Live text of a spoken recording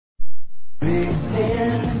When I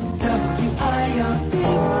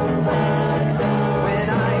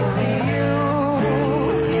see you,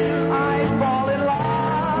 I fall in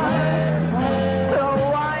love. So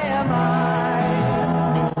why am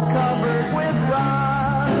I covered with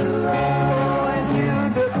rust? When you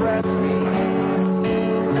depress me,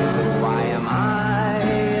 why am I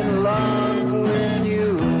in love with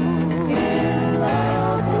you?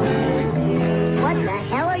 What the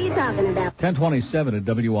hell are you talking about? 1027 at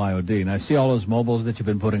WIOD. And I see all those mobiles that you've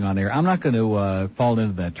been putting on there. I'm not going to fall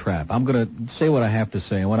into that trap. I'm going to say what I have to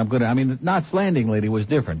say. And what I'm going to, I mean, Knott's Landing lady was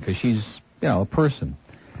different because she's, a person.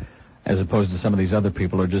 As opposed to some of these other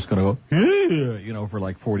people who are just going to go, for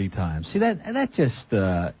like 40 times. See, that just,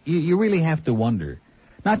 you really have to wonder.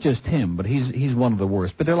 Not just him, but he's one of the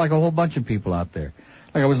worst. But there are like a whole bunch of people out there.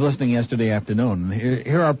 Like I was listening yesterday afternoon, and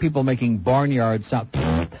here are people making barnyard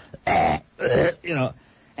sound,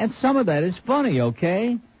 and some of that is funny,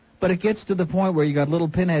 okay? But it gets to the point where you got little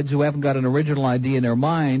pinheads who haven't got an original idea in their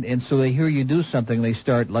mind, and so they hear you do something, they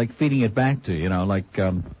start, like, feeding it back to you, we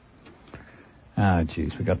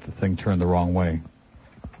got the thing turned the wrong way.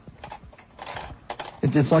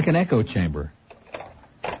 It's just like an echo chamber.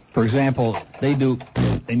 For example, they do,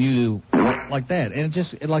 and you do like that, and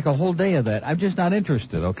it's like a whole day of that. I'm just not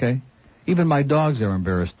interested, okay? Even my dogs are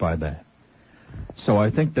embarrassed by that. So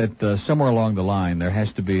I think that somewhere along the line there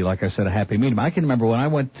has to be, like I said, a happy medium. I can remember when I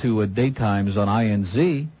went to Daytimes on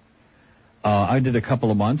INZ, I did a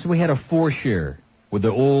couple of months, and we had a 4-share with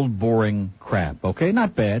the old, boring crap, okay?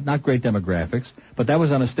 Not bad, not great demographics, but that was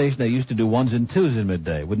on a station that used to do 1s and 2s in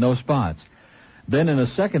midday with no spots. Then in a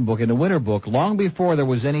second book, in the winter book, long before there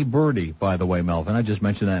was any Birdie, by the way, Melvin, I just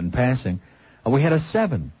mentioned that in passing, we had a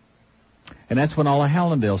 7. And that's when all the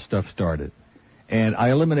Hallandale stuff started. And I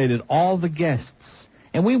eliminated all the guests.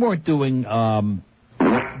 And we weren't doing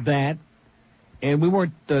that, and we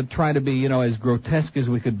weren't trying to be, as grotesque as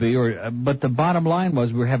we could be. But the bottom line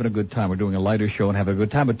was we were having a good time. We're doing a lighter show and having a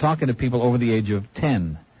good time, but talking to people over the age of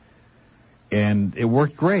 10. And it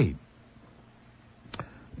worked great.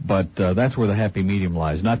 But that's where the happy medium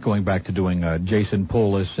lies. Not going back to doing Jason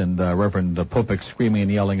Polis and Reverend Popek screaming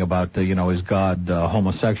and yelling about, is God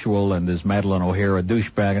homosexual and is Madeline O'Hare a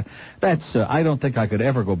douchebag. That's, I don't think I could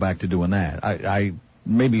ever go back to doing that.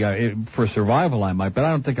 Maybe for survival I might, but I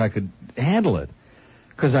don't think I could handle it.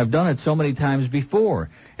 Because I've done it so many times before.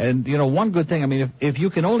 And, one good thing, if you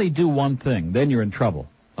can only do one thing, then you're in trouble,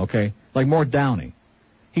 okay? Like Mort Downey.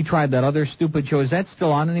 He tried that other stupid show. Is that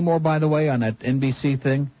still on anymore, by the way, on that NBC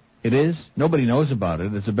thing? It is? Nobody knows about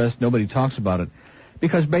it. It's the best. Nobody talks about it.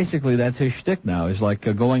 Because basically that's his shtick now, is like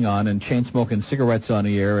going on and chain-smoking cigarettes on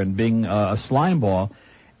the air and being a slime ball.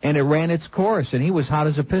 And it ran its course, and he was hot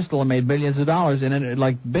as a pistol and made millions of dollars, and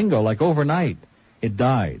then, bingo, overnight, it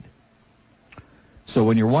died. So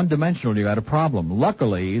when you're one-dimensional, you got a problem.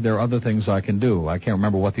 Luckily, there are other things I can do. I can't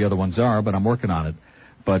remember what the other ones are, but I'm working on it.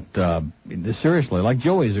 But seriously, like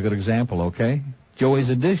Joey's a good example, okay? Joey's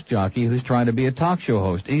a disc jockey who's trying to be a talk show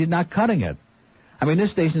host. He's not cutting it.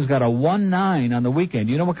 This station's got a 1-9 on the weekend.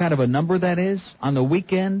 You know what kind of a number that is on the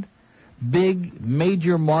weekend? Big,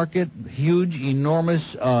 major market, huge, enormous,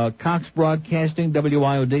 Cox Broadcasting,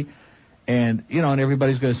 WIOD. And, and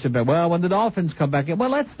everybody's going to sit back, well, when the Dolphins come back in.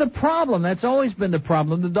 Well, that's the problem. That's always been the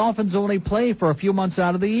problem. The Dolphins only play for a few months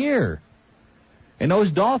out of the year. And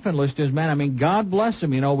those Dolphin listeners, man, God bless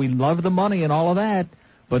them. We love the money and all of that.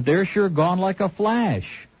 But they're sure gone like a flash.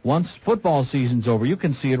 Once football season's over, you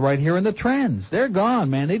can see it right here in the trends. They're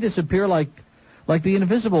gone, man. They disappear like the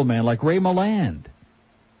Invisible Man, like Ray Milland.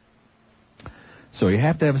 So you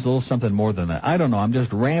have to have a little something more than that. I don't know. I'm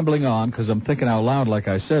just rambling on because I'm thinking out loud, like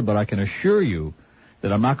I said, but I can assure you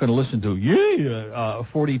that I'm not going to listen to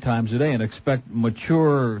 40 times a day and expect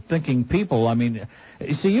mature thinking people.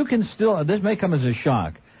 See, you can still, this may come as a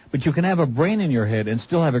shock, but you can have a brain in your head and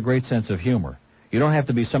still have a great sense of humor. You don't have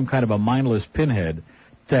to be some kind of a mindless pinhead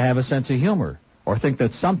to have a sense of humor or think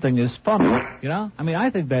that something is funny, I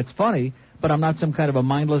think that's funny, but I'm not some kind of a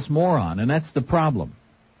mindless moron, and that's the problem.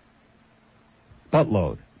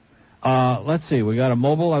 Buttload. Let's see, we got a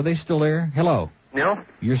mobile. Are they still there? Hello. Yeah.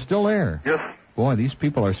 You're still there? Yes. Boy, these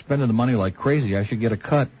people are spending the money like crazy. I should get a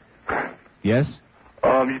cut. Yes?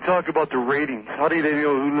 You talk about the ratings. How do they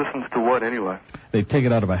know who listens to what anyway? They take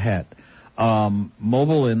it out of a hat.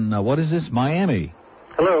 Mobile in, what is this? Miami.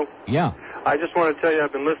 Hello. Yeah. I just want to tell you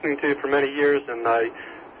I've been listening to you for many years, and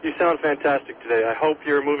you sound fantastic today. I hope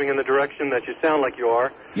you're moving in the direction that you sound like you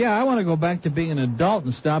are. Yeah, I want to go back to being an adult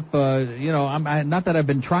and stop, I'm not that I've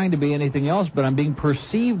been trying to be anything else, but I'm being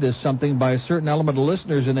perceived as something by a certain element of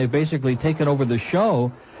listeners, and they've basically taken over the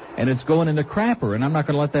show. And it's going into crapper, and I'm not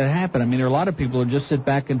going to let that happen. I mean, there are a lot of people who just sit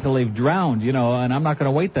back until they've drowned, you know, and I'm not going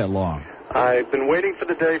to wait that long. I've been waiting for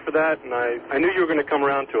the day for that, and I knew you were going to come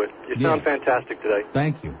around to it. You sound fantastic today.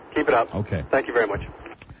 Thank you. Keep it up. Okay. Thank you very much.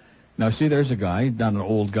 Now, see, there's a guy, not an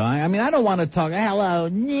old guy. I mean, I don't want to talk, hello,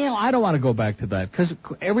 Neil. I don't want to go back to that, because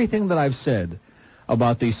everything that I've said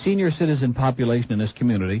about the senior citizen population in this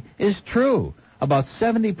community is true. About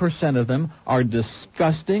 70% of them are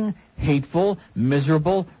disgusting, hateful,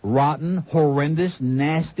 miserable, rotten, horrendous,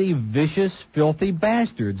 nasty, vicious, filthy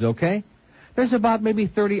bastards, okay? There's about maybe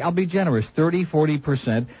 30, I'll be generous,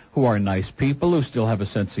 40% who are nice people, who still have a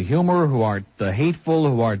sense of humor, who aren't hateful,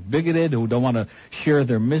 who aren't bigoted, who don't want to share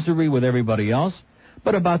their misery with everybody else.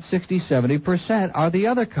 But about 60-70% are the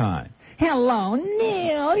other kind. Hello,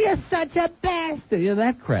 Neil, you're such a bastard. You're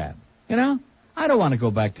that crap, you know? I don't want to go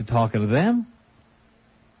back to talking to them.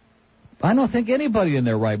 I don't think anybody in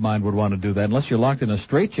their right mind would want to do that unless you're locked in a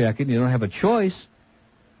straitjacket and you don't have a choice.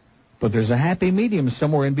 But there's a happy medium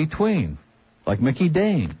somewhere in between, like Mickey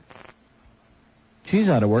Dane. She's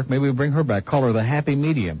out of work. Maybe we bring her back. Call her the happy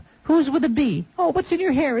medium. Who's with a B? Oh, what's in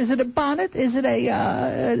your hair? Is it a bonnet? Is it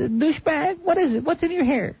a douchebag? What is it? What's in your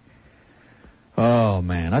hair? Oh,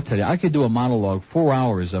 man, I tell you, I could do a monologue 4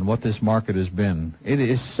 hours on what this market has been.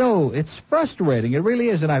 It's frustrating. It really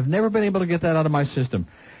is, and I've never been able to get that out of my system.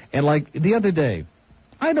 And like the other day,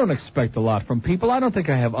 I don't expect a lot from people. I don't think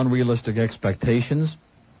I have unrealistic expectations.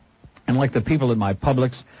 And like the people in my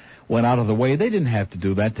Publix went out of the way, they didn't have to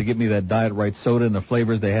do that to get me that Diet Right soda and the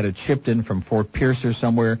flavors. They had it shipped in from Fort Pierce or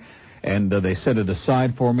somewhere, and they set it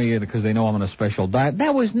aside for me because they know I'm on a special diet.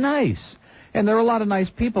 That was nice. And there are a lot of nice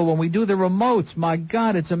people when we do the remotes. My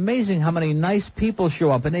God, it's amazing how many nice people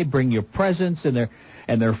show up, and they bring you presents, and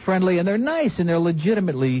they're friendly, and they're nice, and they're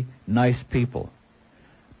legitimately nice people.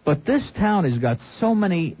 But this town has got so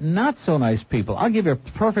many not so nice people. I'll give you a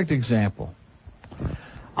perfect example.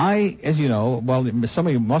 As you know, well, some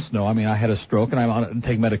of you must know, I mean, I had a stroke, and I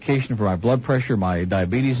take medication for my blood pressure, my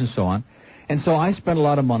diabetes, and so on. And so I spend a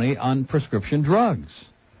lot of money on prescription drugs.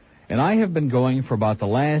 And I have been going for about the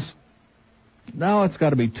last, it's got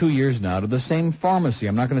to be 2 years now, to the same pharmacy.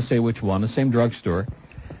 I'm not going to say which one, the same drugstore.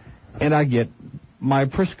 And I get my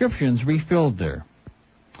prescriptions refilled there.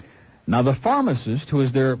 Now, the pharmacist, who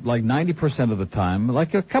is there like 90% of the time,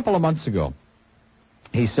 like a couple of months ago,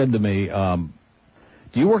 he said to me,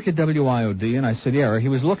 do you work at WIOD? And I said, yeah. He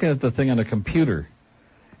was looking at the thing on the computer,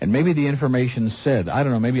 and maybe the information said, I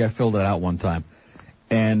don't know, maybe I filled it out one time.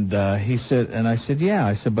 And he said, and I said, yeah.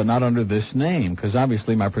 I said, but not under this name, because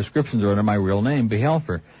obviously my prescriptions are under my real name,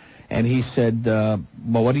 Behelfer. And he said, well,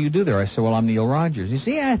 what do you do there? I said, well, I'm Neil Rogers. He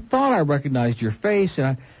said, yeah, I thought I recognized your face.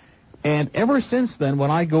 And ever since then, when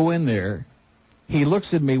I go in there, he looks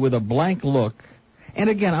at me with a blank look. And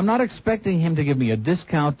again, I'm not expecting him to give me a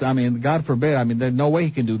discount. I mean, God forbid. I mean, there's no way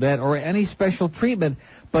he can do that or any special treatment.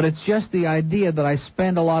 But it's just the idea that I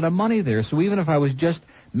spend a lot of money there. So even if I was just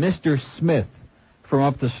Mr. Smith from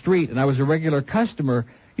up the street and I was a regular customer,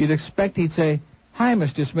 you'd expect he'd say, hi,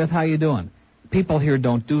 Mr. Smith, how you doing? People here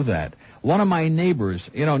don't do that. One of my neighbors,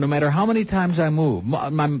 you know, no matter how many times I move,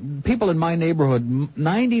 my people in my neighborhood,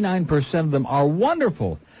 99% of them are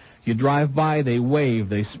wonderful. You drive by, they wave,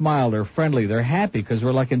 they smile, they're friendly, they're happy because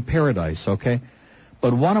we're like in paradise, okay?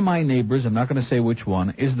 But one of my neighbors, I'm not going to say which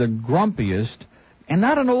one, is the grumpiest, and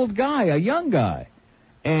not an old guy, a young guy.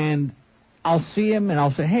 And I'll see him and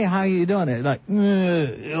I'll say, hey, how you doing?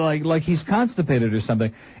 Like he's constipated or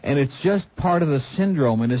something. And it's just part of the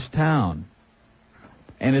syndrome in this town.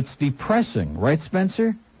 And it's depressing, right,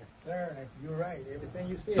 Spencer? Yes, sir. You're right. Everything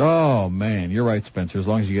you said. Oh, man, you're right, Spencer, as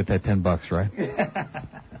long as you get that $10, right?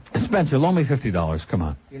 Spencer, loan me $50. Come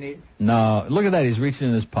on. You need? No, look at that. He's reaching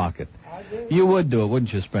in his pocket. I do. You would do it,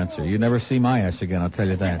 wouldn't you, Spencer? You'd never see my ass again, I'll tell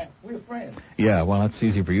you that. We're friends. Yeah, well, that's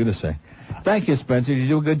easy for you to say. Thank you, Spencer. Did you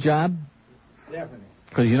do a good job? Definitely.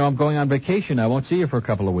 Because, you know, I'm going on vacation. I won't see you for a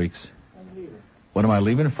couple of weeks. I'm leaving. When am I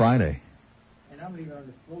leaving? Friday. And I'm leaving on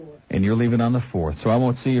the 4th. And you're leaving on the 4th, so I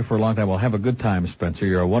won't see you for a long time. Well, have a good time, Spencer.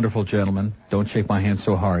 You're a wonderful gentleman. Don't shake my hand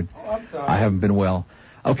so hard. Oh, I'm sorry. I haven't been well.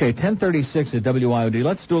 Okay, 10:36 at WIOD.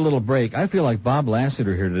 Let's do a little break. I feel like Bob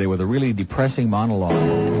Lassiter here today with a really depressing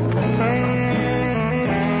monologue.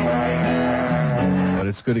 But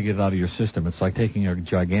it's good to get it out of your system. It's like taking a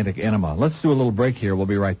gigantic enema. Let's do a little break here. We'll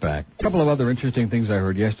be right back. A couple of other interesting things I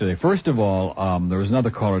heard yesterday. First of all, there was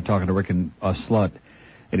another caller talking to Rick and Slut,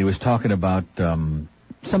 and he was talking about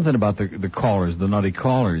something about the callers, the nutty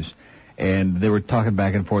callers, and they were talking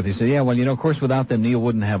back and forth. He said, yeah, well, you know, of course, without them, Neil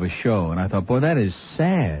wouldn't have a show. And I thought, boy, that is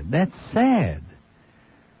sad. That's sad.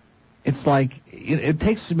 It's like, it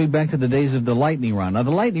takes me back to the days of the lightning round. Now, the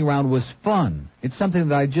lightning round was fun. It's something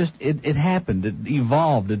that it happened, it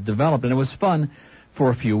evolved, it developed, and it was fun for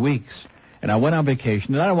a few weeks. And I went on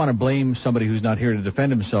vacation, and I don't want to blame somebody who's not here to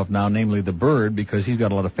defend himself now, namely the Bird, because he's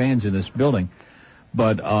got a lot of fans in this building.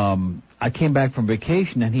 But I came back from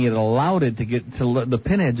vacation, and he had allowed it to get to the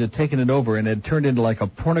Pinheads had taken it over, and it had turned into like a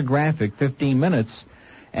pornographic 15 minutes,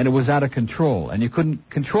 and it was out of control. And you couldn't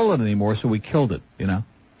control it anymore, so we killed it, you know.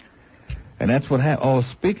 And that's what happened. Oh,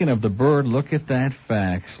 speaking of the Bird, look at that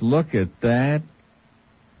fax. Look at that.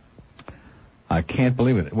 I can't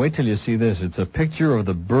believe it. Wait till you see this. It's a picture of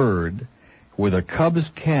the Bird with a Cubs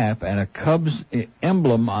cap and a Cubs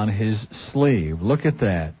emblem on his sleeve. Look at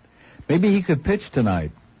that. Maybe he could pitch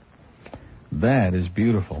tonight. That is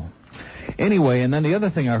beautiful. Anyway, and then the other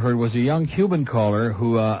thing I heard was a young Cuban caller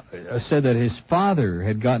who said that his father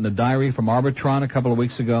had gotten a diary from Arbitron a couple of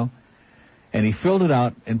weeks ago, and he filled it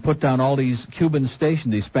out and put down all these Cuban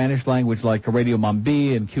stations, these Spanish language like Radio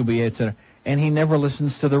Mambi and QBA, etc., and he never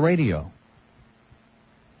listens to the radio.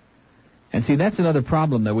 And see, that's another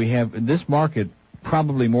problem that we have in this market,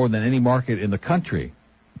 probably more than any market in the country,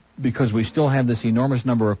 because we still have this enormous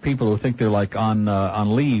number of people who think they're like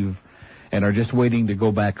on leave and are just waiting to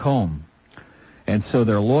go back home. And so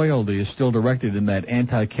their loyalty is still directed in that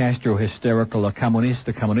anti-Castro hysterical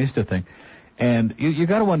comunista thing. And you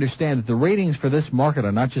got to understand that the ratings for this market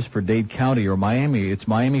are not just for Dade County or Miami. It's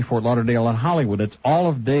Miami, Fort Lauderdale, and Hollywood. It's all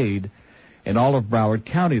of Dade and all of Broward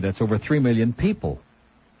County. That's over 3 million people.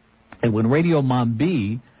 And when Radio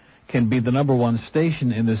Mambi can be the number one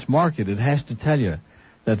station in this market, it has to tell you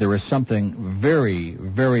that there is something very,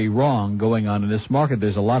 very wrong going on in this market.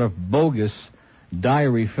 There's a lot of bogus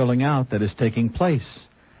diary filling out that is taking place.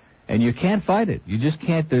 And you can't fight it. You just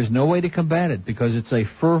can't. There's no way to combat it because it's a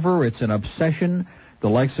fervor, it's an obsession, the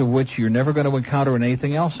likes of which you're never going to encounter in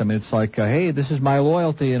anything else. I mean, it's like, hey, this is my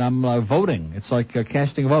loyalty and I'm voting. It's like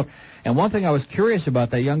casting a vote. And one thing I was curious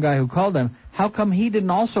about, that young guy who called them, how come he didn't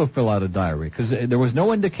also fill out a diary? Because there was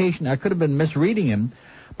no indication. I could have been misreading him,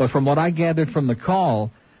 but from what I gathered from the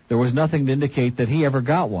call, there was nothing to indicate that he ever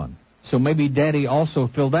got one. So maybe Daddy also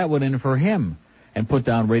filled that one in for him and put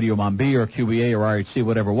down Radio Mambi or QBA or RHC,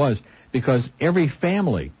 whatever it was, because every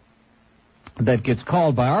family that gets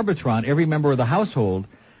called by Arbitron, every member of the household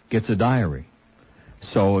gets a diary.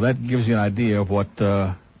 So that gives you an idea of what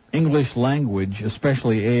English language,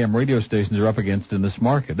 especially AM radio stations, are up against in this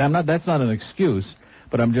market. That's not an excuse,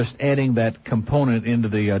 but I'm just adding that component into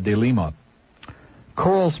the dilemma.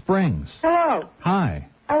 Coral Springs. Hello. Hi.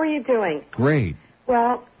 How are you doing? Great.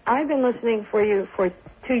 Well, I've been listening to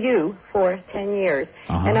you for 10 years,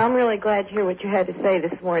 and I'm really glad to hear what you had to say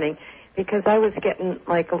this morning, because I was getting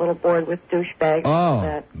like a little bored with douchebags.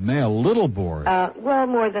 Oh, man, a little bored. Well,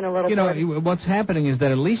 more than a little bored. You know, what's happening is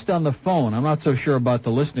that at least on the phone, I'm not so sure about the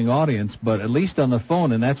listening audience, but at least on the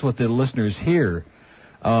phone, and that's what the listeners hear,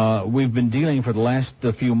 we've been dealing for the last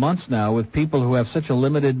few months now with people who have such a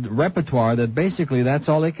limited repertoire that basically that's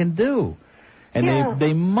all they can do. And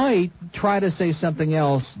they might try to say something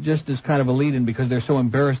else just as kind of a lead-in because they're so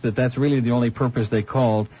embarrassed that that's really the only purpose they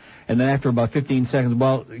called. And then after about 15 seconds,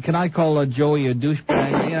 well, can I call Joey a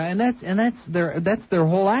douchebag? Yeah, and that's their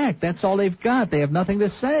whole act. That's all they've got. They have nothing to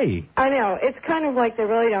say. I know. It's kind of like they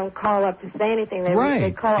really don't call up to say anything. They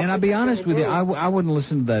call up. And I'll be honest with you, I wouldn't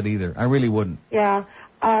listen to that either. I really wouldn't. Yeah.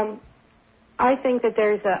 I think that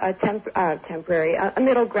there's a temporary, a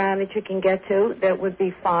middle ground that you can get to that would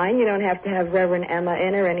be fine. You don't have to have Reverend Emma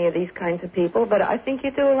in or any of these kinds of people, but I think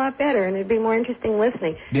you do a lot better, and it'd be more interesting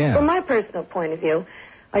listening. Yeah. From my personal point of view,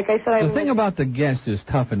 like I said, the thing about the guests is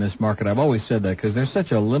tough in this market. I've always said that because there's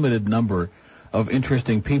such a limited number of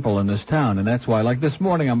interesting people in this town, and that's why, like this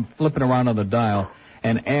morning, I'm flipping around on the dial,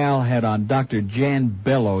 and Al had on Dr. Jan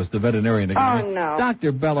Bellows, the veterinarian. Oh, no.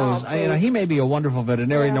 Dr. Bellows, he may be a wonderful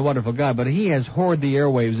veterinarian, a wonderful guy, but he has whored the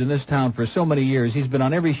airwaves in this town for so many years. He's been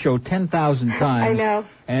on every show 10,000 times. I know.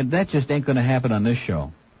 And that just ain't going to happen on this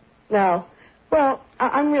show. No. Well,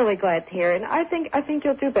 I'm really glad to hear it. And I think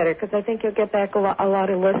you'll do better because I think you'll get back a lot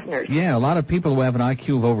of listeners. Yeah, a lot of people who have an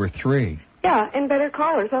IQ of over 3. Yeah, and better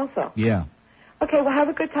callers also. Yeah. Okay, well, have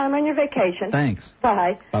a good time on your vacation. Thanks.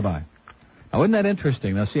 Bye. Bye-bye. Now, isn't that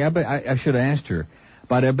interesting? Now, see, I should have asked her,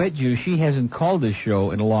 but I bet you she hasn't called this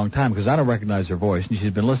show in a long time because I don't recognize her voice, and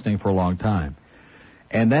she's been listening for a long time.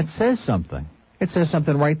 And that says something. It says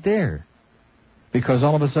something right there. Because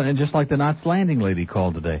all of a sudden, just like the Knots Landing lady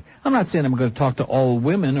called today, I'm not saying I'm going to talk to all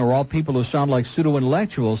women or all people who sound like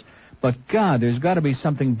pseudo-intellectuals, but, God, there's got to be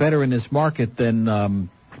something better in this market than...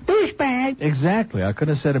 douchebag! Exactly. I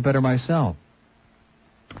couldn't have said it better myself.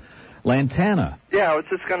 Lantana. Yeah, I was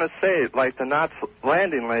just going to say, like the Knots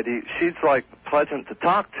Landing lady, she's like pleasant to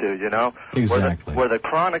talk to, you know. Exactly. Where the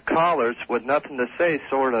chronic callers with nothing to say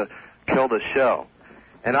sort of kill the show.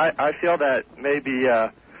 And I feel that maybe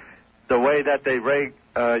the way that they rate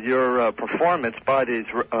your performance by these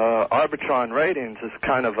Arbitron ratings is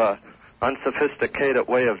kind of a unsophisticated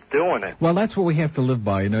way of doing it. Well, that's what we have to live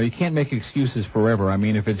by. You know, you can't make excuses forever. I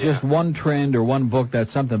mean, if it's just one trend or one book,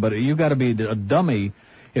 that's something. But you got to be a dummy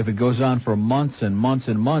if it goes on for months and months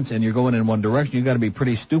and months, and you're going in one direction. You got to be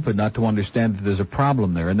pretty stupid not to understand that there's a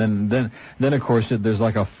problem there. And then of course, there's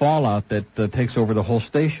like a fallout that takes over the whole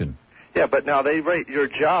station. Yeah, but now they rate your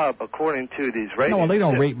job according to these ratings. No, well, they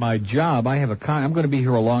don't rate my job. I have I'm going to be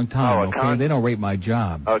here a long time. Okay, they don't rate my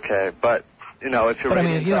job. Okay, but. You know, if you're. But I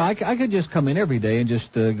mean, you know, I could just come in every day and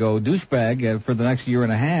just go douchebag for the next year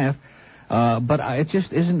and a half, but it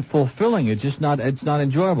just isn't fulfilling. It's not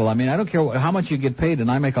enjoyable. I mean, I don't care how much you get paid,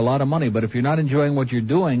 and I make a lot of money. But if you're not enjoying what you're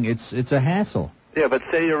doing, it's a hassle. Yeah, but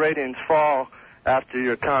say your ratings fall after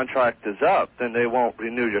your contract is up, then they won't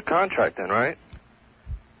renew your contract, then, right?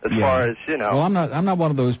 As far as you know. Well, I'm not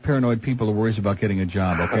one of those paranoid people who worries about getting a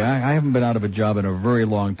job. Okay, I haven't been out of a job in a very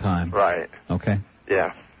long time. Right. Okay.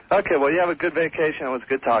 Yeah. Okay, well, you have a good vacation. It was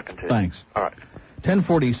good talking to you. Thanks. All right.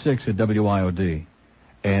 1046 at WIOD.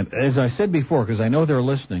 And as I said before, because I know they're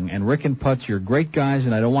listening, and Rick and Putz, you're great guys,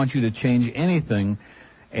 and I don't want you to change anything,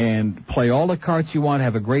 and play all the carts you want,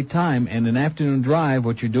 have a great time, and an afternoon drive,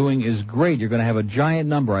 what you're doing is great. You're going to have a giant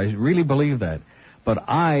number. I really believe that. But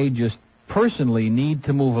I just personally need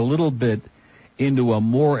to move a little bit into a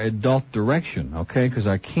more adult direction, okay? Because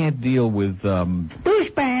I can't deal with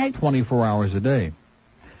douchebag 24 hours a day.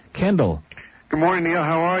 Kendall. Good morning, Neil.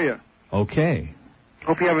 How are you? Okay.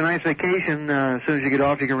 Hope you have a nice vacation. As soon as you get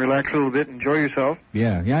off, you can relax a little bit, enjoy yourself.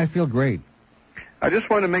 Yeah, I feel great. I just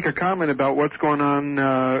wanted to make a comment about what's going on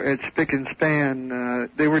at Spick and Span.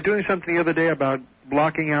 They were doing something the other day about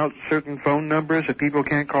blocking out certain phone numbers that people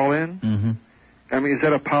can't call in. Mm-hmm. I mean, is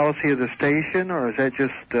that a policy of the station, or is that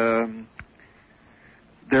just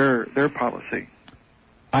their policy?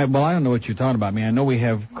 I don't know what you're talking about. I mean, I know we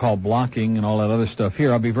have call blocking and all that other stuff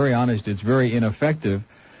here. I'll be very honest, it's very ineffective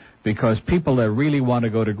because people that really want to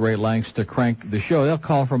go to great lengths to crank the show, they'll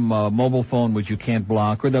call from a mobile phone which you can't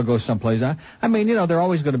block, or they'll go someplace. I mean, you know, there are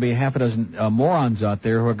always going to be half a dozen morons out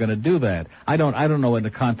there who are going to do that. I don't know in the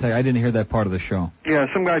context. I didn't hear that part of the show.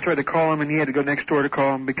 Yeah, some guy tried to call him, and he had to go next door to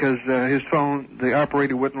call him because his phone, the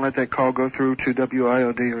operator wouldn't let that call go through to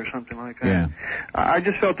WIOD or something like that. Yeah. I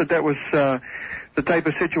just felt that was the type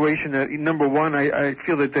of situation that, number one, I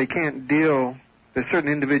feel that they can't deal, a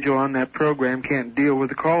certain individual on that program can't deal with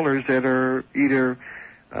the callers that are either,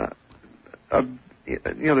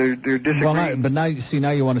 they're disagreeing. But now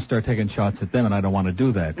you want to start taking shots at them, and I don't want to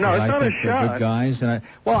do that. No, it's not a shot. They're good guys, and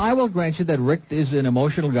I will grant you that Rick is an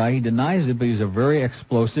emotional guy. He denies it, but he's a very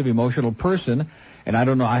explosive, emotional person, and I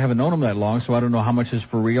don't know. I haven't known him that long, so I don't know how much is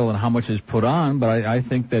for real and how much is put on, but I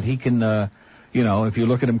think that he can. You know, if you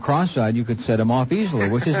look at him cross-eyed, you could set him off easily,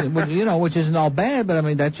 which isn't all bad, but I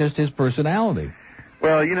mean, that's just his personality.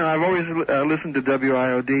 Well, you know, I've always listened to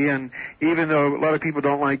WIOD, and even though a lot of people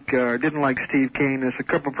didn't like Steve Kane, there's a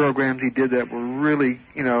couple programs he did that were really,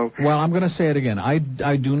 you know. Well, I'm going to say it again. I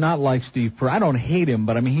do not like Steve. I don't hate him,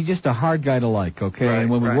 but I mean, he's just a hard guy to like, okay? Right, and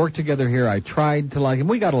when we worked together here, I tried to like him.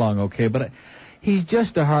 We got along okay, but he's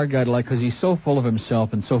just a hard guy to like because he's so full of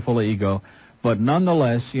himself and so full of ego. But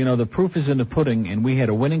nonetheless, you know, the proof is in the pudding, and we had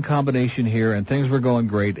a winning combination here, and things were going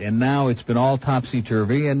great, and now it's been all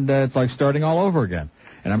topsy-turvy, and it's like starting all over again.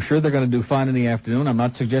 And I'm sure they're going to do fine in the afternoon. I'm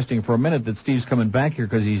not suggesting for a minute that Steve's coming back here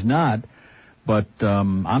because he's not, but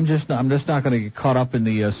I'm just not going to get caught up in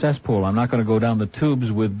the cesspool. I'm not going to go down the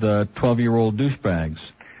tubes with 12-year-old douchebags.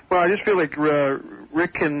 Well, I just feel like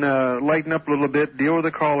Rick can lighten up a little bit, deal with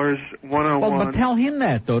the callers one-on-one. Well, but tell him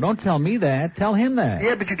that, though. Don't tell me that. Tell him that.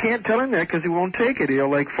 Yeah, but you can't tell him that because he won't take it.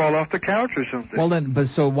 He'll, like, fall off the couch or something. Well, then, but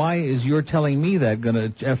so why is your telling me that going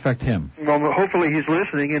to affect him? Well, hopefully he's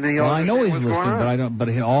listening, and he'll I know he's listening, but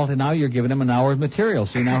now you're giving him an hour's material,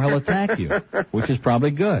 so now he'll attack you, which is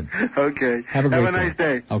probably good. Okay. Have a nice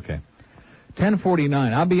day. Okay.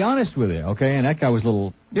 10:49. I'll be honest with you, okay? And that guy was a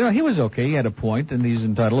little, he was okay. He had a point, and he's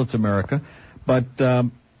entitled. It's America. But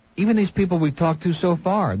even these people we've talked to so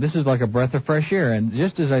far, this is like a breath of fresh air. And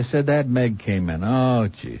just as I said that, Meg came in. Oh,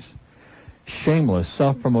 jeez. Shameless,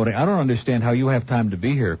 self-promoting. I don't understand how you have time to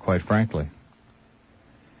be here, quite frankly.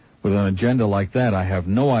 With an agenda like that, I have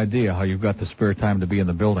no idea how you've got the spare time to be in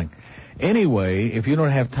the building. Anyway, if you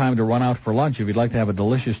don't have time to run out for lunch, if you'd like to have a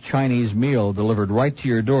delicious Chinese meal delivered right to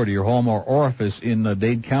your door, to your home or orifice in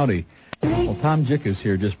Dade County. Well, Tom Jick is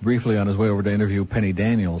here just briefly on his way over to interview Penny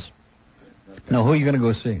Daniels. No, who are you going to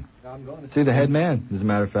go see? I'm going to see the head man, as a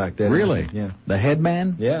matter of fact. Really? Yeah. The head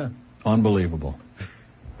man? Yeah. Unbelievable.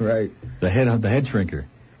 Right. The head shrinker.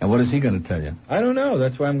 And what is he going to tell you? I don't know.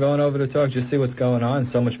 That's why I'm going over to talk, just see what's going on.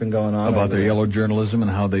 So much been going on. About their yellow journalism and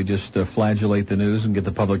how they just flagellate the news and get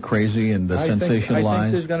the public crazy and sensationalize. I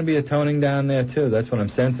think there's going to be a toning down there, too. That's what I'm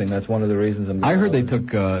sensing. That's one of the reasons I'm I heard they took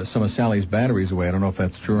some of Sally's batteries away. I don't know if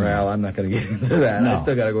that's true or not. Well, I'm not going to get into that. No. I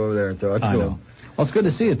still got to go over there and talk to him. Well, it's good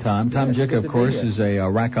to see you, Tom. Tom Yeah, Jick, of course, is a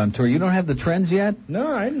raconteur. You don't have the trends yet?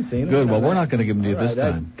 No, I hadn't seen them. Good. Well, we're not going to give them to you this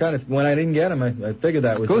time. When I didn't get them, I figured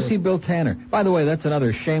that was Go see Bill Tanner. By the way, that's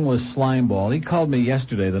another shameless slime ball. He called me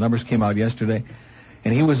yesterday. The numbers came out yesterday.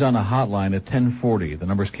 And he was on a hotline at 10:40. The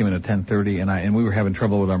numbers came in at 10:30, and we were having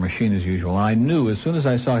trouble with our machine as usual. And I knew as soon as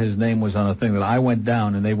I saw his name was on a thing that I went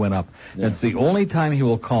down and they went up. Yeah. That's the only time he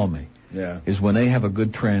will call me. Yeah. Is when they have a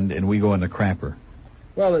good trend and we go into crapper.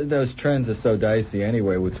 Well, those trends are so dicey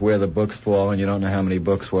anyway. It's where the books fall, and you don't know how many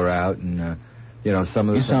books were out, and some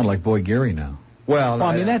of the. You sound like Boy Gary now. Well,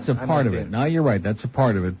 I mean, that's a part of it. No, you're right. That's a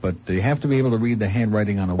part of it, but you have to be able to read the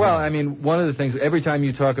handwriting on a wall. Well, I mean, one of the things, every time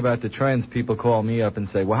you talk about the trends, people call me up and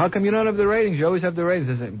say, well, how come you don't have the ratings? You always have the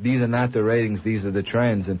ratings. I say, these are not the ratings. These are the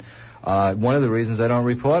trends. And one of the reasons I don't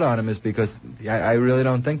report on them is because I really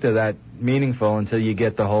don't think they're that meaningful until you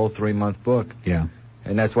get the whole 3-month book. Yeah.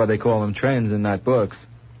 And that's why they call them trends and not books.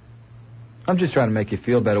 I'm just trying to make you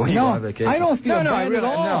feel better when you go on vacation. I don't feel bad at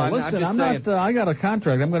all. No, Listen, I'm not. I got a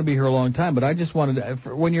contract. I'm going to be here a long time, but I just wanted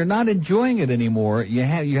to, when you're not enjoying it anymore, you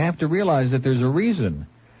have to realize that there's a reason.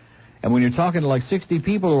 And when you're talking to like 60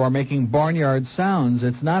 people who are making barnyard sounds,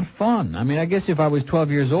 it's not fun. I mean, I guess if I was 12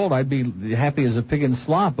 years old, I'd be happy as a pig in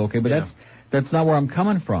slop. Okay, but that's not where I'm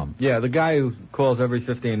coming from. Yeah, the guy who calls every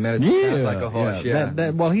 15 minutes sounds like a horse. Yeah.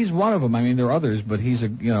 Well, he's one of them. I mean, there are others, but he's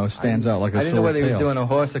stands out like a sore tail. I didn't know whether he was doing a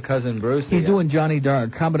horse or Cousin Brucey. He's doing Johnny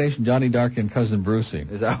Dark, combination Johnny Dark and Cousin Brucey.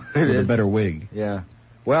 Is that what it with is? A better wig. Yeah.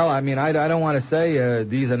 Well, I mean, I don't want to say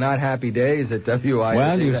these are not happy days at WIOD.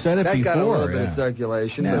 Well, you said it that before. That got a little bit of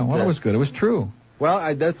circulation. Yeah, but, it was good. It was true.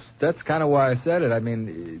 Well, that's kind of why I said it. I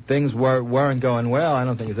mean, things weren't going well. I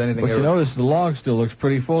don't think there's anything. But you notice the log still looks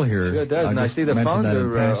pretty full here. Sure does, and I see the phones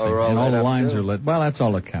are all and all lit the up lines too. are lit. Well, that's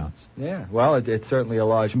all that counts. Yeah. Well, it's certainly a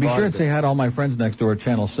large. Be part sure of and say hi to all my friends next door at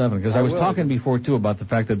Channel 7, because I was talking before too about the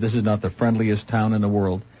fact that this is not the friendliest town in the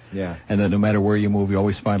world. Yeah. And that no matter where you move, you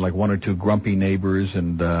always find like one or two grumpy neighbors,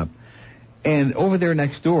 and over there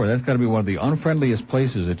next door, that's got to be one of the unfriendliest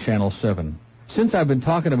places at Channel 7. Since I've been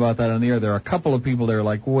talking about that on the air, there are a couple of people there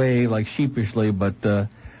like sheepishly, but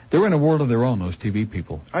they're in a world of their own, those TV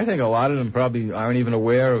people. I think a lot of them probably aren't even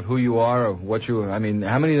aware of who you are or what you. I mean,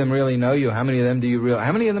 how many of them really know you? How many of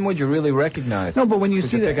them would you really recognize? No, but when you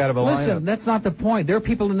see that, out of a listen, lineup? that's not the point. There are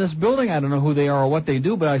people in this building, I don't know who they are or what they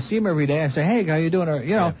do, but I see them every day. I say, hey, how you doing?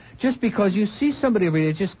 Or, just because you see somebody every day,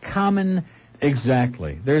 it's just common.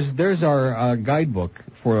 Exactly. There's our guidebook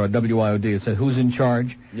for WIOD. It says who's in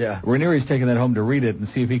charge. Yeah. Ranieri's taking that home to read it and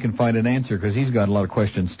see if he can find an answer, because he's got a lot of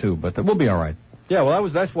questions too. But we'll be all right. Yeah. Well,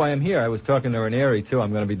 that's why I'm here. I was talking to Ranieri too.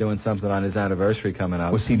 I'm going to be doing something on his anniversary coming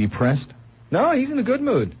up. Was he depressed? No, he's in a good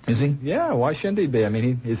mood. Is he? Yeah. Why shouldn't he be? I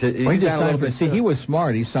mean, he's just signed for. See, he was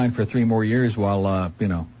smart. He signed for 3 more years while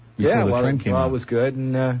before the trend came out. It was good,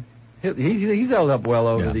 and he's held up well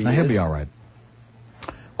over the years. He'll be all right.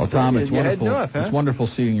 Well, Tom, it's wonderful. North, huh? It's wonderful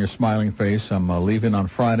seeing your smiling face. I'm leaving on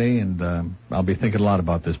Friday, and I'll be thinking a lot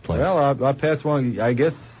about this place. Well, I'll pass one. I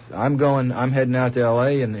guess I'm heading out to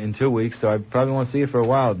L.A. in 2 weeks, so I probably won't see you for a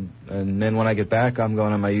while. And then when I get back, I'm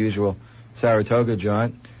going on my usual Saratoga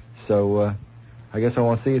jaunt. So I guess I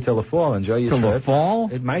won't see you till the fall. Enjoy your trip. Till the fall?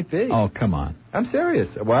 It might be. Oh, come on. I'm serious.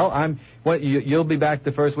 Well, you'll be back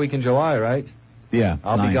the first week in July, right? Yeah.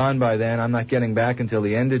 I'll be gone by then. I'm not getting back until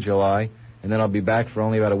the end of July. And then I'll be back for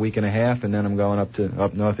only about a week and a half, and then I'm going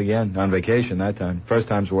up north again on vacation that time. First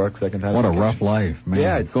time's work, second time's vacation. What a rough life, man.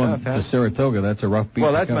 Yeah, it's going tough, huh? to Saratoga. That's a rough beach.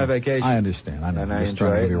 Well, that's my vacation. I understand. I know. And I It's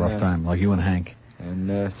trying to enjoy give you a it, rough time, like you and Hank. And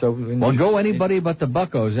well, go anybody but the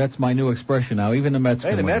Buccos. That's my new expression now. Even the Mets.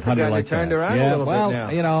 Hey, the Mets have gotten turned around a little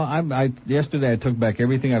bit now. Yesterday I took back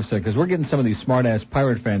everything I've said, because we're getting some of these smart-ass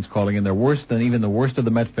Pirate fans calling in. They're worse than even the worst of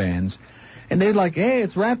the Met fans. And they're like, hey,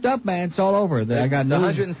 it's wrapped up, man. It's all over. I got news.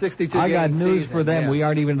 162 I got news season, for them. Yeah. We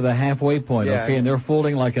aren't even to the halfway point, okay? And they're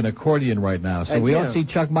folding like an accordion right now. So we don't see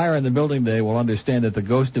Chuck Meyer in the building today. We'll understand that the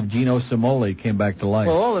ghost of Gino Simoli came back to life.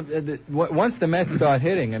 Well, once the Mets start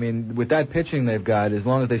hitting, I mean, with that pitching they've got, as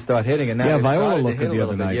long as they start hitting, and now Viola looked good the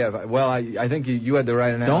other night. Yeah, well, I think you had the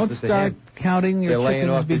right analysis. Don't start counting your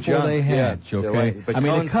chickens before they hatch, okay? But I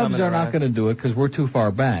mean, the Cubs are not going to do it because we're too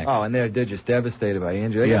far back. Oh, and they're just devastated by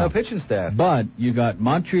injury. They got no pitching staff. But you got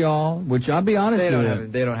Montreal, which I'll be honest with you.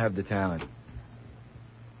 They don't have the talent.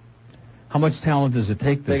 How much talent does it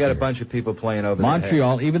take this They got year? a bunch of people playing over their head.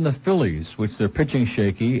 Montreal, even the Phillies, which they're pitching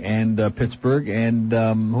shaky, and Pittsburgh, and who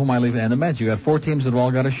am I leaving? And the Mets. You got 4 teams that have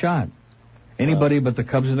all got a shot. Anybody but the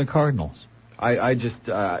Cubs and the Cardinals. I just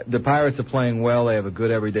the Pirates are playing well. They have a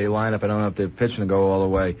good everyday lineup. I don't know if they're pitching to go all the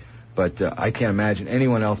way, but I can't imagine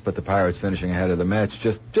anyone else but the Pirates finishing ahead of the Mets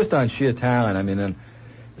just on sheer talent. I mean, and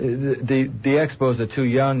the Expos are too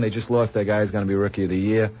young. They just lost their guy who's going to be Rookie of the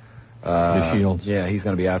Year. The Shields. Yeah, he's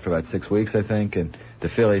going to be out for about 6 weeks, I think. And the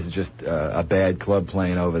Phillies are just a bad club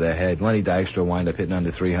playing over their head. Lenny Dykstra wind up hitting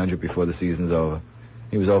under 300 before the season's over.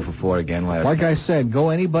 He was 0 for 4 again last Like night. I said, go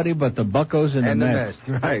anybody but the Buccos and the Mets.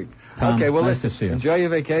 Right. Tom, okay, well, nice listen, to see you. enjoy your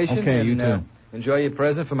vacation. Okay, and, you too. Enjoy your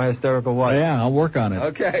present for my hysterical wife. Yeah, I'll work on it.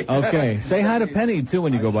 Okay. Okay. Say hi to Penny, too,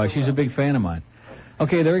 when you go by. She's a big fan of mine.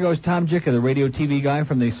 Okay, there he goes, Tom Jicka, the radio TV guy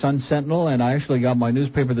from the Sun Sentinel, and I actually got my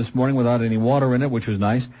newspaper this morning without any water in it, which was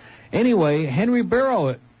nice. Anyway, Henry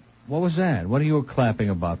Barrow, what was that? What are you clapping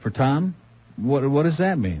about? For Tom? What does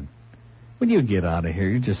that mean? When you get out of here,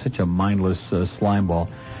 you're just such a mindless slime ball.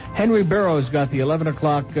 Henry Barrow's got the 11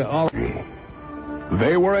 o'clock...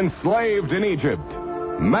 They were enslaved in Egypt,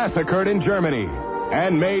 massacred in Germany,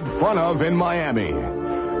 and made fun of in Miami.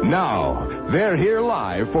 Now, they're here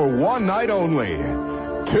live for one night only.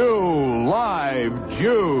 2 live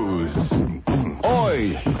Jews.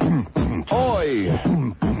 Oi! Oi!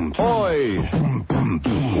 Oi!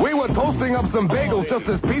 We were toasting up some bagels just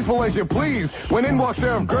as peaceful as you please when in walked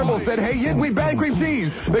Sheriff Goebbels, said, hey, Yid, we bad cream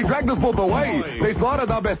cheese. They dragged us both away. They slaughtered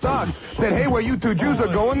our best dogs. Said, hey, where you 2 Jews are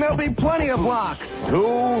going, there'll be plenty of blocks. 2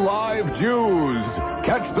 live Jews.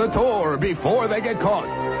 Catch the tour before they get caught.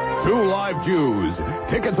 2 live Jews.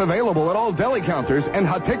 Tickets available at all deli counters and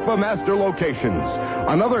Hatikva master locations.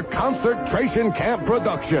 Another concentration camp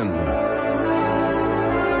production.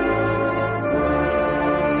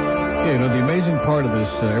 Yeah, you know, the amazing part of this,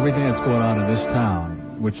 everything that's going on in this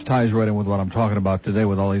town, which ties right in with what I'm talking about today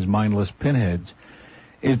with all these mindless pinheads,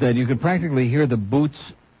 is that you could practically hear the boots,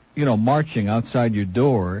 you know, marching outside your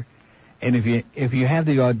door, and if you have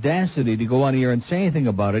the audacity to go on here and say anything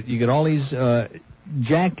about it, you get all these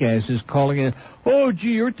jackasses calling it, oh,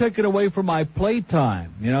 gee, you're taking away from my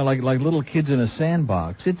playtime, you know, like little kids in a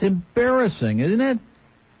sandbox. It's embarrassing, isn't it?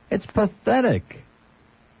 It's pathetic.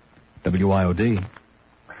 WIOD.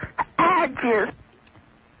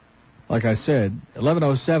 Like I said,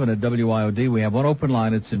 1107 at WIOD. We have one open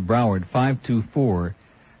line. It's in Broward,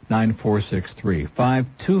 524-9463.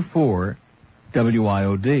 524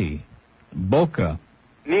 WIOD. Boca.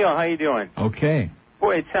 Neil, how you doing? Okay.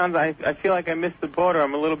 Boy, it sounds. I feel like I missed the boat, or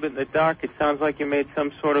I'm a little bit in the dark. It sounds like you made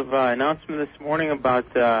some sort of announcement this morning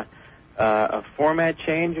about a format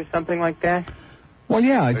change or something like that. Well,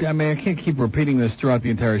 yeah, I mean, I can't keep repeating this throughout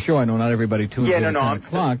the entire show. I know not everybody tunes in at 10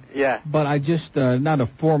 o'clock. Yeah. But I just, not a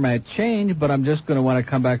format change, but I'm just going to, when I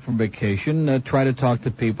come back from vacation, try to talk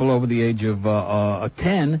to people over the age of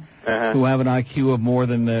 10 who have an IQ of more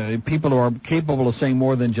than, people who are capable of saying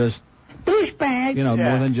more than just douchebag, you know,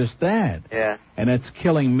 more than just that. Yeah. And it's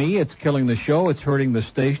killing me, it's killing the show, it's hurting the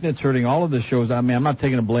station, it's hurting all of the shows. I mean, I'm not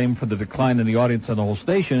taking the blame for the decline in the audience on the whole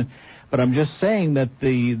station, but I'm just saying that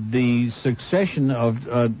the succession of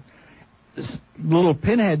little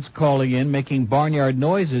pinheads calling in, making barnyard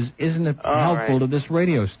noises, isn't helpful to this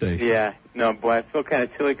radio station. Yeah. No, boy, I feel kind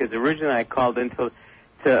of silly because originally I called in to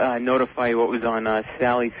notify you what was on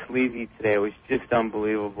Sally Sleazy today. It was just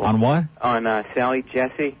unbelievable. On what? On Sally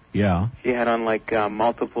Jesse. Yeah. She had on, like,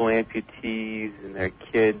 multiple amputees and their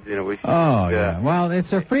kids, and it was just... Oh, yeah. Well,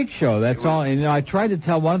 it's a freak show, that's all. And, you know, I tried to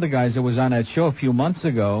tell one of the guys that was on that show a few months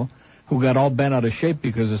ago, who got all bent out of shape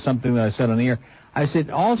because of something that I said on the air, I said,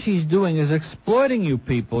 all she's doing is exploiting you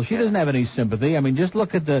people. She doesn't have any sympathy. I mean, just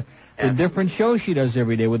look at the different shows she does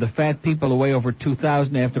every day with the fat people who weigh over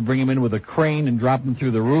 2,000. They have to bring them in with a crane and drop them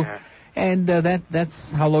through the roof. And that's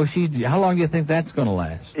how low how long do you think that's going to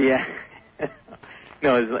last? Yeah.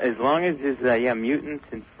 No, as long as there's, mutants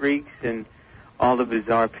and freaks and all the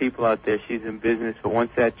bizarre people out there, she's in business. But once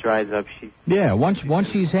that dries up, she's... Yeah, once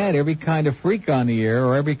she's had every kind of freak on the air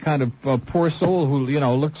or every kind of poor soul who, you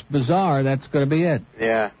know, looks bizarre, that's going to be it.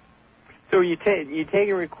 Yeah. So you take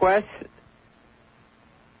a request...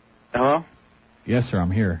 Hello? Yes, sir, I'm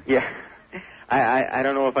here. Yeah. I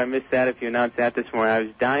don't know if I missed that, if you announced that this morning. I was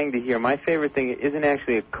dying to hear. My favorite thing isn't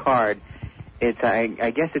actually a card. It's, I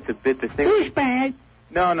guess it's a bit the thing... Douchebag!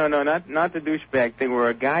 No, not the douchebag thing where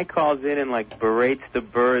a guy calls in and, like, berates the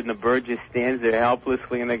bird, and the bird just stands there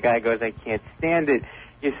helplessly, and the guy goes, I can't stand it.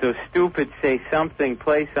 You're so stupid. Say something.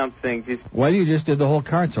 Play something. Just... Well, you just did the whole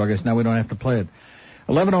card, so I guess now we don't have to play it.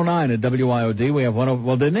 1109 at WIOD. We have one.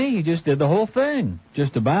 Well, didn't he? He just did the whole thing.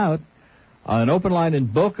 Just about. An open line in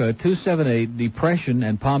Boca, 278, Depression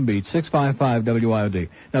and Palm Beach, 655 WIOD.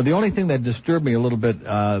 Now, the only thing that disturbed me a little bit,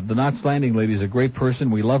 the Knots Landing lady is a great person.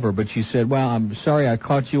 We love her. But she said, well, I'm sorry I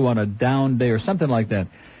caught you on a down day or something like that.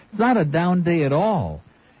 It's not a down day at all.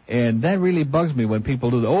 And that really bugs me when people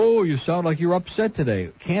do that. Oh, you sound like you're upset today.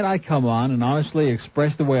 Can't I come on and honestly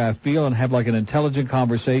express the way I feel and have like an intelligent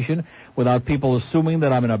conversation without people assuming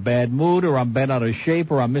that I'm in a bad mood or I'm bent out of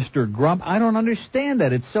shape or I'm Mr. Grump? I don't understand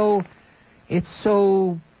that. It's so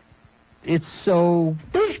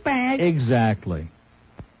douchebag. Exactly.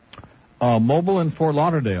 Mobile in Fort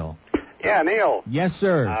Lauderdale. Yeah, Neil. Yes,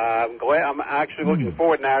 sir. I'm actually looking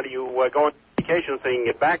forward now to you going on vacation so you can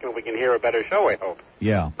get back and we can hear a better show, I hope.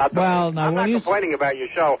 Yeah. I'm not complaining about your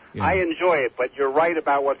show. Yeah. I enjoy it, but you're right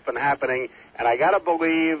about what's been happening, and I got to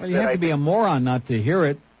believe you have to be a moron not to hear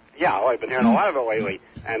it. Yeah, I've been hearing a lot of it lately,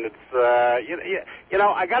 and it's, you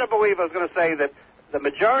know, I got to believe, I was going to say that the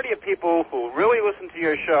majority of people who really listen to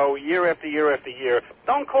your show year after year after year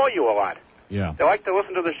don't call you a lot. Yeah. They like to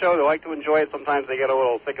listen to the show. They like to enjoy it. Sometimes they get a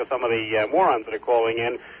little sick of some of the morons that are calling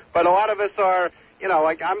in. But a lot of us are, you know,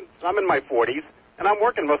 like I'm in my 40s, and I'm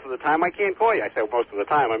working most of the time. I can't call you. I say most of the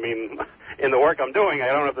time. I mean, in the work I'm doing, I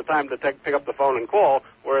don't have the time to pick up the phone and call,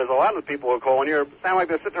 whereas a lot of the people who are calling you sound like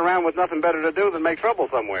they're sitting around with nothing better to do than make trouble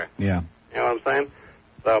somewhere. Yeah. You know what I'm saying?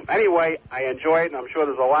 So anyway, I enjoy it, and I'm sure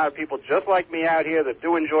there's a lot of people just like me out here that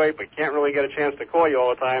do enjoy it, but can't really get a chance to call you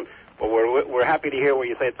all the time. But we're happy to hear what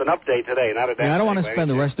you say. It's an update today, not a day. Yeah, I don't want to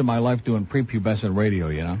spend the rest of my life doing prepubescent radio,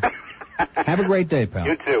 you know. Have a great day, pal.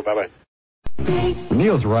 You too. Bye-bye.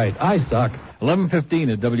 Neil's right. I suck.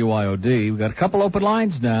 11:15 at WIOD. We've got a couple open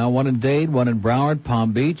lines now. One in Dade, one in Broward,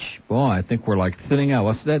 Palm Beach. Boy, I think we're like thinning out.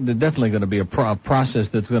 What's that? There's definitely going to be a process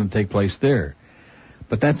that's going to take place there.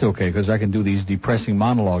 But that's okay, because I can do these depressing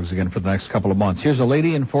monologues again for the next couple of months. Here's a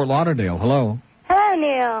lady in Fort Lauderdale. Hello. Hello,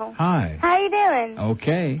 Neil. Hi. How you doing?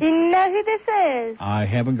 Okay. Do you know who this is? I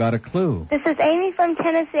haven't got a clue. This is Amy from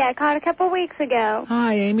Tennessee. I called a couple weeks ago.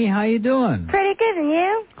 Hi, Amy. How you doing? Pretty good, and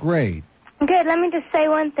you? Great. Good. Let me just say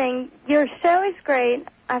one thing. Your show is great.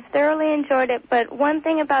 I've thoroughly enjoyed it, but one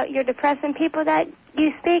thing about your depressing people that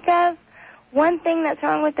you speak of, one thing that's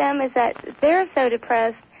wrong with them is that they're so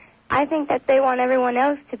depressed. I think that they want everyone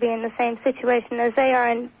else to be in the same situation as they are,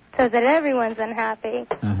 and so that everyone's unhappy.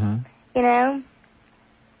 Uh-huh. You know?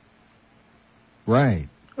 Right.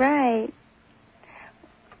 Right.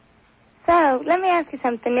 So, let me ask you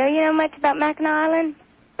something. Neil, you know much about Mackinac Island?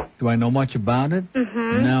 Do I know much about it?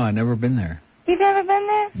 Mm-hmm. No, I've never been there. You've never been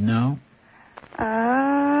there? No.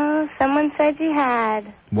 Oh, someone said you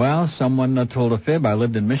had. Well, someone told a fib. I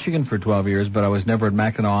lived in Michigan for 12 years, but I was never at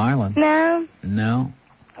Mackinac Island. No? No.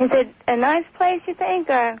 Is it a nice place, you think,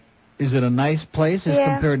 or? Is it a nice place as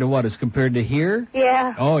compared to what? As compared to here?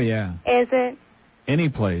 Yeah. Oh, yeah. Is it? Any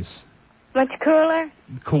place. Much cooler?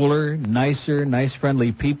 Cooler, nicer, nice,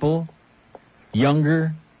 friendly people.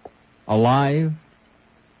 Younger. Alive.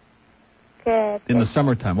 Good. In the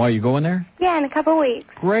summertime. Why, you going there? Yeah, in a couple weeks.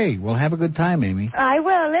 Great. Well, have a good time, Amy. I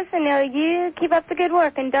will. Listen, Neil, you keep up the good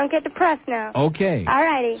work and don't get depressed now. Okay. All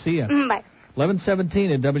righty. See ya. Bye.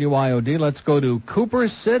 11:17 at WIOD. Let's go to Cooper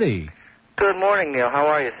City. Good morning, Neil. How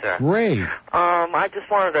are you, sir? Great. I just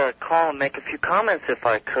wanted to call and make a few comments, if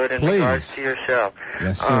I could, in Please. regards to your show.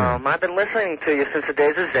 Yes, sir. I've been listening to you since the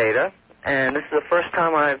days of Zeta, and this is the first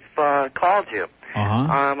time I've called you.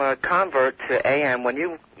 Uh-huh. I'm a convert to AM when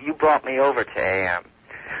you brought me over to AM.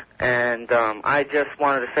 And I just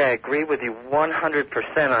wanted to say I agree with you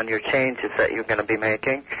 100% on your changes that you're going to be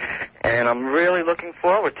making, and I'm really looking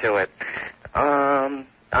forward to it.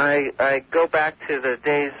 I go back to the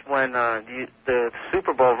days when the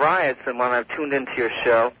Super Bowl riots and when I've tuned into your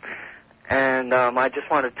show, and I just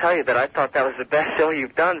wanted to tell you that I thought that was the best show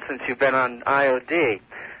you've done since you've been on IOD.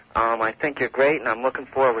 I think you're great, and I'm looking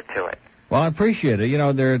forward to it. Well, I appreciate it. You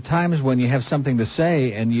know, there are times when you have something to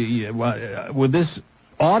say, and with this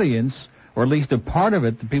audience, or at least a part of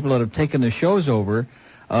it, the people that have taken the shows over,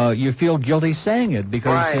 you feel guilty saying it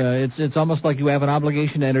because it's almost like you have an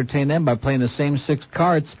obligation to entertain them by playing the same 6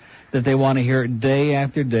 cards that they want to hear day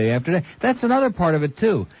after day after day. That's another part of it,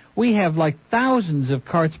 too. We have like thousands of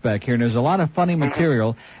carts back here, and there's a lot of funny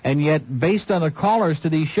material, and yet, based on the callers to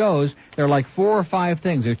these shows, there are like 4 or 5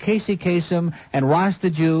 things. There's Casey Kasem and Rasta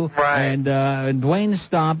Jew and Dwayne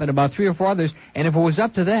Stomp and about 3 or 4 others, and if it was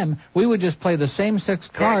up to them, we would just play the same 6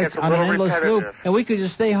 cards on an endless loop, and we could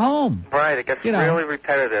just stay home. Right, it gets really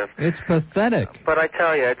repetitive. It's pathetic. But I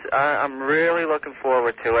tell you, I'm really looking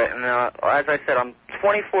forward to it, and as I said, I'm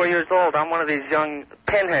 24 years old. I'm one of these young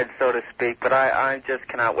pinheads, so to speak, but I just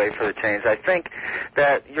cannot wait for the change. I think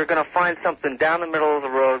that you're going to find something down the middle of the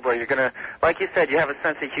road where you're going to, like you said, you have a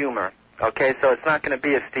sense of humor. Okay, so it's not going to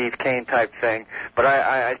be a Steve Kane type thing, but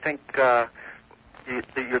I think you're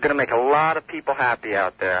going to make a lot of people happy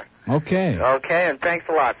out there. Okay. Okay, and thanks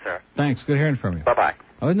a lot, sir. Thanks. Good hearing from you. Bye-bye.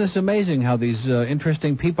 Oh, isn't this amazing how these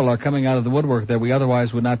interesting people are coming out of the woodwork that we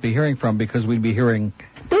otherwise would not be hearing from because we'd be hearing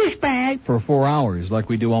douchebag for 4 hours like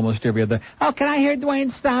we do almost every other. Oh, can I hear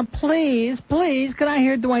Dwayne stop? Please, please, can I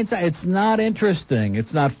hear Dwayne stop? It's not interesting.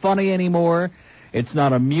 It's not funny anymore. It's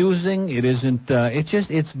not amusing. It isn't,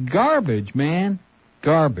 it's garbage, man.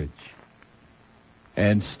 Garbage.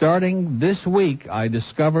 And starting this week, I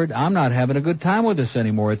discovered I'm not having a good time with this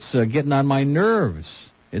anymore. It's getting on my nerves.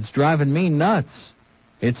 It's driving me nuts.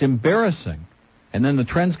 It's embarrassing. And then the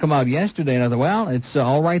trends come out yesterday, and I thought, well, it's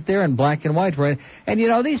all right there in black and white, right? And, you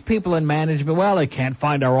know, these people in management, well, they can't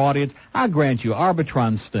find our audience. I'll grant you,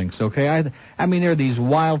 Arbitron stinks, okay? I mean, there are these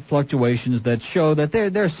wild fluctuations that show that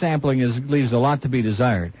their sampling leaves a lot to be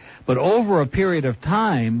desired. But over a period of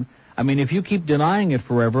time, I mean, if you keep denying it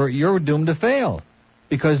forever, you're doomed to fail.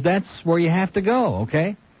 Because that's where you have to go,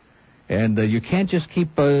 okay? And you can't just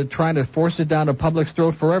keep trying to force it down the public's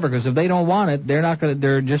throat forever, because if they don't want it,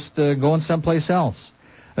 they're just going someplace else.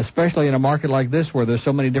 Especially in a market like this where there's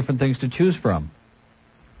so many different things to choose from.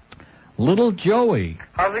 Little Joey.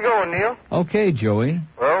 How's it going, Neil? Okay, Joey.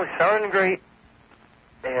 Well, it's sounding great.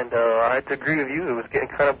 And I have to agree with you, it was getting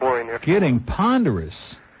kind of boring there. Getting ponderous.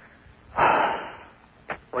 Well,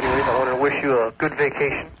 anyways, I want to wish you a good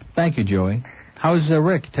vacation. Thank you, Joey. How's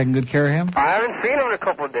Rick? Taking good care of him? I haven't seen him in a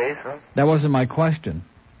couple of days, huh? That wasn't my question.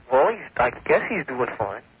 Well, I guess he's doing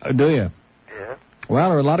fine. Do you? Yeah. Well,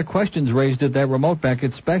 there were a lot of questions raised at that remote back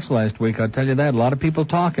at Specs last week. I'll tell you that. A lot of people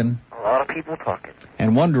talking. A lot of people talking.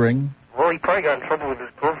 And wondering. Well, he probably got in trouble with his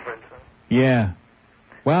girlfriend, so. Yeah.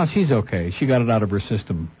 Well, she's okay. She got it out of her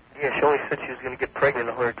system. Yeah, she only said she was going to get pregnant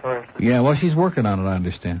 100 times. Yeah, well, she's working on it, I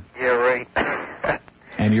understand. Yeah, right.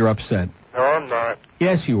 And you're upset. No, I'm not.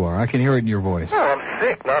 Yes, you are. I can hear it in your voice. No, I'm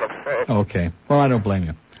sick, not upset. Okay. Well, I don't blame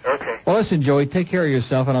you. Okay. Well, listen, Joey, take care of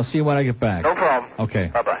yourself, and I'll see you when I get back. No problem. Okay.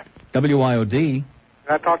 Bye-bye. WIOD. Can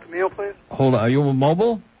I talk to Neil, please? Hold on. Are you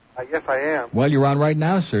mobile? Yes, I am. Well, you're on right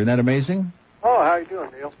now, sir. Isn't that amazing? Oh, how you doing,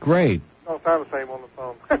 Neil? Great. No, sound the same on the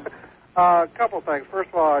phone. A couple of things. First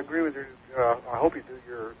of all, I agree with you. I hope you do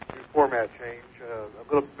your new format change.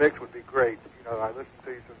 A little mix would be great. You know, I listened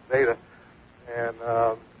to you since Data, and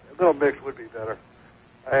a little mix would be better.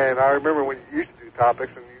 And I remember when you used to do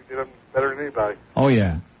topics, and you did them better than anybody. Oh,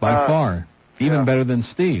 yeah. By far. Even better than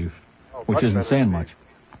Steve, which isn't saying much.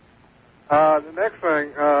 The next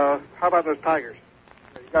thing, how about those Tigers?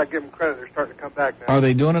 You got to give them credit. They're starting to come back now. Are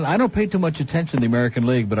they doing it? I don't pay too much attention to the American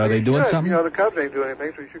League, but are they doing something? You know, the Cubs ain't doing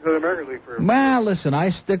anything, so you should go to the American League for Well, listen,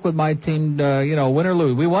 I stick with my team, win or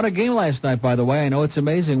lose. We won a game last night, by the way. I know it's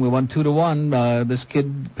amazing. We won 2-1. This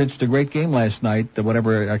kid pitched a great game last night,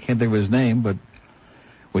 whatever, I can't think of his name, but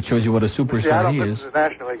which shows you what a superstar he is. I don't listen to the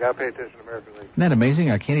National League. I pay attention to the American League. Isn't that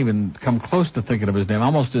amazing? I can't even come close to thinking of his name.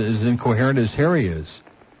 Almost as incoherent as Harry is.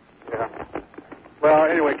 Yeah. Well,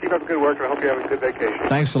 anyway, keep up the good work, and I hope you have a good vacation.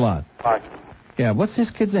 Thanks a lot. Bye. Yeah, what's this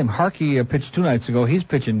kid's name? Harkey pitched 2 nights ago. He's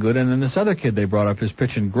pitching good, and then this other kid they brought up is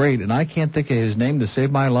pitching great, and I can't think of his name to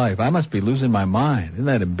save my life. I must be losing my mind. Isn't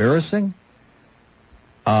that embarrassing?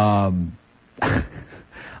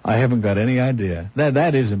 I haven't got any idea.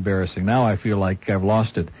 That is embarrassing. Now I feel like I've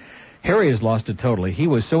lost it. Harry has lost it totally. He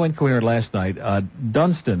was so incoherent last night.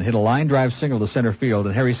 Dunston hit a line drive single to center field,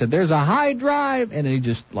 and Harry said, "There's a high drive," and he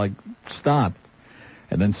just, stopped.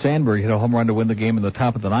 And then Sandberg hit a home run to win the game in the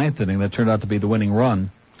top of the 9th inning. That turned out to be the winning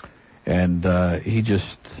run. And he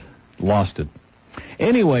just lost it.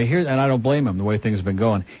 Anyway, and I don't blame him the way things have been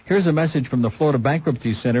going. Here's a message from the Florida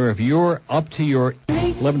Bankruptcy Center. If you're up to your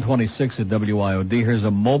 1126 at WIOD, here's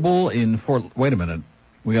a mobile in Fort... Wait a minute.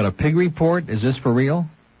 We got a pig report. Is this for real?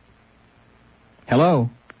 Hello?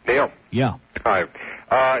 Neil? Yeah. Hi.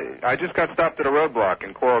 I just got stopped at a roadblock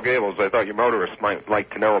in Coral Gables. I thought your motorists might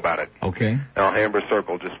like to know about it. Okay. Alhambra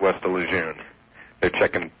Circle, just west of Lejeune. They're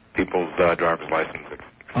checking people's driver's licenses, etc.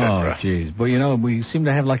 Oh, jeez. But, we seem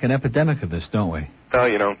to have an epidemic of this, don't we?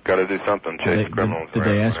 Oh, got to do something. Chase criminals. Did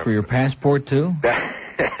they ask for your passport, too?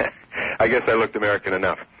 I guess I looked American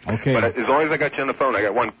enough. Okay. But as long as I got you on the phone, I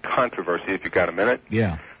got one controversy, if you got a minute.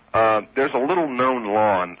 Yeah. There's a little-known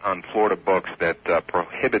law on Florida books that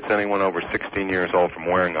prohibits anyone over 16 years old from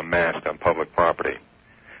wearing a mask on public property.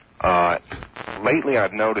 Lately,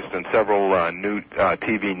 I've noticed in several new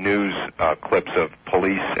TV news clips of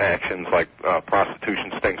police actions like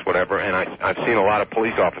prostitution stinks, whatever, and I've seen a lot of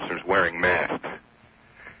police officers wearing masks.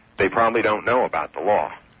 They probably don't know about the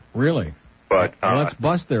law. Really? But let's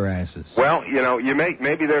bust their asses. well,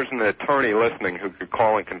 maybe there's an attorney listening who could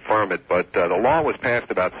call and confirm it, but the law was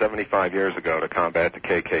passed about 75 years ago to combat the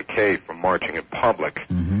KKK from marching in public,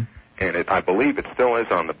 and I believe it still is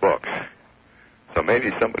on the books. So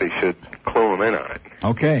maybe somebody should clue them in on it.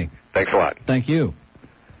 Okay. Thanks a lot. Thank you.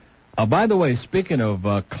 By the way, speaking of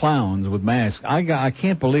clowns with masks, I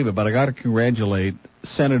can't believe it, but I got to congratulate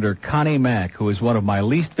Senator Connie Mack, who is one of my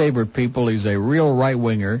least favorite people. He's a real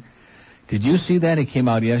right-winger. Did you see that? He came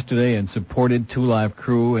out yesterday and supported Two Live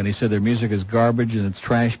Crew, and he said their music is garbage and it's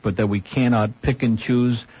trash, but that we cannot pick and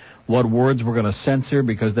choose what words we're going to censor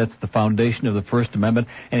because that's the foundation of the First Amendment.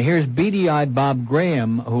 And here's beady-eyed Bob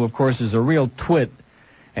Graham, who, of course, is a real twit,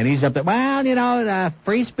 and he's up there, well,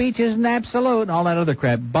 free speech isn't absolute and all that other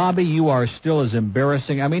crap. Bobby, you are still as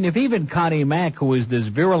embarrassing. I mean, if even Connie Mack, who is this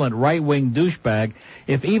virulent right-wing douchebag,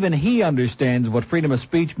 if even he understands what freedom of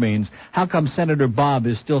speech means, how come Senator Bob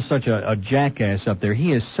is still such a jackass up there?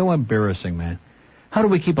 He is so embarrassing, man. How do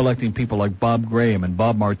we keep electing people like Bob Graham and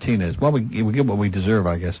Bob Martinez? Well, we get what we deserve,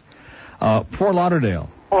 I guess. Fort Lauderdale.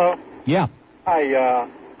 Hello. Yeah. Hi,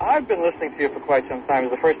 I've been listening to you for quite some time.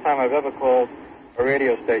 It's the first time I've ever called a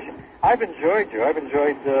radio station. I've enjoyed you. I've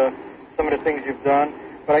enjoyed some of the things you've done.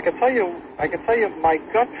 But I can tell you my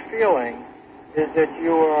gut feeling is that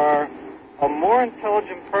you are a more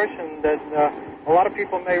intelligent person than a lot of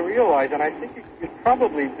people may realize, and I think you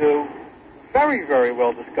probably do very, very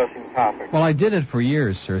well discussing topics. Well, I did it for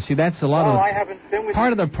years, sir. See, that's a lot of... I haven't been with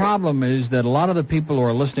Part of the problem is that a lot of the people who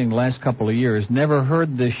are listening the last couple of years never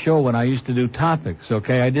heard this show when I used to do topics,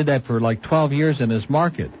 okay? I did that for like 12 years in this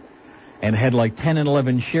market and had like 10 and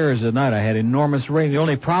 11 shares a night. I had enormous rating. The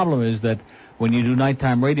only problem is that when you do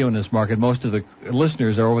nighttime radio in this market, most of the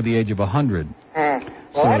listeners are over the age of 100.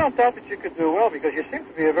 Well, I don't doubt that you could do well because you seem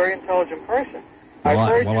to be a very intelligent person. Well,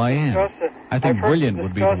 I am. I think brilliant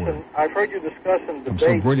would be the word. I've heard you discuss and I'm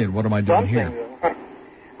debate. so brilliant. What am I doing here?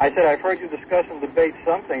 I said I've heard you discuss and debate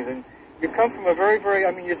some things, and you come from a very, very,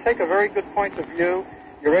 I mean, you take a very good point of view.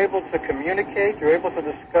 You're able to communicate. You're able to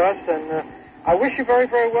discuss, and I wish you very,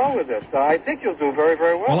 very well with this. I think you'll do very,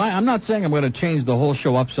 very well. Well, I'm not saying I'm going to change the whole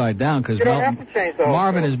show upside down because you don't have to change the whole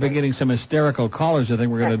Marvin show. has been getting some hysterical callers. I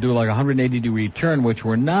think we're going to do like a 180-degree turn, which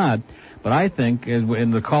we're not. But I think,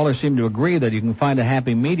 and the callers seem to agree, that you can find a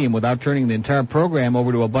happy medium without turning the entire program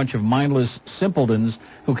over to a bunch of mindless simpletons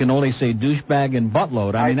who can only say douchebag and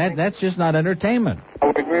buttload. I mean, that's just not entertainment. I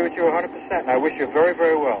would agree with you 100%, and I wish you very,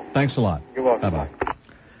 very well. Thanks a lot. You're welcome. Bye-bye.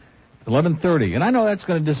 11:30, and I know that's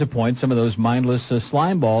going to disappoint some of those mindless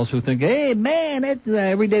slime balls who think, hey, man,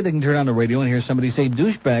 every day they can turn on the radio and hear somebody say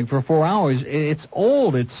douchebag for 4 hours. It's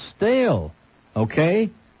old. It's stale.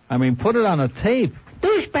 Okay? I mean, put it on a tape.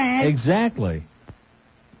 Douchebag. Exactly.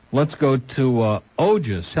 Let's go to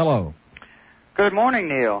Otis. Hello. Good morning,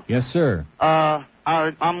 Neil. Yes, sir.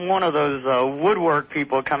 I'm one of those woodwork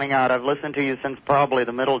people coming out. I've listened to you since probably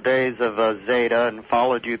the middle days of Zeta and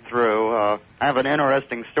followed you through. I have an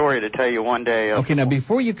interesting story to tell you one day. Okay, now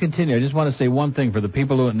before you continue, I just want to say one thing for the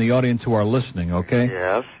people who in the audience who are listening, okay?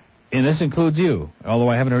 Yes. And this includes you, although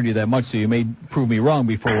I haven't heard you that much, so you may prove me wrong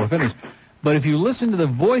before we're finished. But if you listen to the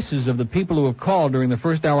voices of the people who have called during the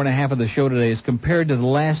first hour and a half of the show today as compared to the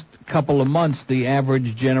last couple of months, the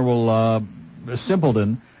average general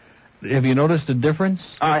simpleton, have you noticed a difference?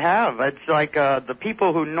 I have. It's like the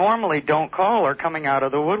people who normally don't call are coming out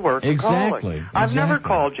of the woodwork. Exactly. I've never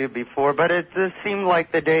called you before, but it just seemed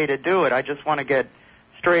like the day to do it. I just want to get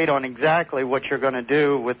straight on exactly what you're going to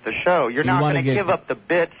do with the show. You're not going to give up the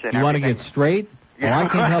bits and everything. You want to get straight? Yeah, well, I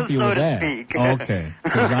can't help you so with to that. speak. Okay,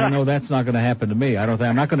 because I know that's not going to happen to me.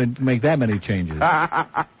 I'm not going to make that many changes.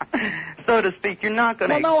 So to speak, you're not going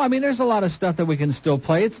to... Well, no, I mean, there's a lot of stuff that we can still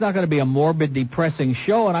play. It's not going to be a morbid, depressing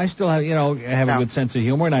show, and I still have, have a good sense of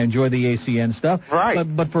humor, and I enjoy the ACN stuff. Right.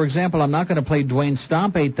 But for example, I'm not going to play Dwayne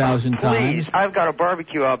Stomp 8,000 times. Please, I've got a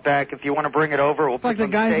barbecue out back. If you want to bring it over, we'll It's like the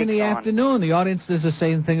guys in the afternoon. The audience does the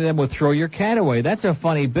same thing to them with Throw Your Cat Away. That's a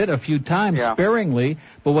funny bit a few times, sparingly,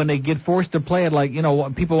 but when they get forced to play it like,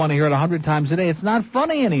 people want to hear it 100 times a day, it's not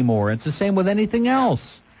funny anymore. It's the same with anything else.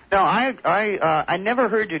 No, I never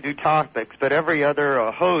heard you do topics, but every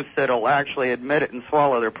other host that'll actually admit it and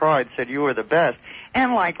swallow their pride said you were the best.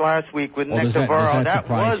 And like last week with Nick Navarro, that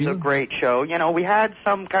was a great show. We had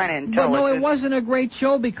some kind of intelligence. But no, it wasn't a great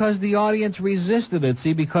show because the audience resisted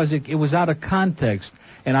it, because it was out of context.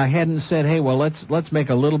 And I hadn't said, hey, well, let's make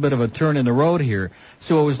a little bit of a turn in the road here.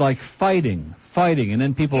 So it was like fighting. And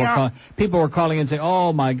then people were calling and saying,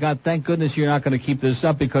 oh, my God, thank goodness you're not going to keep this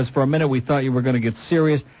up because for a minute we thought you were going to get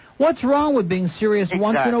serious. What's wrong with being serious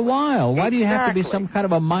once in a while? Why do you have to be some kind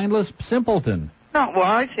of a mindless simpleton? No, well,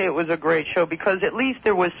 I say it was a great show because at least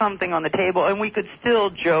there was something on the table, and we could still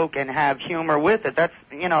joke and have humor with it. That's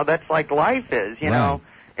like life is, you know.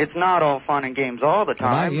 It's not all fun and games all the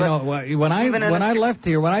time. When I left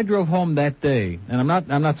here, when I drove home that day, and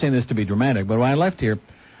I'm not saying this to be dramatic, but when I left here,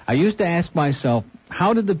 I used to ask myself,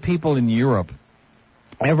 how did the people in Europe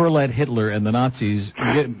ever let Hitler and the Nazis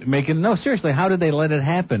no, seriously, how did they let it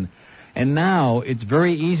happen? And now it's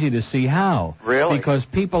very easy to see how. Really? Because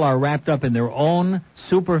people are wrapped up in their own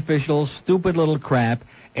superficial, stupid little crap,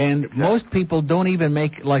 and most people don't even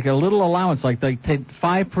make like a little allowance, like they take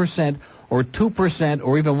 5% or 2%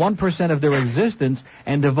 or even 1% of their existence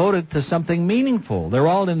and devote it to something meaningful. They're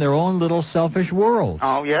all in their own little selfish world.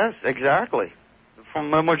 Oh, yes, exactly. From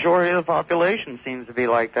the majority of the population seems to be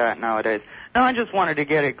like that nowadays. No, I just wanted to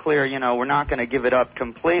get it clear, we're not going to give it up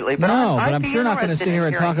completely. But I'm sure not going to sit here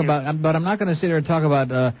and talk about, but I'm not going to sit here and talk about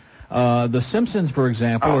The Simpsons, for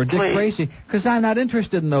example, or Dick Tracy, because I'm not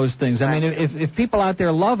interested in those things. I mean, if people out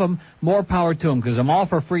there love them, more power to them, because I'm all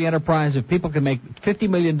for free enterprise. If people can make $50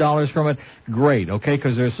 million from it, great, okay,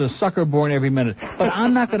 because there's a sucker born every minute. But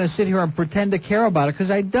I'm not going to sit here and pretend to care about it,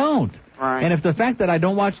 because I don't. Right. And if the fact that I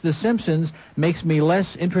don't watch The Simpsons makes me less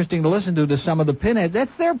interesting to listen to some of the pinheads,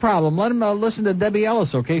 that's their problem. Let them listen to Debbie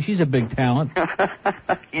Ellis, okay? She's a big talent.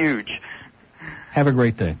 Huge. Have a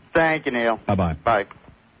great day. Thank you, Neil. Bye-bye. Bye.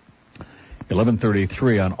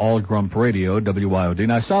 11:33 on All Grump Radio, WYOD.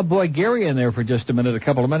 Now, I saw Boy Gary in there for just a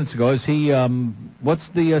couple of minutes ago. Is he, what's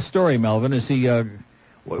the story, Melvin? Is he,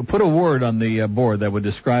 put a word on the board that would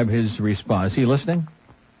describe his response. Is he listening?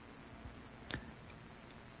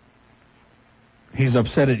 He's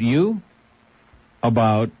upset at you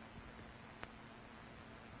about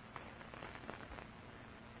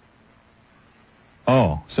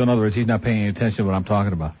so in other words, he's not paying any attention to what I'm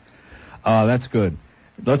talking about. That's good.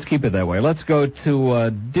 Let's keep it that way. Let's go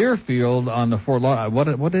to Deerfield on the Fort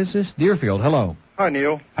Lauderdale. What is this? Deerfield, hello. Hi,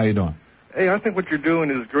 Neil. How you doing? Hey, I think what you're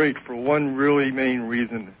doing is great for one really main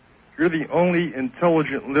reason. You're the only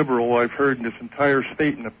intelligent liberal I've heard in this entire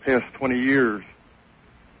state in the past 20 years.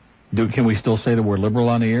 Can we still say that we're liberal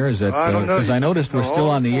on the air? Is that I don't know. Because I noticed we're still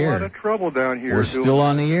on the air. A lot of trouble down here. We're still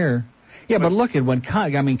on the air. Yeah, but look at when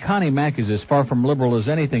Connie Mack is as far from liberal as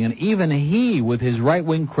anything, and even he, with his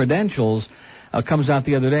right-wing credentials, comes out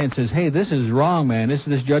the other day and says, hey, this is wrong, man.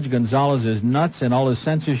 This Judge Gonzalez is nuts, and all his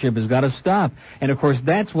censorship has got to stop. And, of course,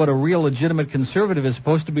 that's what a real legitimate conservative is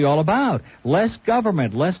supposed to be all about. Less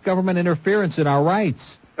government interference in our rights.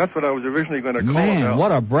 That's what I was originally going to call Man, it.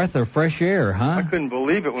 what a breath of fresh air, huh? I couldn't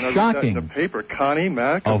believe it when I read that in the paper. Connie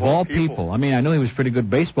Mack, of all people. I mean, I know he was a pretty good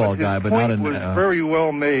baseball guy, but not in... His point was very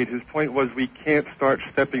well made. His point was we can't start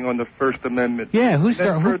stepping on the First Amendment. Yeah,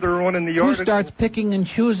 further on in the article, who starts picking and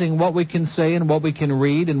choosing what we can say and what we can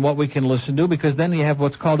read and what we can listen to, because then you have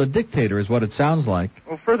what's called a dictator, is what it sounds like.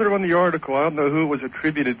 Well, further on the article, I don't know who it was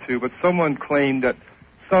attributed to, but someone claimed that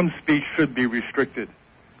some speech should be restricted.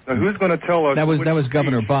 Now, who's going to tell us? That was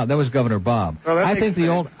Governor Bob. That was Governor Bob. Oh, I think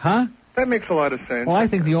That makes a lot of sense. Well, I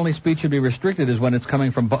think the only speech should be restricted is when it's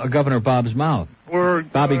coming from Governor Bob's mouth. Or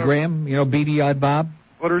Bobby Graham, beady-eyed Bob.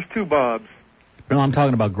 Well, there's two Bobs. No, I'm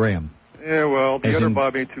talking about Graham. Yeah, well, the other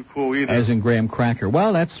Bob ain't too cool either. As in Graham Cracker.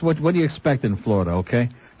 Well, that's what do you expect in Florida? Okay.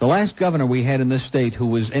 The last governor we had in this state who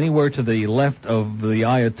was anywhere to the left of the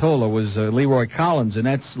Ayatollah was Leroy Collins, and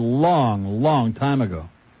that's long time ago.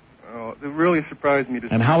 It really surprised me to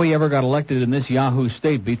see. And how he ever got elected in this Yahoo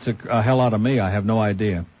state beats a hell out of me. I have no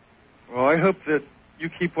idea. Well, I hope that you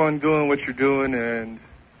keep on doing what you're doing and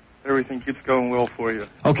everything keeps going well for you.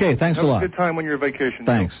 Okay, thanks a lot. Have a good time on your vacation.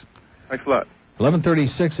 Thanks. Thanks a lot.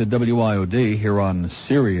 11:36 at WYOD here on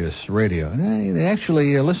Sirius Radio. They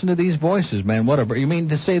actually listen to these voices, man. Whatever. You mean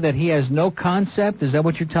to say that he has no concept? Is that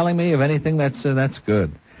what you're telling me? Of anything? That's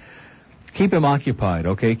good. Keep him occupied,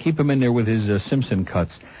 okay? Keep him in there with his Simpson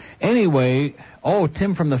cuts. Anyway,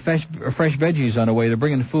 Tim from the Fresh Veggies on the way. They're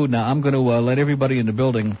bringing food now. I'm going to let everybody in the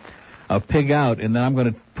building pig out, and then I'm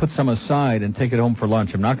going to put some aside and take it home for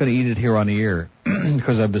lunch. I'm not going to eat it here on the air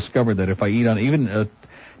because I've discovered that if I eat on even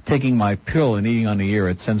taking my pill and eating on the air,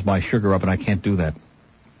 it sends my sugar up, and I can't do that.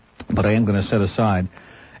 But I am going to set aside.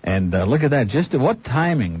 And look at that. Just what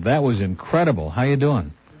timing. That was incredible. How you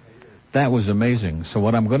doing? That was amazing. So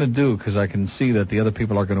what I'm going to do, because I can see that the other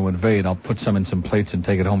people are going to invade, I'll put some in some plates and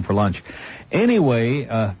take it home for lunch. Anyway,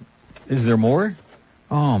 is there more?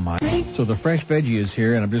 Oh, my. So the Fresh Veggie is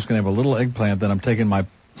here, and I'm just going to have a little eggplant, then I'm taking my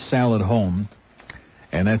salad home,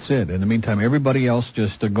 and that's it. In the meantime, everybody else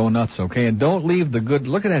just go nuts, okay? And don't leave the good...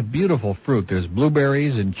 Look at that beautiful fruit. There's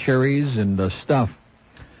blueberries and cherries and stuff.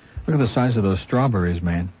 Look at the size of those strawberries,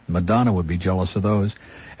 man. Madonna would be jealous of those.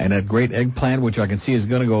 And that great eggplant, which I can see is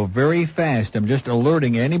going to go very fast. I'm just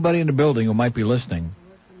alerting anybody in the building who might be listening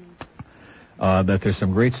that there's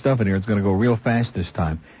some great stuff in here. It's going to go real fast this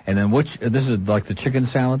time. And then this is like the chicken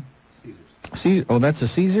salad? Caesar. Oh, that's a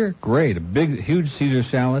Caesar? Great. A big, huge Caesar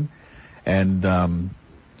salad and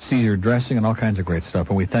Caesar dressing and all kinds of great stuff.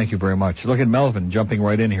 And we thank you very much. Look at Melvin jumping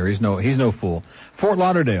right in here. He's no fool. Fort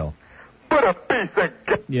Lauderdale. Put a piece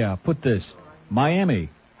of... Yeah, put this. Miami.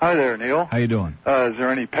 Hi there, Neil. How you doing? Is there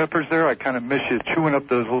any peppers there? I kind of miss you chewing up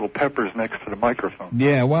those little peppers next to the microphone.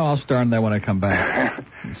 Yeah, well, I'll start on that when I come back.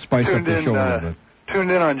 Spice up the show a little bit. Tuned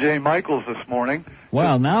in on Jay Michaels this morning.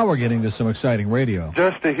 Well, now we're getting to some exciting radio.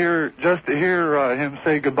 Just to hear him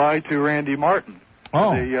say goodbye to Randy Martin. Oh.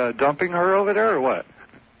 Are they dumping her over there or what?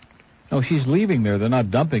 No, she's leaving there. They're not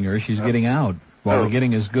dumping her. She's getting out while the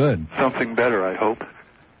getting is good. Something better, I hope.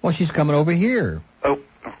 Well, she's coming over here. Oh,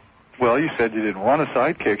 well, you said you didn't want a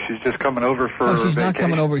sidekick. She's just coming over for No, she's vacation. not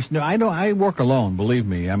coming over. No, I work alone, believe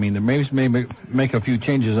me. I mean, there may make a few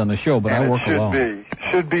changes on the show, but I work alone.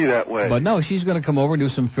 Should be that way. But no, she's going to come over, do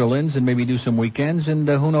some fill-ins, and maybe do some weekends, and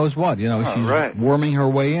who knows what. You know, she's worming her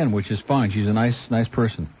way in, which is fine. She's a nice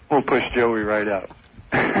person. We'll push Joey right out.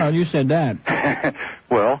 Well, you said that.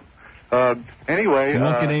 Well, anyway, you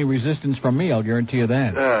won't get any resistance from me. I'll guarantee you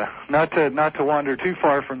that. Not to wander too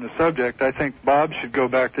far from the subject, I think Bob should go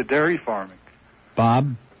back to dairy farming.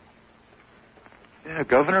 Bob? Yeah,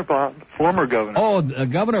 Governor Bob, former governor. Oh,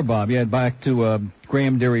 Governor Bob. Yeah, back to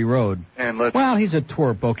Graham Dairy Road. Well, he's a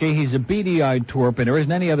twerp, okay? He's a beady-eyed twerp, and there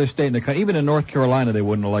isn't any other state in the country. Even in North Carolina, they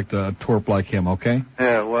wouldn't elect a twerp like him, okay?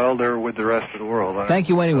 Yeah, well, they're with the rest of the world. Thank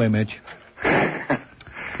you anyway, Mitch.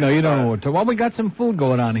 No, you don't know what to... Well, we got some food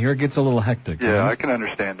going on here. It gets a little hectic. Yeah, you know? I can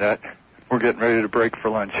understand that. We're getting ready to break for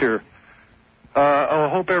lunch here. I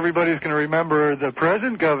hope everybody's going to remember the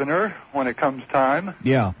present governor when it comes time.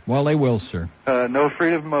 Yeah, well, they will, sir. No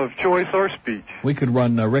freedom of choice or speech. We could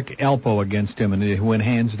run Rick Alpo against him and he'd win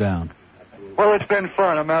hands down. Well, it's been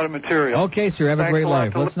fun. I'm out of material. Okay, sir. Have a great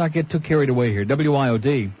life. Let's not get too carried away here.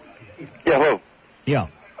 WIOD. Yeah, hello. Yeah.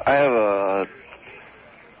 I have a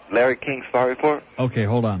Larry King Star Report. Okay,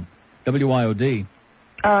 hold on. WIOD.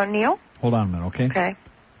 Neil? Hold on a minute, okay? Okay.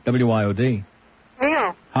 WIOD.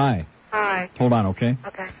 Neil. Hi. Hi. Hold on, okay?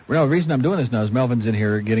 Okay. Well, the reason I'm doing this now is Melvin's in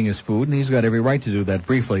here getting his food, and he's got every right to do that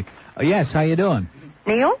briefly. Yes, how you doing?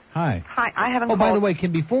 Neil? Hi. Hi, I haven't Oh, by the way,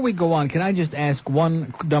 before we go on, can I just ask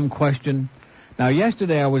one dumb question? Now,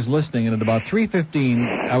 yesterday I was listening, and at about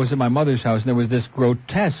 3:15, I was at my mother's house, and there was this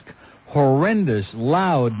grotesque, horrendous,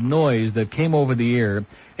 loud noise that came over the air,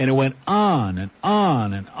 and it went on and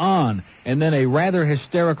on and on. And then a rather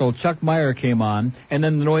hysterical Chuck Meyer came on, and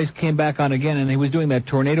then the noise came back on again, and he was doing that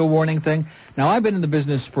tornado warning thing. Now, I've been in the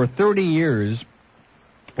business for 30 years,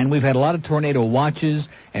 and we've had a lot of tornado watches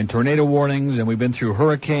and tornado warnings, and we've been through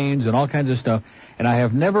hurricanes and all kinds of stuff, and I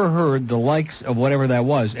have never heard the likes of whatever that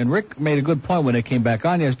was. And Rick made a good point when it came back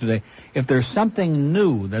on yesterday. If there's something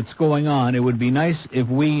new that's going on, it would be nice if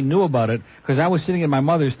we knew about it, because I was sitting at my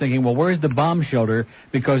mother's thinking, well, where's the bomb shelter?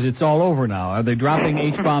 Because it's all over now. Are they dropping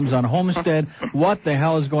H-bombs on Homestead? What the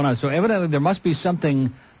hell is going on? So evidently there must be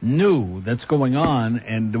something new that's going on,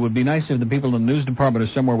 and it would be nice if the people in the news department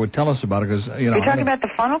or somewhere would tell us about it, because, you know... You're talking about the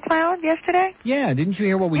funnel cloud yesterday? Yeah, didn't you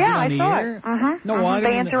hear what we did on the air? Yeah, I saw it. No, well, I They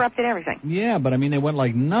mean, interrupted everything. Yeah, but I mean, they went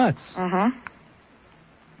like nuts. Well,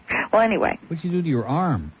 anyway. What'd you do to your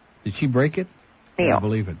arm? Did she break it? Neil. I don't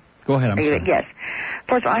believe it. Go ahead, I'm sorry. Yes.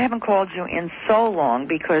 First of all, I haven't called you in so long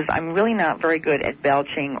because I'm really not very good at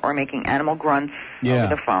belching or making animal grunts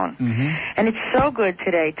over the phone. And it's so good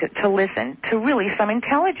today to listen to really some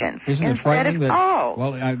intelligence. Isn't it frightening that...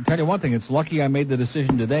 Well, I tell you one thing. It's lucky I made the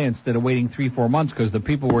decision today instead of waiting 3-4 months, because the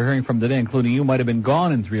people we're hearing from today, including you, might have been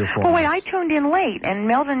gone in 3 or 4 Well, months. wait, I tuned in late, and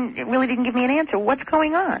Melvin really didn't give me an answer. What's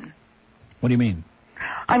going on? What do you mean?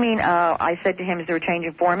 I mean, I said to him, is there a change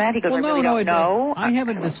in format? He goes, Well, I really don't know. I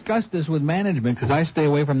haven't discussed this with management because I stay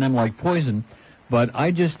away from them like poison. But I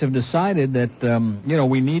just have decided that,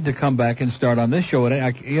 we need to come back and start on this show.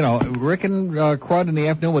 And Rick and Crud in the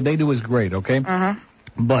afternoon, what they do is great, okay?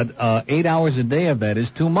 But 8 hours a day of that is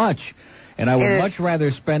too much. And I would much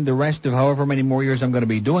rather spend the rest of however many more years I'm going to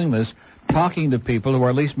be doing this talking to people who are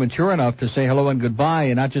at least mature enough to say hello and goodbye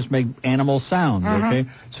and not just make animal sounds, okay?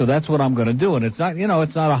 So that's what I'm going to do. And it's not,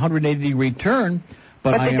 it's not a 180-degree turn,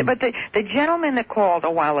 but the gentleman that called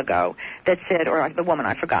a while ago that said, or the woman,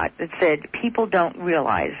 I forgot, that said people don't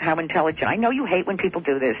realize how intelligent. I know you hate when people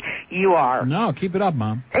do this. You are. No, keep it up,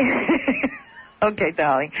 Mom. Okay,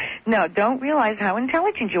 darling. No, don't realize how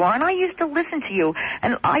intelligent you are. And I used to listen to you,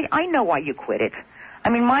 and I know why you quit it. I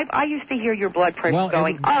mean, I used to hear your blood pressure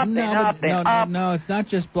going up and up and up. No, it's not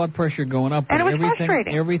just blood pressure going up. And it was everything,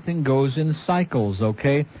 frustrating. Everything goes in cycles,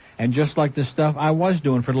 okay? And just like the stuff I was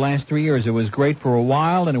doing for the last 3 years, it was great for a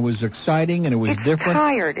while, and it was exciting, and it was different.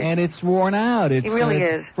 Tired. And it's worn out. It really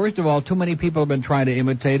is. First of all, too many people have been trying to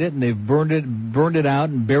imitate it, and they've burned it out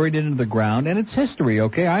and buried it into the ground, and it's history,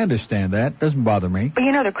 okay? I understand that. Doesn't bother me. But,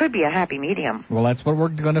 you know, there could be a happy medium. Well, that's what we're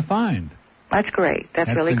going to find. That's great. That's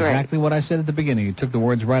really great. That's exactly what I said at the beginning. You took the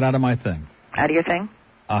words right out of my thing. Out of your thing?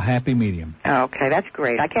 A happy medium. Okay, that's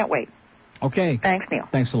great. I can't wait. Okay. Thanks, Neil.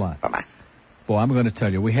 Thanks a lot. Bye-bye. Well, I'm going to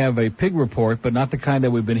tell you, we have a pig report, but not the kind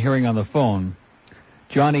that we've been hearing on the phone.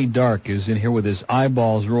 Johnny Dark is in here with his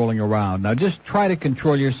eyeballs rolling around. Now, just try to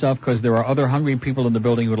control yourself, because there are other hungry people in the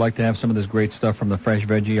building who would like to have some of this great stuff from the Fresh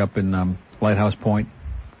Veggie up in Lighthouse Point.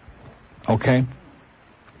 Okay?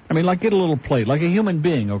 I mean, like, get a little plate, like a human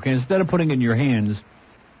being, okay? Instead of putting it in your hands,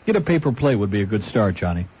 get a paper plate would be a good start,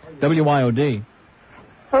 Johnny. WYOD.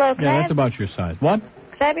 Hello, can Yeah, that's about your size. What?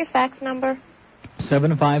 Could I have your fax number?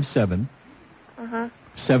 757 Uh-huh.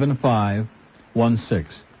 7516.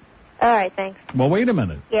 All right, thanks. Well, wait a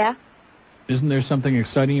minute. Yeah? Isn't there something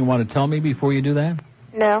exciting you want to tell me before you do that?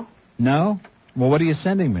 No. No? Well, what are you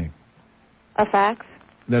sending me? A fax?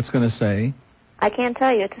 That's going to say? I can't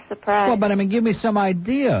tell you. It's a surprise. Well, but I mean, give me some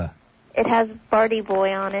idea. It has Barty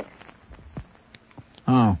Boy on it.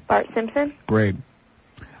 Oh. Bart Simpson? Great.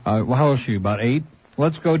 Well, how old is she? About 8?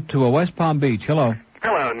 Let's go to West Palm Beach. Hello.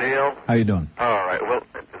 Hello, Neil. How you doing? All right. Well,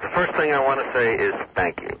 the first thing I want to say is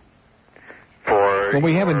thank you for. Well,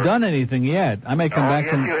 we haven't done anything yet. I may come back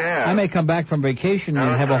yes, from. you have. I may come back from vacation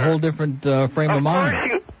and have a whole different frame of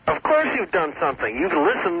mind. Of course, you've done something. You've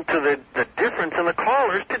listened to the difference in the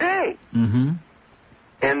callers today, Mm-hmm.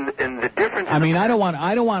 and the difference. I mean, I don't want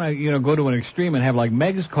to go to an extreme and have like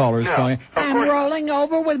Meg's callers going. I'm rolling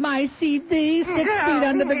over with my CD 6 feet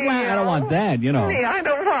under the ground. I don't want that, you know. Neil, I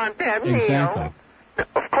don't want that, Exactly. Neil.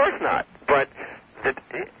 Of course not. But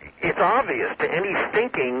it's obvious to any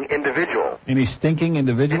thinking individual. Any stinking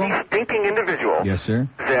individual? Any thinking individual. Yes, sir.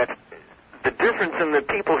 That the difference in the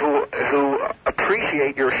people who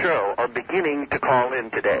appreciate your show are beginning to call in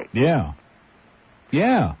today. Yeah.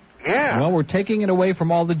 Yeah. Yeah. Well, we're taking it away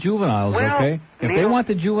from all the juveniles, Well, okay? If they Neil, want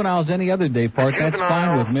the juveniles any other day part, that's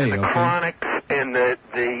fine with me, and the okay? chronics and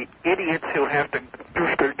the idiots who have to.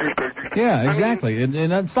 Yeah, exactly. And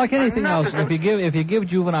it's like anything else. If you give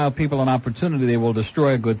juvenile people an opportunity, they will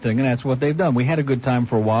destroy a good thing, and that's what they've done. We had a good time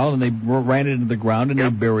for a while, and they ran it into the ground, and they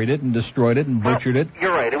buried it, and destroyed it, and butchered it.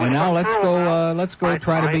 You're right. It was And now fun let's go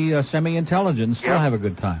try to be semi-intelligent and still have a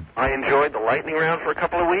good time. I enjoyed the lightning round for a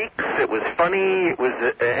couple of weeks. It was funny. It was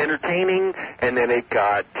entertaining, and then it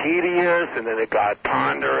got tedious, and then it got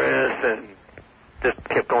ponderous, and just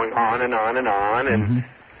kept going on and on and on. And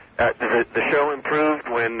the show improved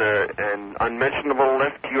when an unmentionable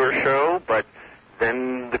left your show, but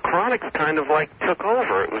then the Chronics kind of like took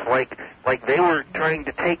over. It was like they were trying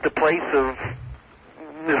to take the place of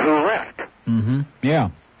who left. Mm-hmm. Yeah,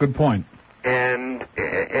 good point. And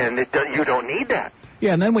you don't need that.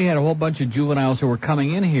 Yeah, and then we had a whole bunch of juveniles who were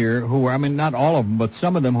coming in here who were, I mean, not all of them, but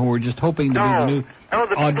some of them who were just hoping to be the new,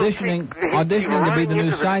 auditioning to be the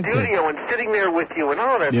new sidekick. Studio and sitting there with you and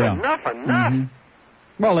all that. Yeah. Enough. Mm-hmm.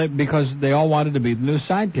 Well, because they all wanted to be the new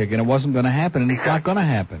sidekick, and it wasn't going to happen, and it's not going to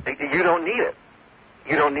happen. You don't need it.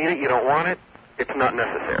 You don't need it. You don't want it. It's not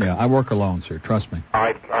necessary. Yeah, I work alone, sir. Trust me.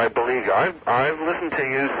 I believe you. I've listened to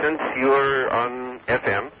you since you were on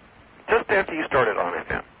FM, just after you started on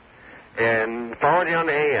FM, and followed you on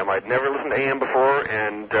the AM. I'd never listened to AM before,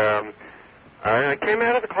 and I came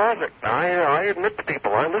out of the closet. I admit to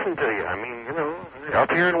people, I listen to you. I mean, you know,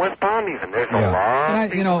 up here in West Palm even, there's a lot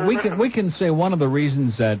of people. We can say one of the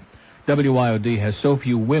reasons that WYOD has so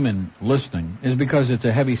few women listening is because it's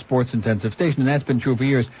a heavy sports-intensive station, and that's been true for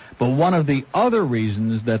years. But one of the other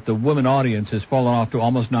reasons that the women audience has fallen off to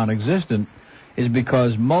almost non-existent is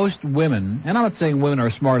because most women, and I'm not saying women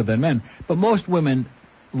are smarter than men, but most women,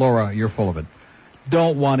 Laura, you're full of it,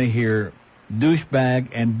 don't want to hear douchebag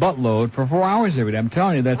and buttload for 4 hours every day. I'm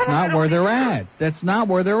telling you, that's not where they're at. That's not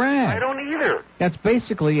where they're at. I don't either. That's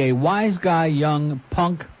basically a wise guy, young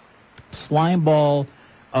punk, slimeball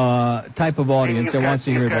type of audience that wants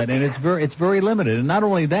to hear that, and it's very limited. And not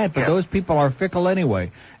only that, but those people are fickle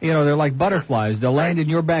anyway. You know, they're like butterflies. They'll land in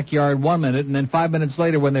your backyard 1 minute, and then 5 minutes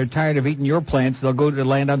later, when they're tired of eating your plants, they'll go to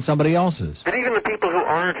land on somebody else's. But even the people who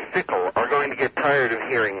aren't fickle are going to get tired of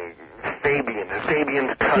hearing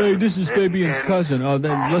Fabian's cousin. Hey, this is Fabian's cousin. Oh,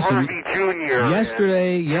 then listen. Harvey Jr.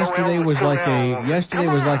 Yesterday was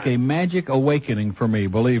like a magic awakening for me.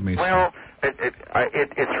 Believe me. Well,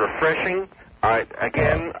 it's refreshing. All right,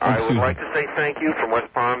 again, I would like to say thank you from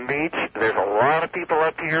West Palm Beach. There's a lot of people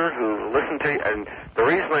up here who listen to you, and the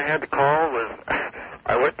reason I had to call was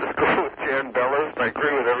I went to school with Jan Bellows, and I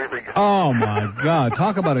agree with everything. Oh, my God.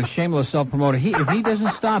 Talk about a shameless self-promoter. If he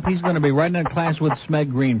doesn't stop, he's going to be right in class with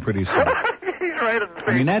Smeg Green pretty soon. He's right in the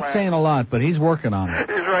same that's class. saying a lot, but he's working on it.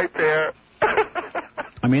 He's right there.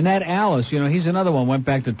 I mean, that Alice, he's another one, went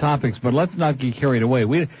back to topics, but let's not get carried away.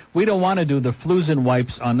 We don't want to do the flus and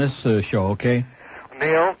wipes on this show, okay?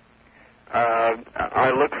 Neil,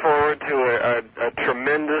 I look forward to a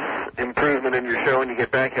tremendous improvement in your show when you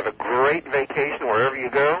get back. Have a great vacation wherever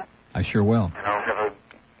you go. I sure will. And I'll have a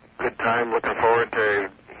good time looking forward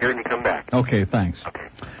to hearing you come back. Okay, thanks.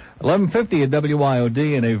 1150 at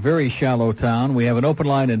WYOD in a very shallow town. We have an open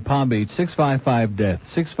line in Palm Beach, 655-DEATH.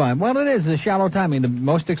 65. Well, it is a shallow town. I mean, the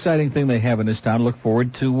most exciting thing they have in this town. Look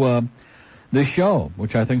forward to this show,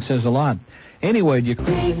 which I think says a lot. Anyway,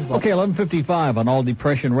 okay, 1155 on All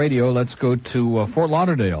Depression Radio. Let's go to Fort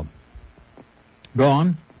Lauderdale. Go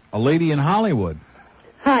on. A lady in Hollywood.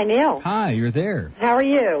 Hi, Neil. Hi, you're there. How are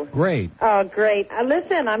you? Great. Oh, great.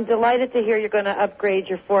 Listen, I'm delighted to hear you're going to upgrade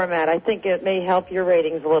your format. I think it may help your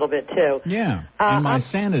ratings a little bit, too. Yeah, and my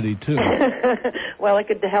sanity, too. Well, it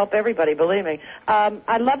could help everybody, believe me.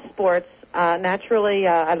 I love sports. Naturally,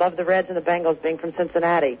 I love the Reds and the Bengals being from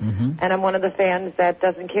Cincinnati. Mm-hmm. And I'm one of the fans that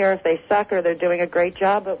doesn't care if they suck or they're doing a great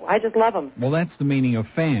job, but I just love them. Well, that's the meaning of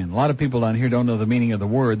fan. A lot of people down here don't know the meaning of the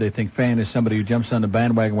word. They think fan is somebody who jumps on the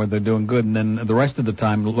bandwagon when they're doing good, and then the rest of the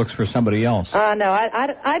time looks for somebody else. No,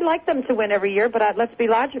 I'd like them to win every year, but let's be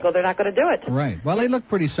logical. They're not going to do it. Right. Well, they look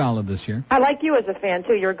pretty solid this year. I like you as a fan,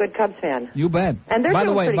 too. You're a good Cubs fan. You bet. And they're by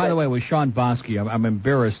the doing way, with Sean Bosky, I'm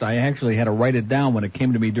embarrassed. I actually had to write it down when it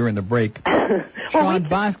came to me during the break. Sean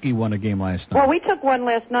Bosky won a game last night. Well, we took one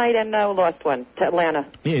last night and lost one to Atlanta.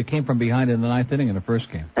 Yeah, it came from behind in the ninth inning in the first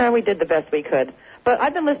game. We did the best we could. But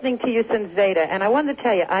I've been listening to you since Zeta, and I wanted to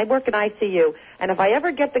tell you, I work in ICU, and if I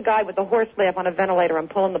ever get the guy with the horse laugh on a ventilator, I'm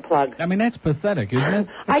pulling the plug. I mean, that's pathetic, isn't it?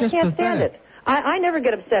 I can't stand it. I never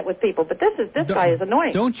get upset with people, but this guy is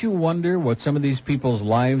annoying. Don't you wonder what some of these people's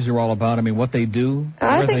lives are all about? I mean, what they do,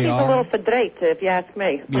 I where think they he's are. a little fedrate, if you ask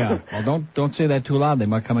me. Yeah. Well, don't say that too loud. They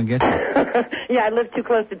might come and get you. Yeah, I live too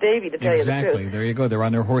close to Davy to tell you the truth. Exactly. There you go. They're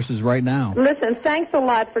on their horses right now. Listen, thanks a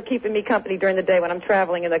lot for keeping me company during the day when I'm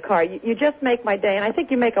traveling in the car. You just make my day, and I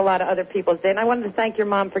think you make a lot of other people's day. And I wanted to thank your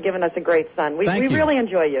mom for giving us a great son. We really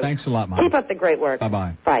enjoy you. Thanks a lot, Mom. Keep up the great work.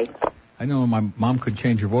 Bye-bye. Bye. I know my mom could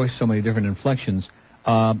change her voice so many different inflections.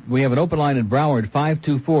 We have an open line in Broward,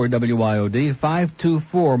 524-WYOD,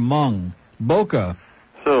 524-MUNG. Boca.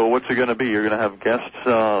 So what's it going to be? You're going to have guests,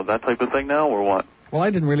 that type of thing now, or what? Well,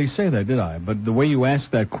 I didn't really say that, did I? But the way you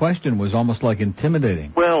asked that question was almost like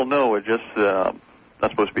intimidating. Well, no, it just, not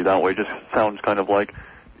supposed to be that way. It just sounds kind of like,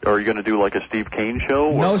 are you going to do like a Steve Kane show?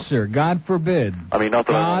 Or? No, sir. God forbid. I mean, not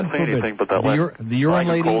that I God want to say forbid. anything, but that The urine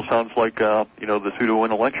lady Cole sounds like, the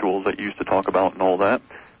pseudo-intellectuals that you used to talk about and all that.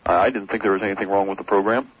 I didn't think there was anything wrong with the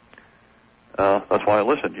program. That's why I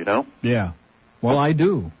listened, Yeah. Well, I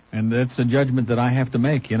do. And that's a judgment that I have to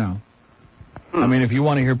make, I mean, if you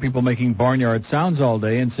want to hear people making barnyard sounds all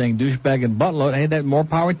day and saying douchebag and buttload, hey, that more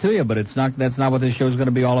power to you, but that's not what this show's going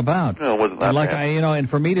to be all about. No, it wasn't that bad. And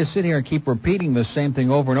for me to sit here and keep repeating the same thing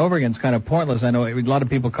over and over again is kind of pointless. I know a lot of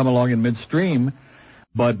people come along in midstream,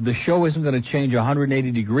 but the show isn't going to change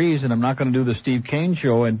 180 degrees, and I'm not going to do the Steve Kane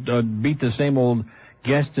show and beat the same old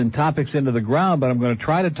guests and topics into the ground, but I'm going to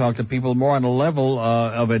try to talk to people more on a level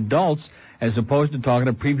of adults as opposed to talking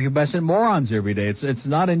to prepubescent morons every day. It's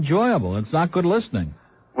not enjoyable. It's not good listening.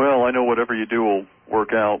 Well, I know whatever you do will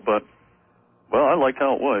work out, but, well, I liked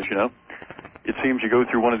how it was, It seems you go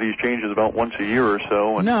through one of these changes about once a year or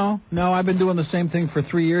so. And No, I've been doing the same thing for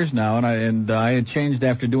 3 years now, and I had changed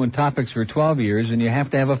after doing topics for 12 years, and you have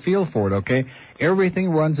to have a feel for it, okay? Everything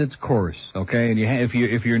runs its course, okay? And if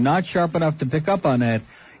you're not sharp enough to pick up on that,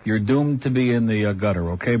 you're doomed to be in the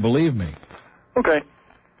gutter, okay? Believe me. Okay.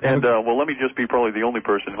 And, well, let me just be probably the only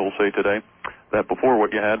person who will say today that before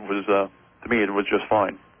what you had was, to me, it was just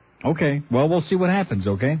fine. Okay. Well, we'll see what happens,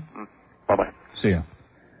 okay? Bye-bye. See ya.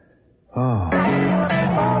 Oh.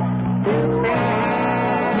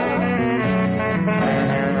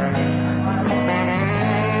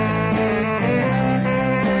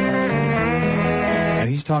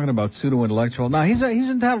 He's talking about pseudo-intellectual. Now, he's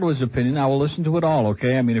entitled to his opinion. I will listen to it all,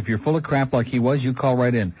 okay? I mean, if you're full of crap like he was, you call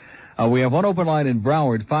right in. We have one open line in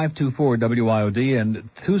Broward, 524-WYOD, and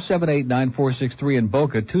 278-9463 in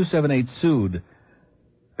Boca, 278-SUED,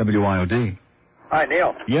 WYOD. Hi,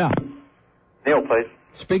 Neil. Yeah. Neil, please.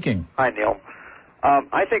 Speaking. Hi, Neil.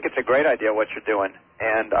 I think it's a great idea what you're doing,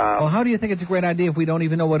 And well, how do you think it's a great idea if we don't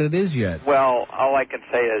even know what it is yet? Well, all I can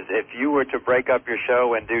say is if you were to break up your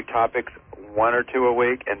show and do topics 1 or 2 a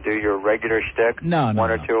week and do your regular shtick 1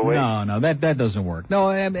 or 2 a week. No, that doesn't work. No,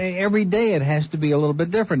 every day it has to be a little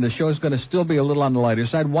bit different. The show's going to still be a little on the lighter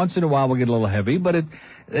side. Once in a while we'll get a little heavy, but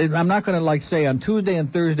I'm not going to say on Tuesday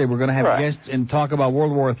and Thursday we're going to have guests and talk about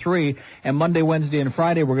World War III, and Monday, Wednesday, and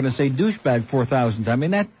Friday we're going to say douchebag 4,000. I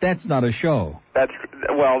mean that's not a show.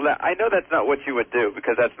 I know that's not what you would do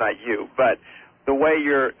because that's not you, but the way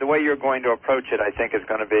you're going to approach it, I think is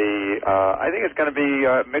going to be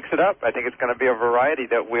mix it up. I think it's going to be a variety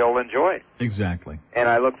that we'll enjoy. Exactly. And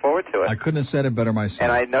I look forward to it. I couldn't have said it better myself.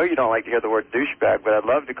 And I know you don't like to hear the word douchebag, but I'd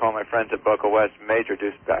love to call my friends at Boca West major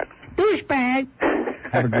douchebags. Douchebag.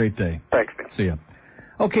 Have a great day. Thanks. See ya.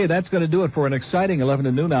 Okay, that's going to do it for an exciting 11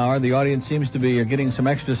 to noon hour. The audience seems to be getting some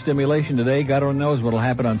extra stimulation today. God only knows what will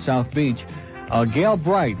happen on South Beach. Gail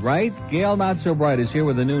Bright, right? Gail Not So Bright is here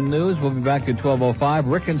with the noon news. We'll be back at 12:05.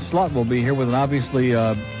 Rick and Slut will be here with an obviously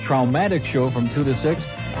traumatic show from 2 to 6.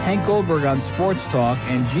 Hank Goldberg on Sports Talk,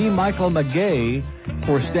 and G. Michael McGay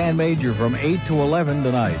for Stan Major from 8 to 11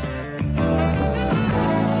 tonight.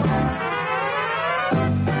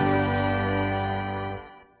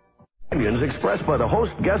 Opinions expressed by the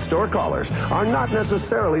host, guests, or callers are not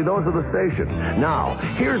necessarily those of the station. Now,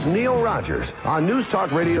 here's Neil Rogers on News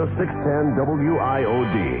Talk Radio 610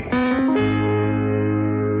 WIOD.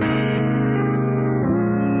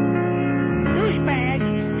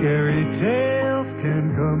 Scary tales can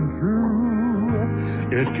come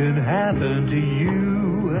true. It can happen to you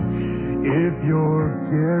if you're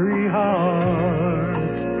Gary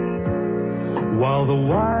Hart. While the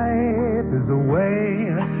wife is away,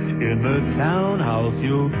 in the townhouse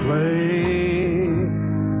you'll play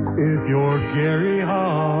if you're Gary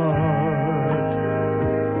Hart.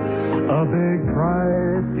 A big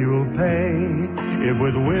price you'll pay if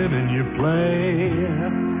with women you play.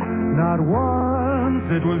 Not once,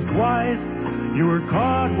 it was twice, you were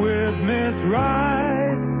caught with Miss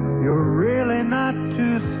Right. You're really not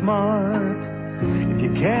too smart if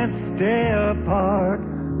you can't stay apart.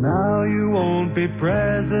 Now you won't be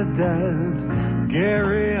president,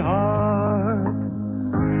 Gary Hart.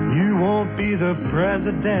 You won't be the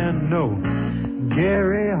president, no,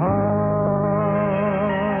 Gary Hart.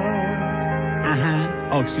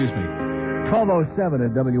 Oh, excuse me. 12:07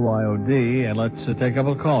 at WIOD, and let's take a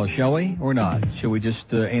couple of calls, shall we, or not? Shall we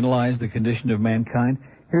just analyze the condition of mankind?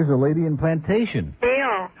 Here's a lady in Plantation.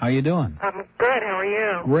 Neil. How you doing? I'm good. How are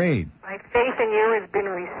you? Great. My faith in you has been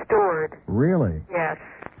restored. Really? Yes.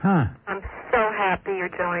 Huh. I'm so happy you're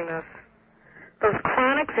joining us. Those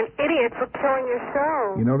chronics and idiots are killing your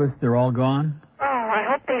show. You notice they're all gone? Oh, I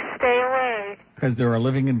hope they stay away. Because there are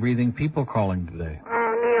living and breathing people calling today.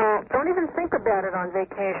 Oh, Neil, don't even think about it on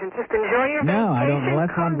vacation. Just enjoy your vacation. No, I don't. Well,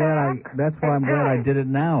 that's why I'm glad I did it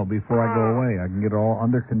now before I go away. I can get it all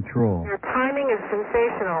under control. Your timing is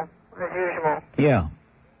sensational, as usual. Yeah.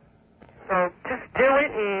 So just do it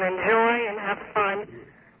and enjoy and have fun.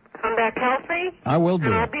 Come back healthy. I will do.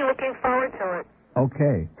 And I'll be looking forward to it.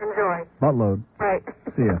 Okay. Enjoy. Buttload. Right.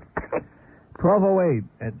 See ya. 12:08.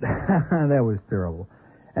 That was terrible.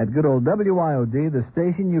 At good old WIOD, the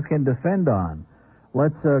station you can depend on.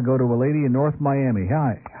 Let's go to a lady in North Miami.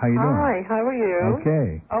 Hi. How you doing? Hi. How are you?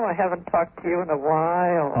 Okay. Oh, I haven't talked to you in a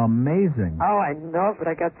while. Amazing. Oh, I know, but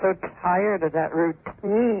I got so tired of that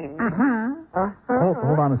routine.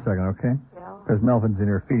 Hold on a second, okay? Yeah. Because Melvin's in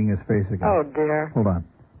here feeding his face again. Oh, dear. Hold on.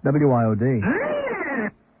 WIOD.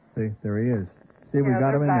 See, there he is. See, we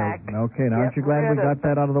got him in back. there. Okay, now aren't you glad we got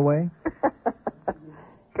that out of the way?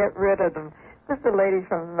 Get rid of them. This is the lady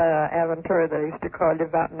from Aventura that used to call you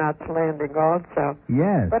about Knots Landing also.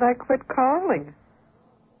 Yes. But I quit calling.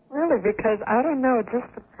 Really, because, I don't know,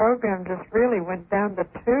 just the program just really went down the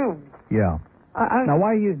tubes. Yeah. Now,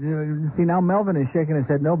 why you... see, now Melvin is shaking his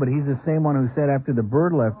head no, but he's the same one who said after the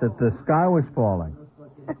bird left that the sky was falling.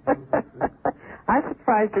 I'm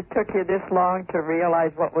surprised it took you this long to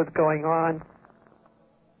realize what was going on.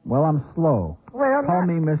 Well, I'm slow. Well, Call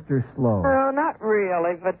me Mr. Slow. No, not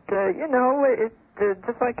really, but, you know, it's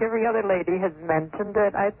just like every other lady has mentioned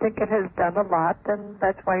it. I think it has done a lot, and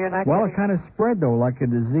that's why you're not Well, getting... it kind of spread, though, like a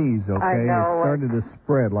disease, okay? I know. It started to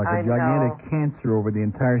spread like a gigantic cancer over the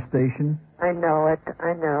entire station. I know it.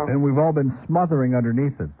 I know. And we've all been smothering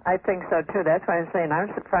underneath it. I think so, too. That's why I'm saying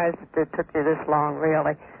I'm surprised it took you this long,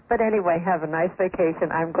 really. But anyway, have a nice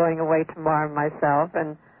vacation. I'm going away tomorrow myself,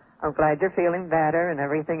 and I'm glad you're feeling better and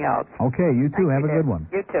everything else. Okay, you too. Have a good one.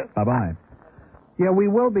 You too. Bye-bye. Yeah, we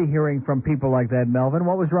will be hearing from people like that, Melvin.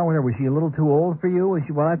 What was wrong with her? Was she a little too old for you? Was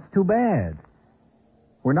she? Well, that's too bad.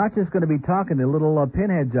 We're not just going to be talking to little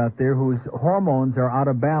pinheads out there whose hormones are out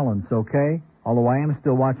of balance, okay? Although I am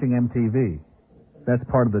still watching MTV. That's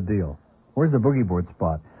part of the deal. Where's the boogie board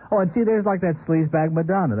spot? Oh, and see, there's like that sleazebag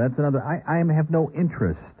Madonna. That's another. I have no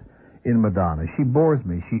interest in Madonna. She bores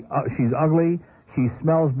me. She's ugly. She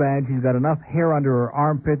smells bad. She's got enough hair under her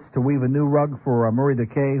armpits to weave a new rug for Murray the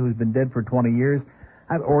K, who's been dead for 20 years,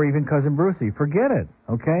 or even Cousin Brucey. Forget it,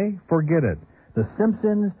 okay? Forget it. The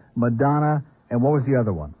Simpsons, Madonna, and what was the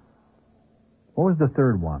other one? What was the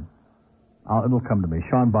third one? It'll come to me.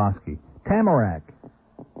 Sean Bosky. Tamarack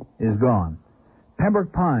is gone.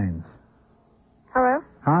 Pembroke Pines. Hello?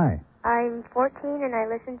 Hi. I'm 14 and I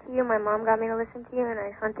listen to you. My mom got me to listen to you and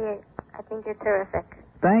I think you're terrific.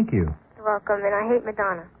 Thank you. You're welcome. And I hate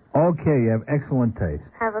Madonna. Okay, you have excellent taste.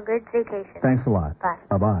 Have a good vacation. Thanks a lot. Bye.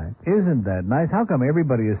 Bye-bye. Isn't that nice? How come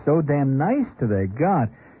everybody is so damn nice today? God,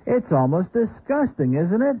 it's almost disgusting,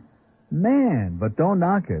 isn't it? Man, but don't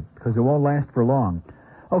knock it, because it won't last for long.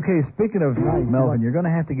 Okay, speaking of Melvin, you're going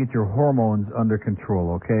to have to get your hormones under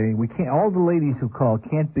control, okay? We can't. All the ladies who call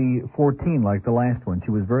can't be 14 like the last one.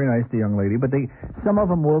 She was very nice, the young lady, but some of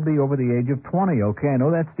them will be over the age of 20, okay? I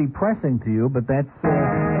know that's depressing to you, but that's...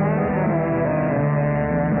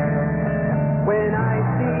 When I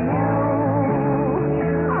see you,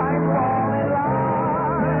 I fall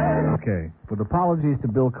in love. Okay, with apologies to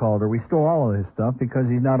Bill Calder, we stole all of his stuff because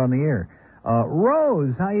he's not on the air.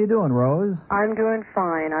 Rose, how you doing, Rose? I'm doing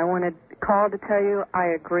fine. I want to call to tell you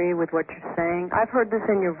I agree with what you're saying. I've heard this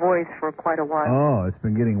in your voice for quite a while. Oh, it's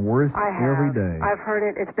been getting worse every day. I've heard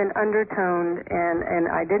it. It's been undertoned, and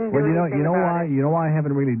I didn't do anything about it. You know why I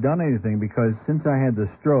haven't really done anything? Because since I had the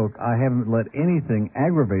stroke, I haven't let anything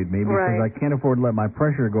aggravate me because I can't afford to let my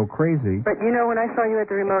pressure go crazy. But you know, when I saw you at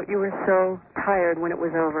the remote, you were so tired when it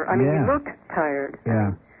was over. I mean, you looked tired.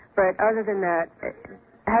 Yeah. But other than that...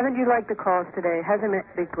 Haven't you liked the calls today? Hasn't it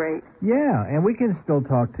been great? Yeah, and we can still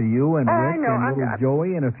talk to you and Rick and little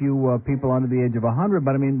Joey and a few people under the age of 100,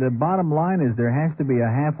 but I mean, the bottom line is there has to be a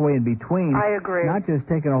halfway in between. I agree. Not just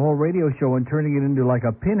taking a whole radio show and turning it into like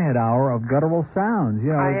a pinhead hour of guttural sounds.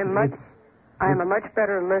 You know, I am a much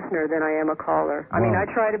better listener than I am a caller. I mean, I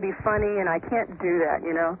try to be funny, and I can't do that,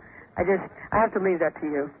 you know. I have to leave that to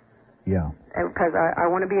you. Yeah. Because I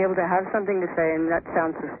want to be able to have something to say, and that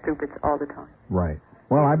sounds so stupid all the time. Right.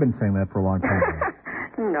 Well, I've been saying that for a long time.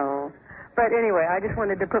 No. But anyway, I just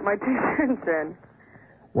wanted to put my 2 cents in.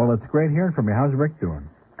 Well, it's great hearing from you. How's Rick doing?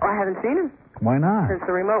 Oh, I haven't seen him. Why not? Since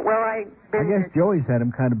the remote. Well, I guess Joey's had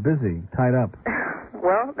him kind of busy, tied up.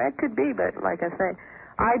 Well, that could be, but like I say,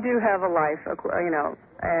 I do have a life, you know,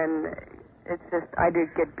 and it's just, I do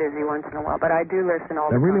get busy once in a while, but I do listen all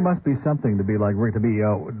the time. There really must be something to be like Rick, to be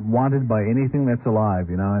wanted by anything that's alive,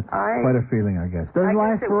 you know? It's quite a feeling, I guess. Doesn't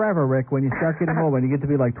last forever, Rick. When you start getting old, when you get to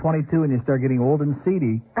be like 22 and you start getting old and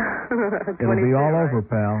seedy, it'll be all over,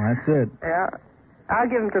 pal. That's it. Yeah. I'll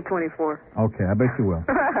give him till 24. Okay, I bet you will.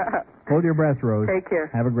 Hold your breath, Rose. Take care.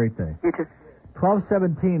 Have a great day. You too.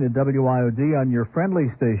 1217 at WIOD on your friendly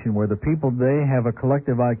station where the people today have a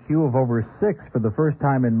collective IQ of over 6 for the first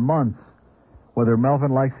time in months. Whether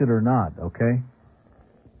Melvin likes it or not, okay?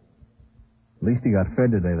 At least he got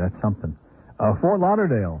fed today. That's something. Fort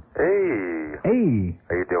Lauderdale. Hey. Hey.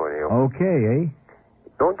 How you doing, Neil? Okay, eh?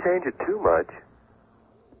 Don't change it too much.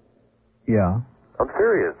 Yeah. I'm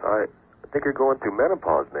serious. I think you're going through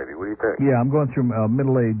menopause, maybe. What do you think? Yeah, I'm going through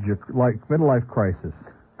midlife crisis.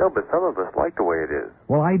 No, but some of us like the way it is.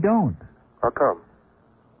 Well, I don't. How come?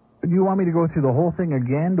 Do you want me to go through the whole thing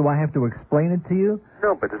again? Do I have to explain it to you?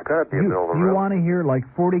 No, but there's got to be a middle of the road. You road. want to hear like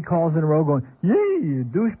 40 calls in a row going, yay, you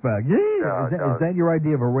douchebag, yay? No, is that your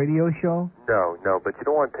idea of a radio show? No, but you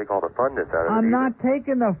don't want to take all the funness out of it. I'm not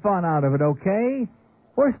taking the fun out of it, okay?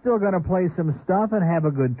 We're still going to play some stuff and have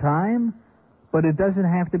a good time, but it doesn't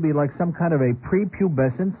have to be like some kind of a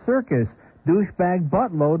prepubescent circus. Douchebag,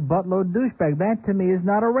 buttload, douchebag. That to me is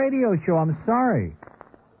not a radio show. I'm sorry.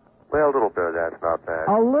 Well, a little bit of that's not bad.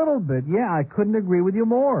 A little bit, yeah. I couldn't agree with you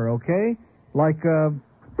more, okay? Like,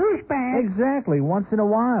 douchebag. Exactly, once in a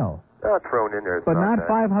while. Thrown in there. But not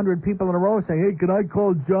 500 people in a row saying, hey, can I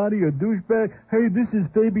call Johnny a douchebag? Hey, this is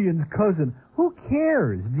Fabian's cousin. Who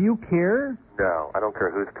cares? Do you care? No, I don't care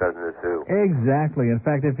whose cousin is who. Exactly. In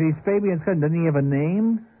fact, if he's Fabian's cousin, doesn't he have a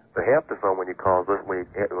name? But half the phone when you call is when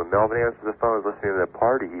Melvin answers the phone is listening to the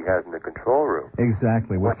party he has in the control room.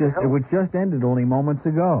 Exactly. Which just ended only moments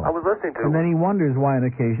ago. I was listening to And then he wonders why on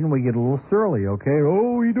occasion we get a little surly, okay?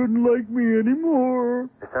 Oh, he doesn't like me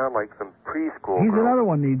anymore. It sounds like some preschool Another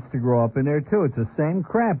one needs to grow up in there, too. It's the same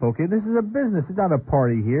crap, okay? This is a business. It's not a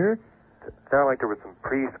party here. sounded like there were some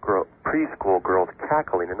preschool girls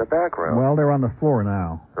cackling in the background. Well, they're on the floor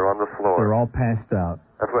now. They're on the floor. They're all passed out.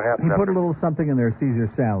 That's what happened. He put a little something in their Caesar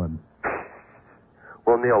salad.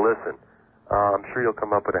 Well, Neil, listen. I'm sure you'll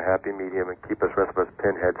come up with a happy medium and keep us rest of us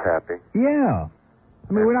pinheads happy. Yeah.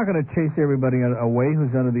 I mean, we're not going to chase everybody away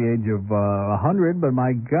who's under the age of 100, but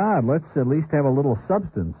my God, let's at least have a little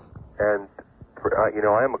substance. And,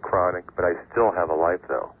 I am a chronic, but I still have a life,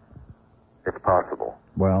 though. It's possible.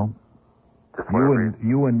 Well,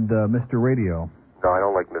 you and Mr. Radio. No, I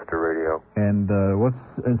don't like Mr. Radio. And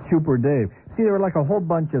Super Dave. See, there are like a whole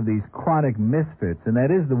bunch of these chronic misfits, and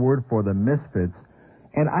that is the word for them, misfits.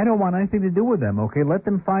 And I don't want anything to do with them, okay? Let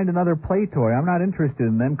them find another play toy. I'm not interested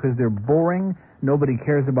in them because they're boring. Nobody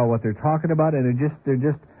cares about what they're talking about, and they're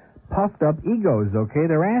just puffed up egos, okay?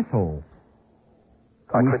 They're assholes.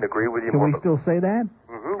 I couldn't agree with you more. Can we but... still say that?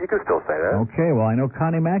 Mm-hmm. You can still say that. Okay, well, I know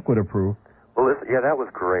Connie Mack would approve. Well, listen, yeah, that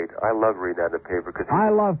was great. I love reading that in the paper.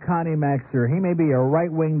 I love Connie Mack, sir. He may be a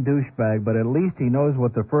right-wing douchebag, but at least he knows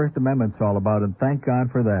what the First Amendment's all about, and thank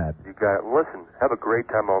God for that. You got it. Listen, have a great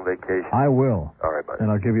time on vacation. I will. All right, buddy.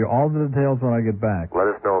 And I'll give you all the details when I get back.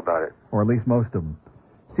 Let us know about it. Or at least most of them.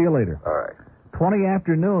 See you later. All right. 20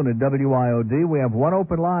 afternoon at WIOD. We have one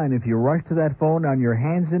open line. If you rush to that phone on your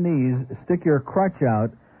hands and knees, stick your crutch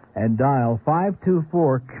out and dial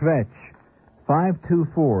 524-QUETCH.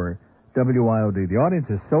 524 WIOD. The audience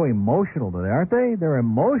is so emotional today, aren't they? They're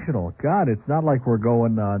emotional. God, it's not like we're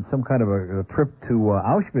going on some kind of a trip to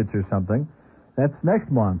Auschwitz or something. That's next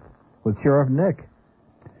month with Sheriff Nick.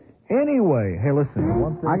 Anyway, hey,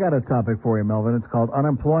 listen, I got a topic for you, Melvin. It's called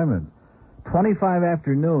unemployment. 25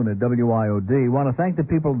 afternoon at WIOD. Want to thank the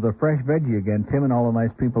people of the Fresh Veggie again, Tim and all the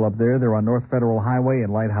nice people up there. They're on North Federal Highway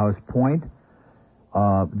in Lighthouse Point,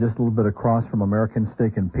 just a little bit across from American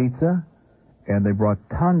Steak and Pizza. And they brought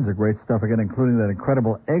tons of great stuff again, including that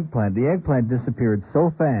incredible eggplant. The eggplant disappeared so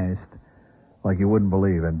fast, like you wouldn't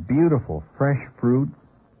believe. And beautiful, fresh fruit.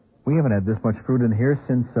 We haven't had this much fruit in here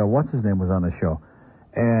since, what's-his-name was on the show.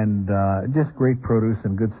 And just great produce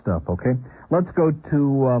and good stuff, okay? Let's go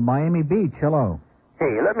to Miami Beach. Hello.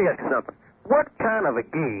 Hey, let me ask you something. What kind of a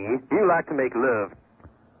gay do you like to make love?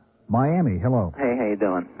 Miami, hello. Hey, how you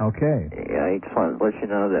doing? Okay. Yeah, I just wanted to let you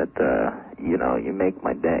know that, you make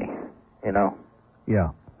my day.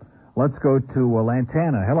 Yeah. Let's go to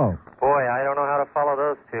Lantana. Hello. Boy, I don't know how to follow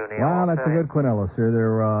those two, Neil. Well, that's a good Quinella, sir.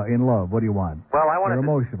 They're in love. What do you want? Well, They're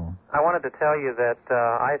emotional. I wanted to tell you that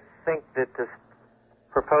I think that this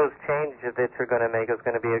proposed change that you're going to make is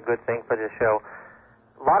going to be a good thing for this show.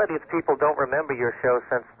 A lot of these people don't remember your show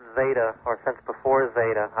since Zeta or since before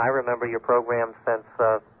Zeta. I remember your program since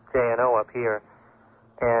JNO up here.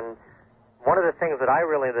 And one of the things that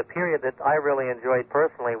the period that I really enjoyed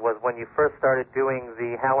personally was when you first started doing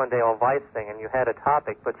the Hallandale Vice thing, and you had a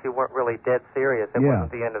topic, but you weren't really dead serious. It wasn't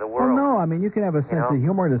the end of the world. Well, no, I mean, you can have a sense of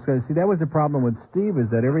humor in this. See, that was the problem with Steve, is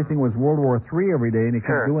that everything was World War III every day, and he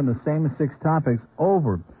kept doing the same 6 topics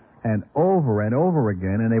over and over and over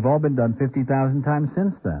again, and they've all been done 50,000 times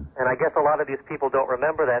since then. And I guess a lot of these people don't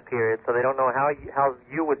remember that period, so they don't know how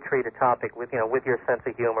you would treat a topic with your sense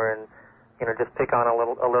of humor and just pick on a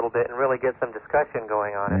little bit and really get some discussion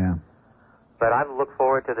going on it. Yeah. But I look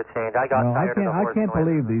forward to the change. I got tired of the horse I can't noise.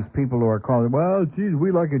 believe these people who are calling, well, geez, we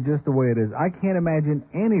like it just the way it is. I can't imagine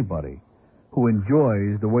anybody who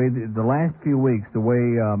enjoys the way the last few weeks, the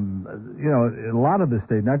way, a lot of the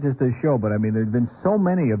state, not just this show, but I mean, there's been so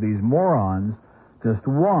many of these morons, just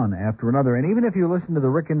one after another. And even if you listen to the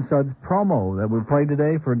Rick and Suds promo that we played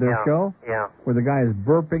today for their show, where the guy is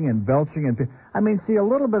burping and belching and... I mean, see, a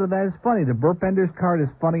little bit of that is funny. The Burp Enders card is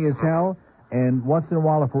funny as hell, and once in a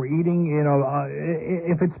while, if we're eating,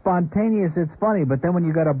 if it's spontaneous, it's funny. But then when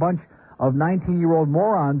you got a bunch of 19-year-old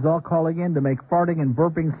morons all calling in to make farting and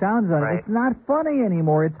burping sounds on it, it's not funny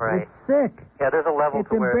anymore. It's sick. Yeah, there's a level it's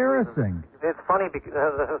to where... embarrassing. It's funny because...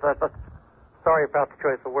 sorry about the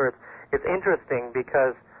choice of words. It's interesting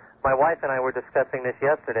because my wife and I were discussing this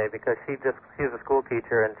yesterday because she's a school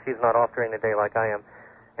teacher and she's not off during the day like I am.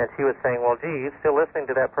 And she was saying, well, gee, you're still listening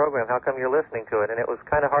to that program. How come you're listening to it? And it was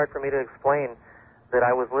kind of hard for me to explain that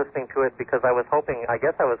I was listening to it because I was hoping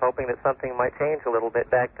that something might change a little bit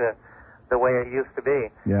back to the way it used to be.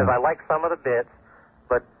 Because I like some of the bits,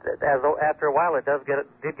 but after a while it did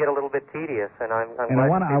get a little bit tedious. And I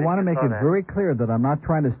want to make it very clear that I'm not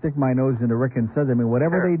trying to stick my nose into Rick and Suds. I mean,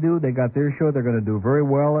 whatever they do, they got their show. They're going to do very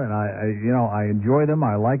well, and I enjoy them.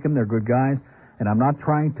 I like them. They're good guys. And I'm not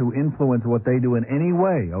trying to influence what they do in any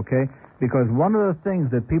way, okay? Because one of the things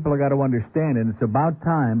that people have got to understand, and it's about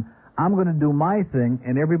time, I'm going to do my thing,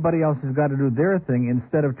 and everybody else has got to do their thing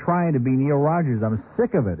instead of trying to be Neil Rogers. I'm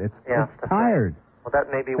sick of it. It's tired. Well,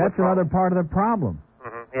 that may be That's another part of the problem.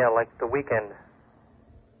 Yeah, like the weekend.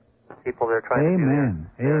 People they're trying to do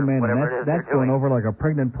Amen. whatever it is That's they're going doing. over like a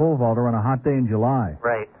pregnant pole vaulter on a hot day in July.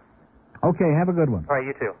 Right. Okay, have a good one. All right,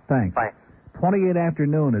 you too. Thanks. Bye. 28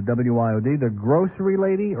 afternoon at WIOD, the grocery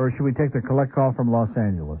lady, or should we take the collect call from Los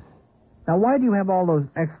Angeles? Now, why do you have all those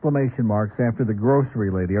exclamation marks after the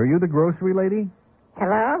grocery lady? Are you the grocery lady?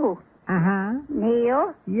 Hello? Uh-huh.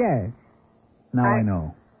 Neil? Yes. Now I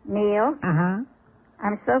know. Neil? Uh-huh.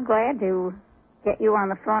 I'm so glad to get you on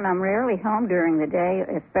the phone. I'm rarely home during the day,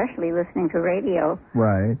 especially listening to radio.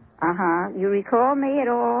 Right. Uh-huh. You recall me at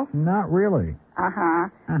all? Not really. Uh-huh.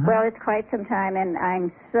 Well, it's quite some time, and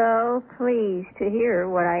I'm so pleased to hear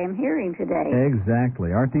what I am hearing today.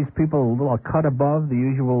 Exactly. Aren't these people a little cut above the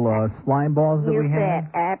usual slime balls that You we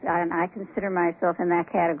have? bet. And I consider myself in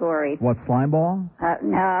that category. What, slime ball?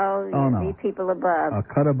 No, Oh, no. the people above. A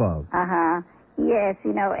cut above. Uh-huh. Yes,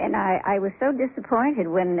 and I was so disappointed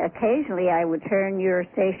when occasionally I would turn your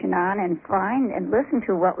station on and find and listen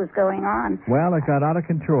to what was going on. Well, it got out of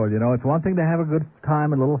control. It's one thing to have a good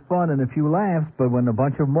time, a little fun, and a few laughs, but when a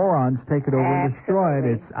bunch of morons take it over and destroy it,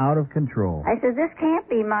 it's out of control. I said, this can't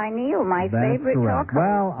be my Neil, my That's favorite correct. talk host.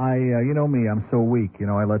 Well, you know me, I'm so weak.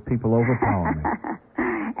 I let people overpower me.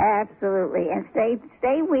 Absolutely. And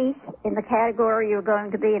stay weak in the category you're going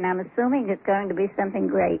to be, and I'm assuming it's going to be something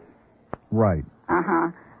great. Right. Uh-huh.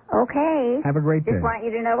 Okay. Have a great day. Just want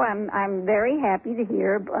you to know I'm very happy to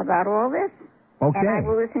hear about all this. Okay. And I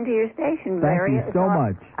will listen to your station. Thank you so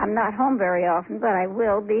much. I'm not home very often, but I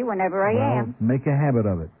will be whenever I am. Make a habit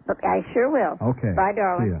of it. Look, I sure will. Okay. Bye,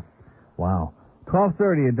 darling. See ya. Wow.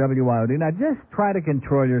 12:30 at WIOD. Now, just try to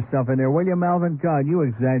control yourself in there, will you, Melvin? God, you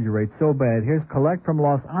exaggerate so bad. Here's Collect from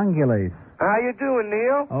Los Angeles. How you doing,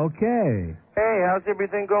 Neil? Okay. Hey, how's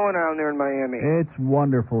everything going down there in Miami? It's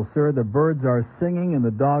wonderful, sir. The birds are singing and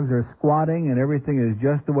the dogs are squatting and everything is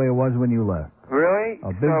just the way it was when you left. Really?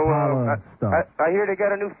 A big pile of stuff. I hear they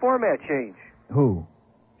got a new format change. Who?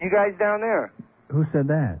 You guys down there? Who said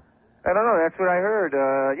that? I don't know. That's what I heard.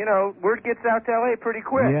 Word gets out to L.A. pretty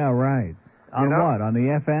quick. Yeah, right. On what? On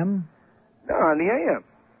the FM? No, on the AM.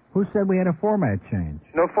 Who said we had a format change?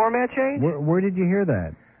 No format change? Where did you hear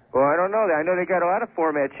that? Well, I don't know. I know they got a lot of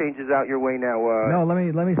format changes out your way now. No, let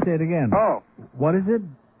me say it again. Oh. What is it?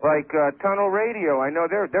 Like Tunnel Radio. I know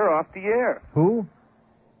they're off the air. Who?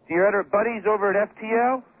 Your other buddies over at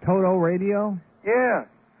FTL? Toto Radio? Yeah.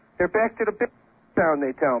 They're back to the big sound,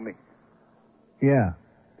 they tell me. Yeah.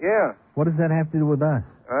 Yeah. What does that have to do with us?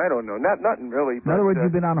 I don't know. Nothing really. In other words,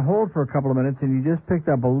 you've been on hold for a couple of minutes and you just picked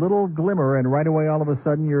up a little glimmer and right away all of a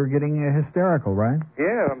sudden you're getting hysterical, right?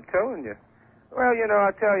 Yeah, I'm telling you. Well,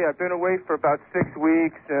 I'll tell you, I've been away for about 6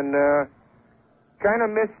 weeks and kind of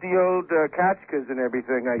missed the old Kachkas and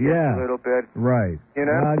everything, I guess, a little bit. Right.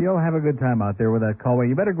 Well, you'll have a good time out there with that callway.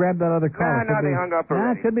 You better grab that other call. No, they hung up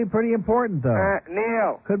already. It could be pretty important, though.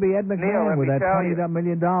 Neil. Could be Ed McMahon with that $20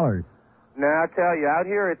 million. No, I'll tell you, out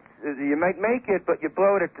here, you might make it, but you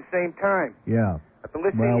blow it at the same time. Yeah. I've been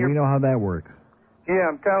listening Well, we know how that works. Yeah,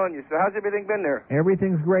 I'm telling you. So how's everything been there?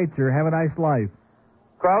 Everything's great, sir. Have a nice life.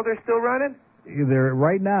 Crowder's still running? They're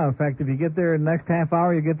right now. In fact, if you get there in the next half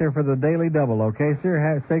hour, you get there for the daily double. Okay,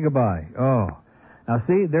 sir? Say goodbye. Oh. Now,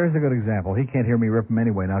 see, there's a good example. He can't hear me rip him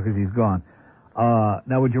anyway now because he's gone.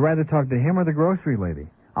 Now, would you rather talk to him or the grocery lady?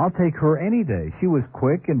 I'll take her any day. She was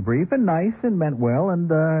quick and brief and nice and meant well, and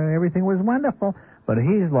everything was wonderful. But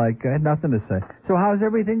he's like, had nothing to say. So how's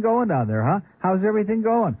everything going down there, huh? How's everything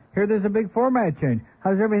going? Here, there's a big format change.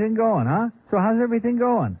 How's everything going, huh? So how's everything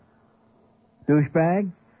going?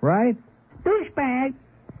 Douchebag, right? Douchebag.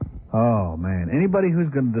 Oh, man. Anybody who's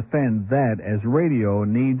going to defend that as radio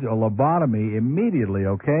needs a lobotomy immediately,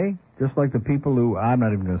 okay? Just like the people who... I'm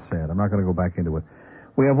not even going to say it. I'm not going to go back into it.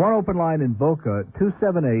 We have one open line in Boca,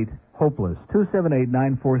 278-HOPELESS,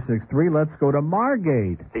 278-9463. Let's go to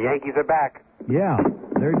Margate. The Yankees are back. Yeah,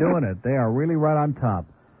 they're doing it. They are really right on top.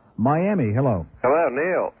 Miami, hello. Hello,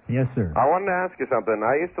 Neil. Yes, sir. I wanted to ask you something.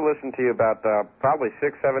 I used to listen to you about probably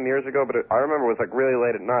 6-7 years ago, but I remember it was like really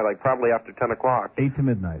late at night, like probably after 10 o'clock. 8 to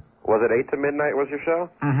midnight. Was it 8 to midnight was your show?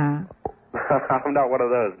 Uh-huh. I'm not one of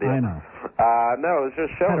those, dude. I know. No, it was your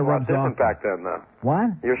show. It was a lot different back then, though.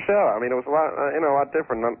 What? Your show. I mean, it was a lot, a lot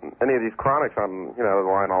different. Not any of these chronics on, the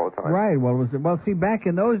line all the time. Right. Well, see, back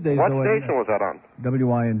in those days... What station was that on?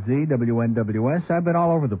 WINZ, WNWS. I've been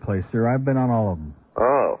all over the place, sir. I've been on all of them.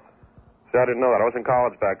 Oh. See, I didn't know that. I was in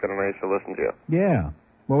college back then, and I used to listen to you. Yeah.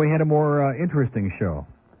 Well, we had a more interesting show.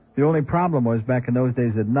 The only problem was back in those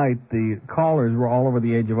days at night, the callers were all over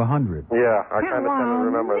the age of 100. Yeah, I kind of tend to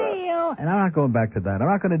remember that. And I'm not going back to that. I'm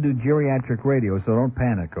not going to do geriatric radio, so don't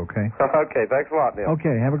panic, okay? Okay, thanks a lot, Neil.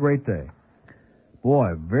 Okay, have a great day.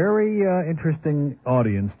 Boy, very interesting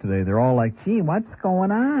audience today. They're all like, gee, what's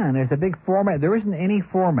going on? There's a big format. There isn't any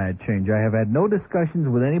format change. I have had no discussions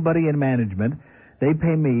with anybody in management. They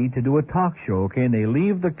pay me to do a talk show, okay, and they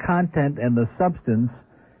leave the content and the substance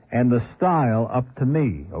and the style up to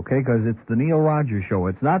me, okay, because it's the Neil Rogers Show.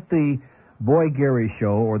 It's not the Boy Gary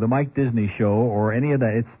Show or the Mike Disney Show or any of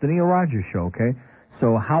that. It's the Neil Rogers Show, okay?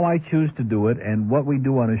 So how I choose to do it and what we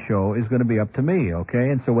do on a show is going to be up to me, okay?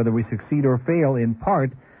 And so whether we succeed or fail in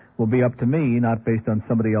part will be up to me, not based on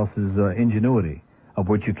somebody else's ingenuity, of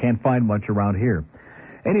which you can't find much around here.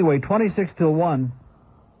 Anyway, 26 till 1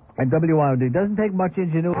 at WIOD. It doesn't take much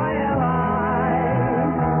ingenuity.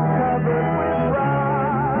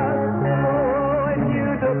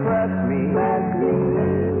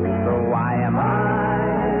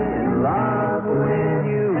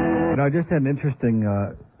 I just had an interesting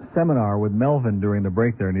seminar with Melvin during the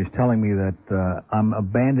break there, and he's telling me that I'm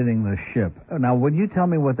abandoning the ship. Now, would you tell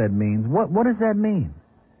me what that means? What does that mean?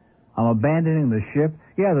 I'm abandoning the ship?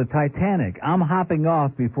 Yeah, the Titanic. I'm hopping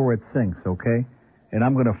off before it sinks, okay? And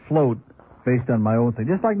I'm going to float based on my own thing.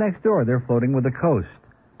 Just like next door, they're floating with the coast.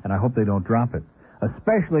 And I hope they don't drop it.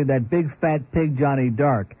 Especially that big fat pig Johnny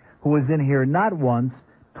Dark, who was in here not once,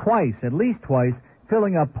 twice, at least twice,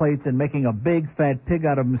 filling up plates and making a big fat pig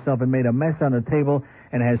out of himself and made a mess on the table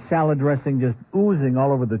and has salad dressing just oozing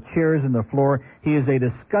all over the chairs and the floor. He is a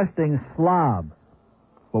disgusting slob,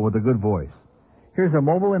 but with a good voice. Here's a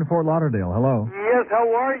mobile in Fort Lauderdale. Hello. Yes, how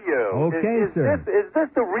are you? Okay, sir. Is this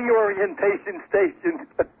the reorientation station?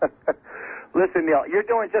 Listen, Neil, you're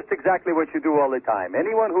doing just exactly what you do all the time.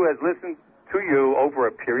 Anyone who has listened to you over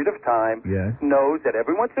a period of time knows that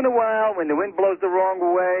every once in a while, when the wind blows the wrong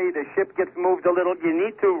way, the ship gets moved a little,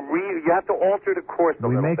 you have to alter the course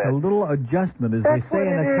a little bit. We make a little adjustment. As they say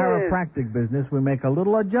in the chiropractic business, we make a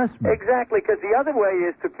little adjustment. Exactly, because the other way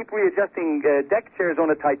is to keep readjusting deck chairs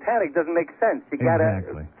on a Titanic doesn't make sense. You got to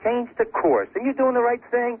change the course. And you're doing the right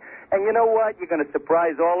thing, and you know what? You're going to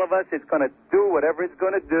surprise all of us. It's going to do whatever it's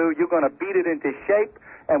going to do. You're going to beat it into shape,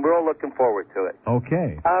 and we're all looking forward to it.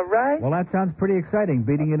 Okay. All right? Well, that sounds pretty exciting,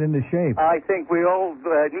 beating it into shape. I think we all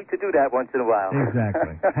need to do that once in a while.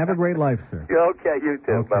 Exactly. Have a great life, sir. Okay, you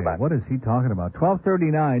too. Okay. Bye-bye. What is he talking about?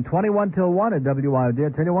 12:39, 21 till 1 at WIOD.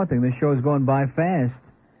 I'll tell you one thing, this show is going by fast,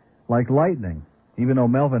 like lightning, even though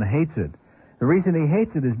Melvin hates it. The reason he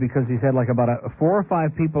hates it is because he's had like about 4 or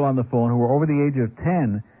 5 people on the phone who are over the age of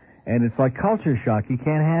 10, and it's like culture shock. He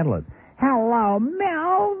can't handle it. Hello,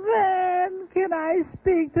 Melvin. Can I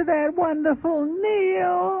speak to that wonderful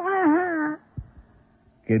Neil? Uh-huh.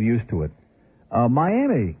 Get used to it.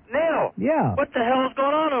 Miami. Neil. Yeah. What the hell is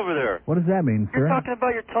going on over there? What does that mean, sir? You're talking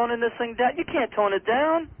about you're toning this thing down. You can't tone it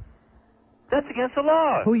down. That's against the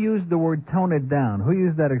law. Who used the word tone it down? Who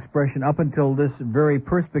used that expression up until this very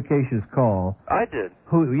perspicacious call? I did.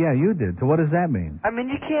 Who? Yeah, you did. So what does that mean? I mean,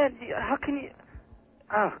 you can't. How can you?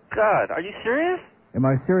 Oh, God. Are you serious? Am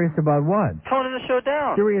I serious about what? Toning the show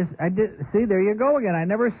down. Serious? I did. See, there you go again. I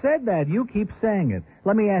never said that. You keep saying it.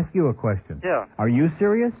 Let me ask you a question. Yeah. Are you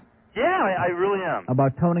serious? Yeah, I really am.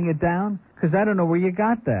 About toning it down? Because I don't know where you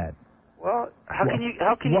got that. Well, how can you?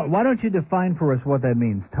 Why don't you define for us what that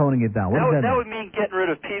means, toning it down? What does that mean? That would mean getting rid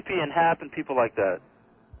of pee-pee and hap and people like that.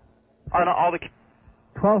 On all the...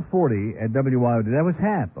 1240 at WIOD. That was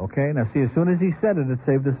hap, okay? Now, see, as soon as he said it, it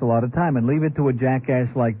saved us a lot of time. And leave it to a jackass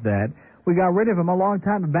like that. We got rid of him a long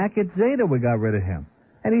time. Back at Zeta, we got rid of him.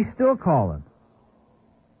 And he's still calling.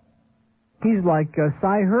 He's like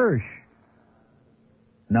Cy Hirsch.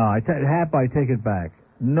 No, hap, I take it back.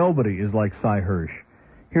 Nobody is like Cy Hirsch.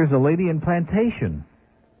 Here's a lady in Plantation.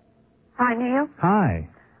 Hi, Neil. Hi.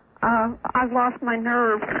 I've lost my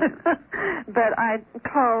nerve, but I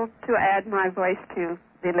called to add my voice to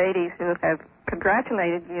the ladies who have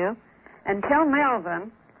congratulated you, and tell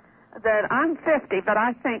Melvin that I'm 50, but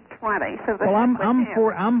I think 20. So well,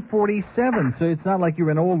 I'm 47, so it's not like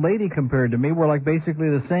you're an old lady compared to me. We're like basically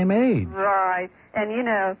the same age. Right, and you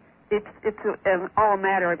know it's all a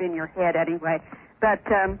matter of in your head anyway. But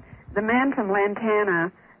the man from Lantana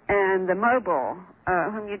and the mobile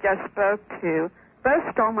whom you just spoke to both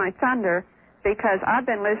stole my thunder because I've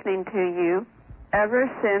been listening to you ever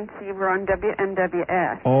since you were on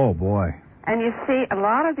WMWS. Oh boy! And you see, a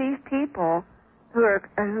lot of these people who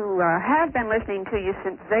have been listening to you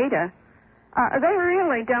since Zeta, they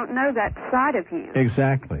really don't know that side of you.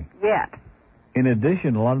 Exactly. Yet. In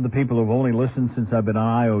addition, a lot of the people who've only listened since I've been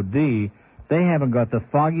on IOD, they haven't got the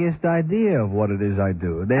foggiest idea of what it is I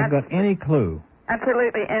do. They haven't got any clue.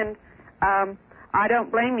 Absolutely, and I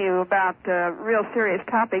don't blame you about real serious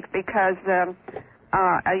topics because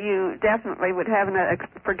you definitely would have another,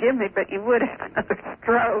 forgive me, but you would have another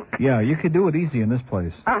stroke. Yeah, you could do it easy in this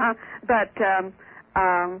place. But,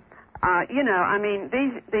 you know, I mean,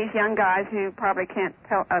 these young guys who probably can't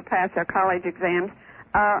pass their college exams,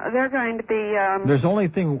 they're going to be... There's only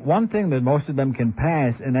one thing that most of them can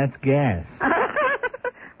pass, and that's gas.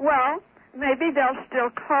 Well, maybe they'll still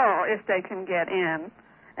call if they can get in.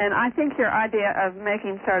 And I think your idea of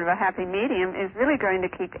making sort of a happy medium is really going to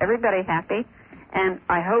keep everybody happy, and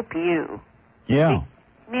I hope you. Yeah.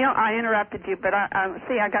 Neil, I interrupted you, but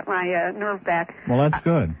I got my nerve back. Well, that's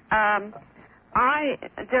good. I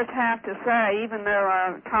just have to say, even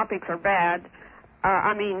though topics are bad,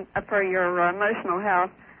 for your emotional health,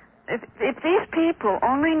 if these people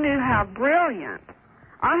only knew how brilliant.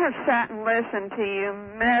 I have sat and listened to you,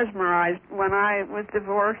 mesmerized, when I was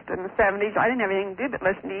divorced in the 70s. I didn't have anything to do but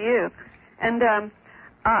listen to you. And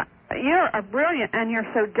you're brilliant, and you're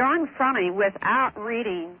so darn funny without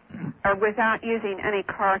reading or without using any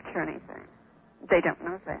cards or anything. They don't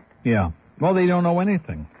know that. Yeah. Well, they don't know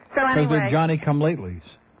anything. So anyway. Because they're Johnny-come-latelys.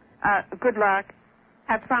 Good luck.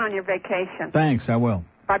 Have fun on your vacation. Thanks, I will.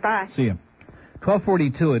 Bye-bye. See you.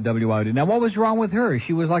 1242 at WIOD. Now, what was wrong with her?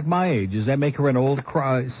 She was like my age. Does that make her an old...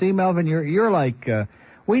 See, Melvin, you're like...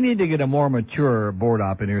 we need to get a more mature board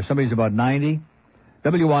op in here. Somebody's about 90.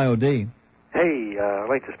 WIOD. Hey, I'd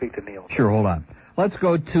like to speak to Neil. Sure, hold on. Let's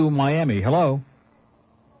go to Miami. Hello?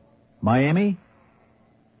 Miami?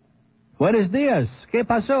 Buenos días. ¿Qué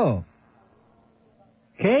pasó?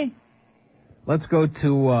 ¿Qué? Let's go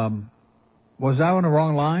to... was I on the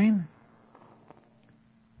wrong line?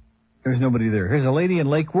 There's nobody there. Here's a lady in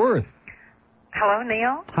Lake Worth. Hello,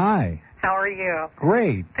 Neil. Hi. How are you?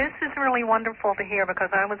 Great. This is really wonderful to hear because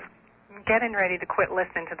I was getting ready to quit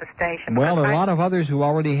listening to the station. Well, there are a lot of others who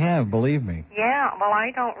already have, believe me. Yeah, well,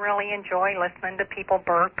 I don't really enjoy listening to people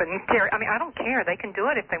burp and tear. I mean, I don't care. They can do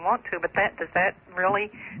it if they want to, but does that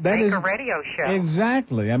really make a radio show?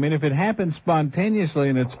 Exactly. I mean, if it happens spontaneously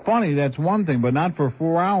and it's funny, that's one thing, but not for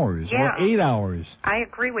 4 hours or 8 hours. I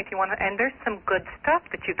agree with you, and there's some good stuff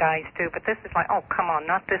that you guys do, but this is like, oh, come on,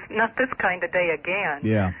 not this kind of day again.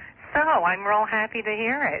 Yeah. So I'm real happy to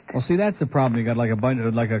hear it. Well, see, that's the problem. You got like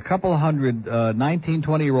a couple hundred 19,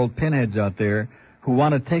 20-year-old pinheads out there who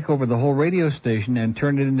want to take over the whole radio station and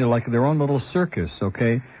turn it into like their own little circus,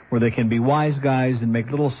 okay, where they can be wise guys and make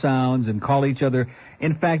little sounds and call each other.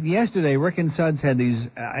 In fact, yesterday, Rick and Suds had these,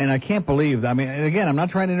 and I can't believe, I mean, again, I'm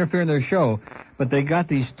not trying to interfere in their show, but they got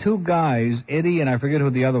these two guys, Eddie and I forget who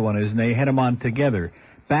the other one is, and they had them on together.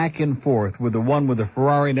 Back and forth with the one with the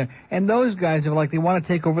Ferrari, and those guys are like they want to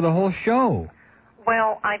take over the whole show.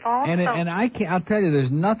 Well, I've also I'll tell you,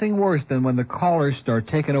 there's nothing worse than when the callers start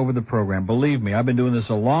taking over the program. Believe me, I've been doing this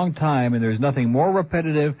a long time, and there's nothing more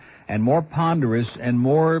repetitive and more ponderous and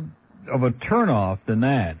more of a turnoff than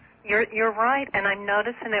that. You're right, and I'm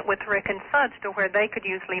noticing it with Rick and Suds to where they could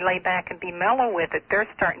usually lay back and be mellow with it. They're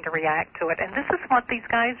starting to react to it, and this is what these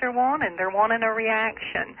guys are wanting. They're wanting a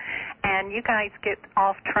reaction, and you guys get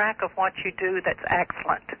off track of what you do that's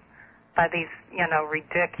excellent by these,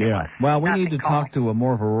 ridiculous. Yeah, well, we need to talk to a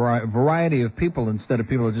more variety of people instead of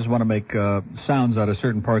people who just want to make sounds out of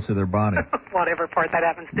certain parts of their body. Whatever part that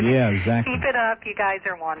happens to be. Yeah, exactly. Keep it up. You guys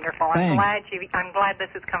are wonderful. Thanks. I'm glad this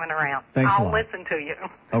is coming around. Thanks a I'll lot. listen to you.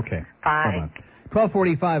 Okay. Bye.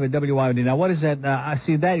 1245 at WIOD. Now, what is that? I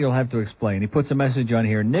see that you'll have to explain. He puts a message on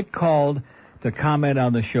here. Nick called to comment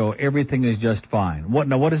on the show. Everything is just fine. What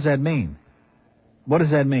does that mean? What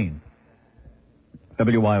does that mean?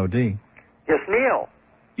 WIOD. Yes, Neil.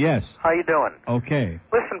 Yes. How you doing? Okay.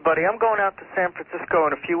 Listen, buddy, I'm going out to San Francisco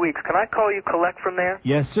in a few weeks. Can I call you collect from there?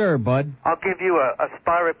 Yes, sir, bud. I'll give you a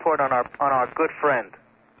spy report on our good friend.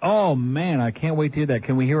 Oh, man, I can't wait to hear that.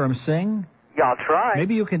 Can we hear him sing? Yeah, I'll try.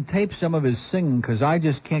 Maybe you can tape some of his singing, because I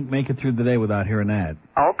just can't make it through the day without hearing that.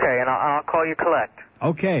 Okay, and I'll call you collect.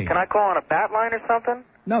 Okay. Can I call on a bat line or something?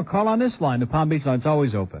 No, call on this line. The Palm Beach line's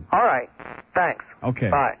always open. All right. Thanks. Okay.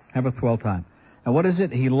 Bye. Have a swell time. And what is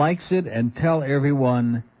it? He likes it, and tell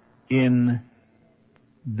everyone in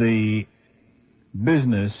the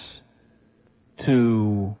business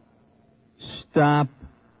to stop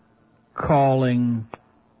calling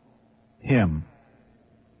him.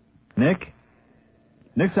 Nick?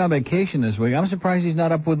 Nick's on vacation this week. I'm surprised he's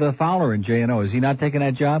not up with the Fowler in J&O. Is he not taking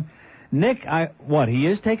that job? Nick, he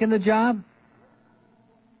is taking the job?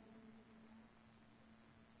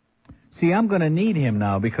 See, I'm going to need him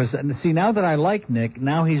now because, now that I like Nick,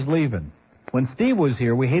 now he's leaving. When Steve was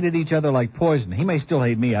here, we hated each other like poison. He may still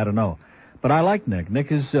hate me, I don't know. But I like Nick.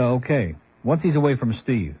 Nick is okay once he's away from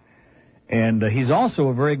Steve. And he's also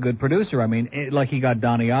a very good producer. I mean, like he got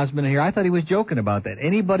Donny Osmond here. I thought he was joking about that.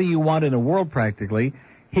 Anybody you want in the world, practically,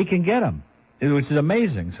 he can get them, which is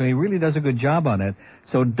amazing. So he really does a good job on it.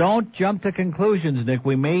 So don't jump to conclusions, Nick.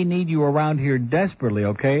 We may need you around here desperately,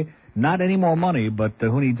 okay? Not any more money, but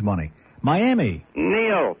who needs money? Miami.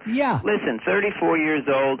 Neil. Yeah. Listen, 34 years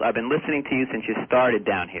old. I've been listening to you since you started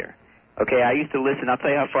down here. Okay, I used to listen. I'll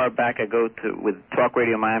tell you how far back I go to with Talk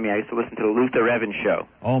Radio Miami. I used to listen to the Luther Evans show.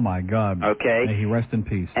 Oh, my God. Okay. May he rest in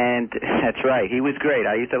peace. And that's right. He was great.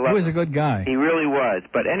 I used to love him. He was a good guy. He really was.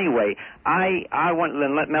 But anyway, I want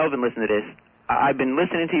to let Melvin listen to this. I've been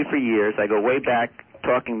listening to you for years. I go way back,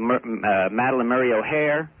 talking Madeline Murray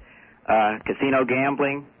O'Hare, casino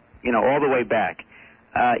gambling, all the way back.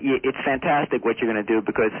 It's fantastic what you're going to do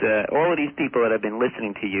because all of these people that have been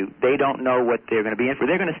listening to you, they don't know what they're going to be in for.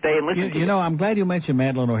 They're going to stay and listen to you. I'm glad you mentioned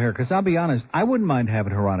Madeline O'Hare because I'll be honest, I wouldn't mind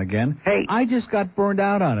having her on again. Hey. I just got burned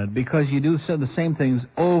out on it because you do the same things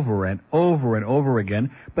over and over and over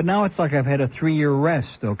again. But now it's like I've had a 3-year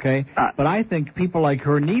rest, okay? But I think people like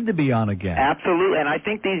her need to be on again. Absolutely. And I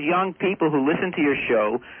think these young people who listen to your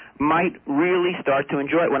show might really start to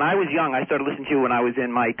enjoy it. When I was young, I started listening to you when I was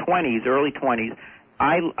in my 20s, early 20s.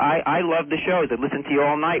 I loved the shows. I'd listen to you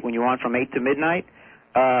all night when you were on from 8 to midnight.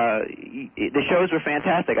 The shows were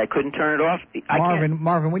fantastic. I couldn't turn it off.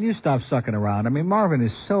 Marvin, when you stop sucking around, I mean, Marvin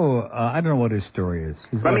is so, I don't know what his story is.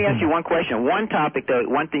 Let me ask you one question. One topic, though,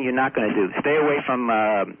 one thing you're not going to do. Stay away from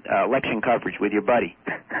election coverage with your buddy.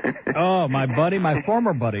 Oh, my buddy, my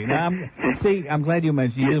former buddy. Now, I'm glad you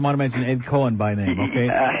mentioned, you didn't want to mention Ed Cohen by name, okay?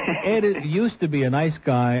 Ed used to be a nice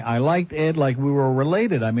guy. I liked Ed like we were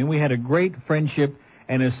related. I mean, we had a great friendship.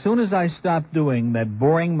 And as soon as I stopped doing that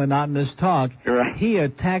boring, monotonous talk, he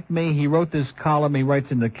attacked me. He wrote this column he writes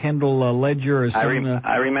in the Kendall Ledger or something.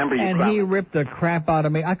 I remember you. And he ripped the crap out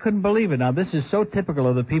of me. I couldn't believe it. Now, this is so typical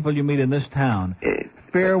of the people you meet in this town.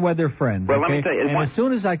 Fair weather friends. Well, okay? let me tell you. And as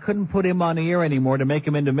soon as I couldn't put him on the air anymore to make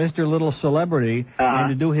him into Mr. Little Celebrity and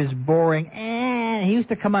to do his boring, he used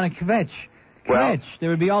to come on and kvetch. There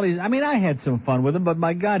would be all these. I mean, I had some fun with him, but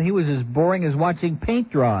my God, he was as boring as watching paint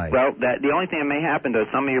dry. Well, the only thing that may happen, though,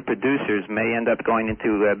 some of your producers may end up going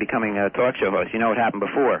into becoming a talk show host. You know what happened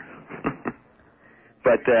before.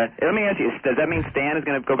 But let me ask you, does that mean Stan is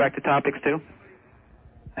going to go back to topics, too?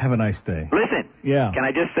 Have a nice day. Listen. Yeah. Can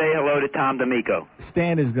I just say hello to Tom D'Amico?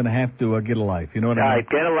 Stan is going to have to get a life. You know what I mean? All right,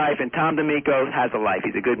 get a life, and Tom D'Amico has a life.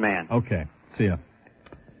 He's a good man. Okay. See ya.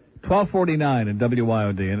 1249 at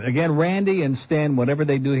WYOD. And again, Randy and Stan, whatever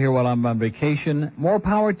they do here while I'm on vacation, more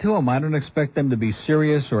power to them. I don't expect them to be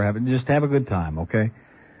serious or just have a good time, okay?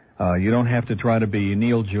 You don't have to try to be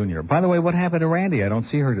Neil Jr. By the way, what happened to Randy? I don't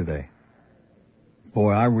see her today.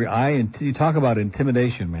 Boy, you talk about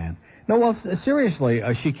intimidation, man. No, well, seriously,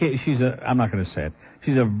 I'm not going to say it.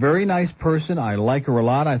 She's a very nice person. I like her a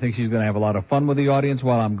lot. I think she's going to have a lot of fun with the audience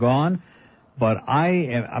while I'm gone. But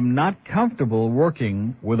I'm not comfortable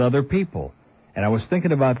working with other people. And I was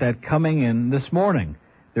thinking about that coming in this morning.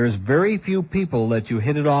 There's very few people that you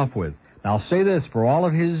hit it off with. Now, I'll say this, for all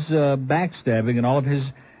of his backstabbing and all of his,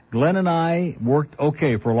 Glenn and I worked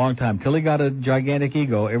okay for a long time. Till he got a gigantic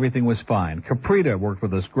ego, everything was fine. Caprita worked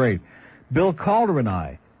with us great. Bill Calder and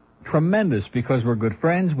I, tremendous because we're good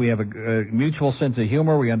friends. We have a mutual sense of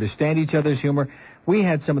humor. We understand each other's humor. We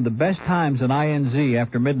had some of the best times in INZ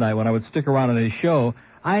after midnight when I would stick around on his show.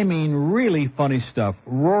 I mean, really funny stuff,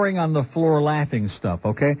 roaring on the floor, laughing stuff,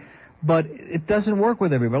 okay? But it doesn't work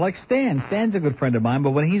with everybody. Like Stan. Stan's a good friend of mine,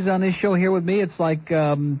 but when he's on his show here with me, it's like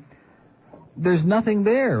there's nothing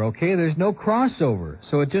there, okay? There's no crossover.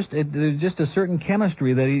 So there's just a certain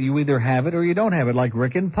chemistry that you either have it or you don't have it, like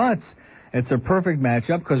Rick and Putz. It's a perfect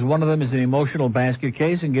matchup because one of them is an emotional basket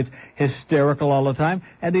case and gets hysterical all the time,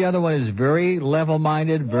 and the other one is very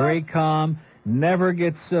level-minded, very calm, never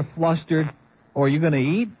gets flustered. Or are you going to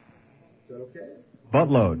eat?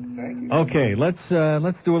 Buttload. Thank you. Okay,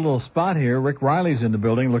 let's do a little spot here. Rick Riley's in the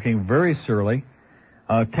building, looking very surly.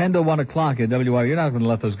 10 to 1 o'clock at WY. You're not going to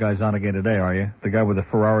let those guys on again today, are you? The guy with the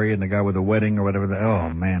Ferrari and the guy with the wedding or whatever.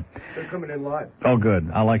 Oh, man. They're coming in live. Oh, good.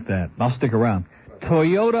 I like that. I'll stick around.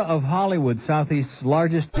 Toyota of Hollywood, Southeast's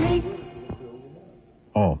largest.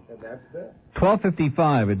 Oh.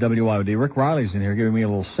 12:55 at WYOD. Rick Riley's in here giving me a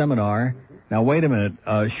little seminar. Now, wait a minute.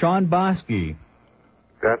 Sean Bosky.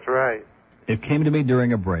 That's right. It came to me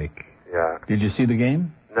during a break. Yeah. Did you see the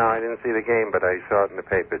game? No, I didn't see the game, but I saw it in the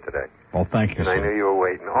paper today. Well, thank you, And sir. I knew you were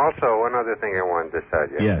waiting. Also, one other thing I wanted to tell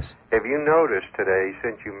you. Yes. Have you noticed today,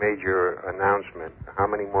 since you made your announcement, how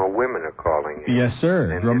many more women are calling in? Yes, sir.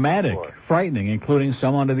 than Dramatic, before? frightening, including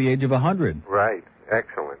some under the age of 100. Right.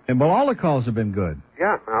 Excellent. And well, all the calls have been good.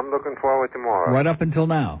 Yeah, I'm looking forward to more. Right up until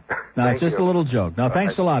now. No, Thank it's just you. a little joke. No,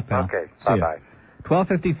 thanks a lot, pal. Okay, See ya. bye-bye.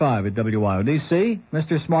 12:55 at WIOD. See,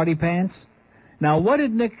 Mr. Smarty Pants? Now, what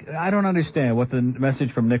did Nick... I don't understand what the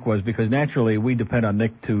message from Nick was, because naturally we depend on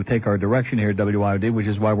Nick to take our direction here at WIOD, which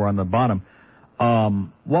is why we're on the bottom.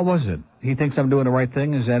 What was it? He thinks I'm doing the right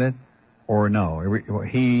thing? Is that it? Or no?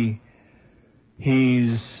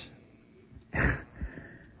 He's...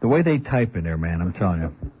 The way they type in there, man, I'm telling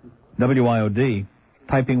you. WIOD,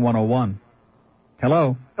 typing 101.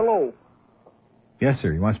 Hello? Hello. Yes,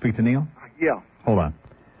 sir. You want to speak to Neil? Yeah. Hold on.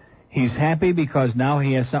 He's happy because now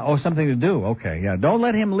he has something to do. Okay, yeah. Don't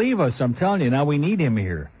let him leave us. I'm telling you, now we need him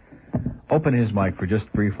here. Open his mic for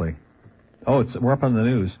just briefly. Oh, we're up on the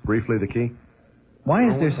news. Briefly, the key? Why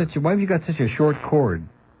have you got such a short cord?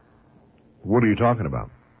 What are you talking about?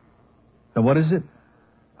 Now, what is it?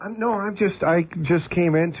 I just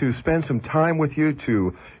came in to spend some time with you,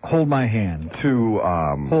 to hold my hand, to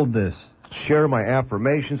hold this, share my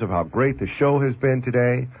affirmations of how great the show has been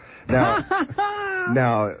today.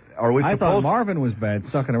 Now, are we? I thought Marvin was bad,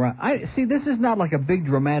 sucking around. See, this is not like a big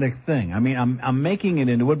dramatic thing. I mean, I'm making it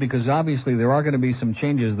into it because obviously there are going to be some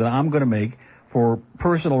changes that I'm going to make for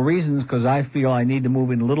personal reasons because I feel I need to move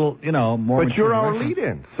in a little, more. But you're our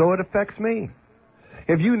lead-in, so it affects me.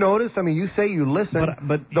 Have you noticed? I mean, you say you listen,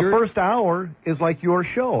 but the first hour is like your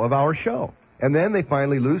show, of our show. And then they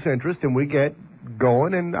finally lose interest and we get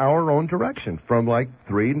going in our own direction from like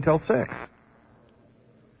 3 until 6.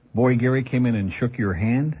 Boy, Gary came in and shook your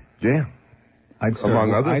hand? Yeah. I'd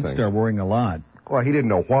start worrying a lot. Well, he didn't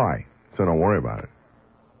know why, so don't worry about it.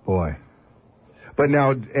 Boy. But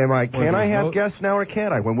now, can I have guests now or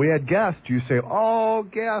can't I? When we had guests, you say,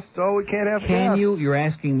 guests, we can't have guests. Can you? You're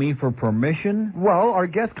asking me for permission? Well, our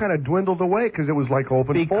guests kind of dwindled away because it was like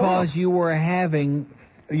open forum. Because you were having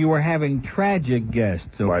tragic guests,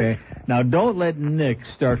 okay? Right. Now, don't let Nick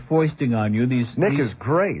start foisting on you Nick is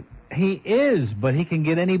great. He is, but he can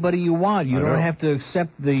get anybody you want. You don't have to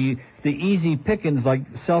accept the easy pickings like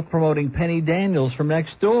self-promoting Penny Daniels from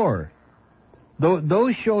next door.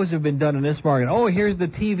 Those shows have been done in this market. Oh, here's the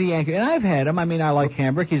TV anchor. And I've had him. I mean, I like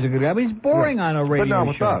Hambrick. He's a good guy, but he's boring on a radio show. But not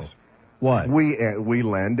with us. What? We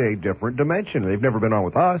lend a different dimension. They've never been on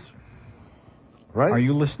with us. Right? Are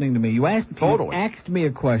you listening to me? You asked me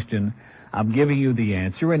a question. I'm giving you the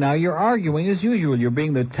answer, and now you're arguing as usual. You're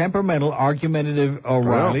being the temperamental, argumentative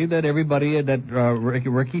O'Reilly that everybody,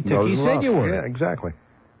 Ricky Ticky said you were. Yeah, exactly.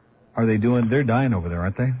 They're dying over there,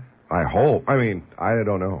 aren't they? I hope. I mean, I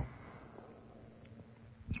don't know.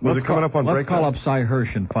 Let's call up Cy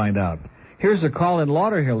Hirsch and find out. Here's a call in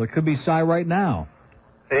Lauderhill. It could be Cy right now.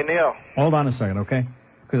 Hey, Neil. Hold on a second, okay?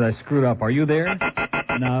 Because I screwed up. Are you there?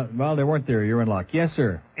 No, well, they weren't there. You're in luck. Yes,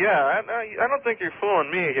 sir. Yeah, I don't think you're fooling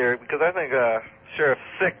me here because I think Sheriff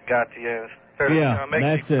Sick got to you.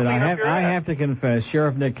 That's it. I have to confess,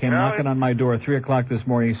 Sheriff Nick came knocking on my door at 3 o'clock this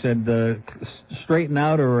morning. He said, straighten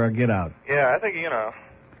out or get out. Yeah, I think, a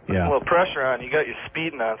little pressure on you. You got you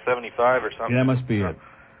speeding on 75 or something. Yeah, that must be it.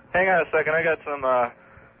 Hang on a second. I got some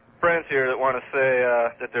friends here that want to say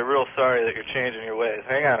that they're real sorry that you're changing your ways.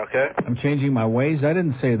 Hang on, okay? I'm changing my ways? I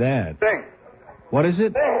didn't say that. Sing. What is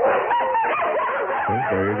it?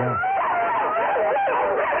 There you go.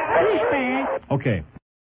 Okay.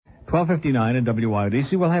 12:59 at WIOD.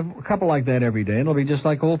 See, we'll have a couple like that every day, and it'll be just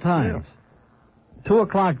like old times. 2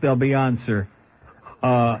 o'clock they'll be on, sir.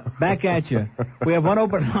 Back at you. We have one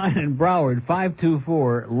open line in Broward,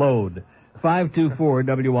 524-LOAD. 524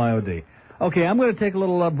 WIOD. Okay, I'm going to take a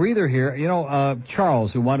little breather here.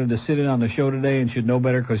 Charles, who wanted to sit in on the show today and should know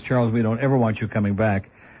better because, Charles, we don't ever want you coming back,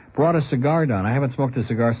 brought a cigar down. I haven't smoked a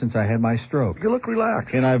cigar since I had my stroke. You look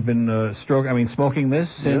relaxed. And I've been smoking this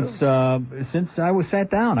since I was sat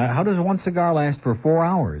down. How does one cigar last for 4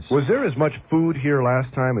 hours? Was there as much food here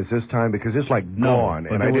last time as this time? Because it's like gone.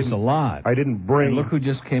 But there was a lot. I didn't bring. And look who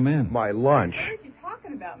just came in. My lunch. I heard you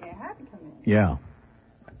talking about me. I had to come in. Yeah.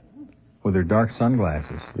 With her dark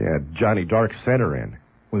sunglasses. Yeah, Johnny Dark Center in.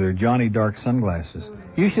 With her Johnny Dark sunglasses.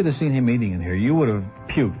 You should have seen him eating in here. You would have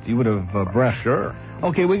puked. You would have breathed. Sure.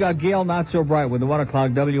 Okay, we got Gail Not So Bright with the 1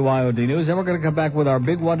 o'clock WIOD news. Then we're going to come back with our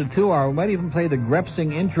big 1 to 2 hour. We might even play the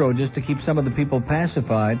Grepsing intro just to keep some of the people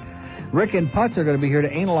pacified. Rick and Putz are going to be here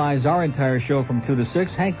to analyze our entire show from 2 to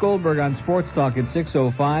 6. Hank Goldberg on Sports Talk at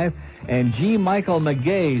 6:05. And G. Michael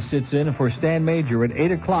McGay sits in for Stan Major at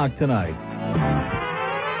 8 o'clock tonight.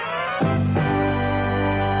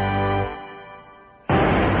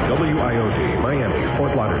 WIOD, Miami,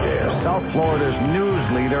 Fort Lauderdale, South Florida's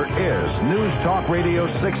news leader is News Talk Radio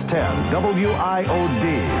 610, WIOD.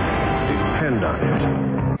 Depend on it.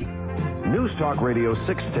 News Talk Radio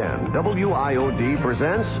 610 WIOD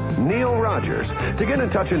presents Neil Rogers. To get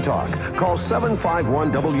in touch and talk, call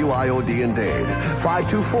 751 WIOD in Dade,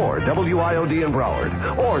 524 WIOD in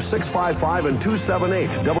Broward, or 655 and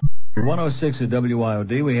 278 106 at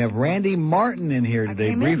WIOD. We have Randy Martin in here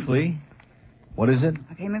today briefly. What is it?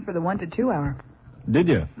 I came in for the 1 to 2 hour. Did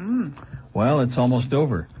you? Mm. Well, it's almost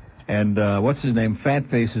over. And what's his name? Fat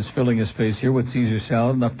Face is filling his face here with Caesar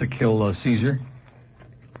salad, enough to kill Caesar.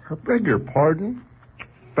 I beg your pardon?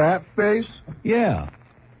 Fat Face? Yeah.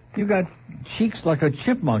 You got cheeks like a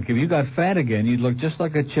chipmunk. If you got fat again, you'd look just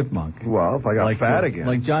like a chipmunk. Well, if I got fat again.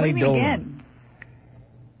 Like Johnny Dolan.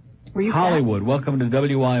 Were you Hollywood, welcome to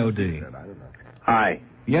WIOD. Hi.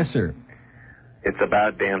 Yes, sir. It's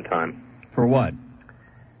about damn time. For what?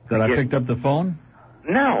 That I picked up the phone?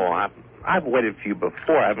 No, I've waited for you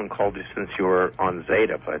before. I haven't called you since you were on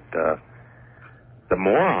Zeta, but the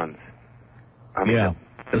morons. I mean,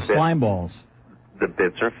 the slime balls. The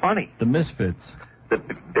bits are funny. The misfits. The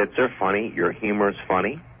bits are funny. Your humor's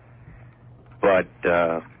funny. But,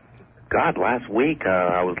 God, last week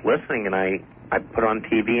I was listening and I put on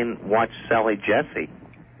TV and watched Sally Jesse.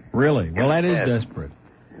 Really? Well, that is desperate.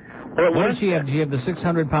 Well, what did she have? Did she have the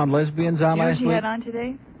 600-pound lesbians on last she week? had on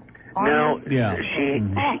today? No, Yeah.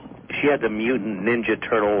 she had the mutant Ninja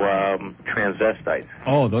Turtle transvestites.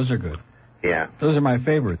 Oh, those are good. Yeah. Those are my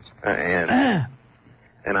favorites.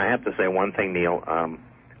 And I have to say one thing, Neil.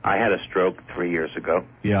 I had a stroke 3 years ago.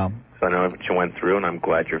 Yeah. So I know what you went through, and I'm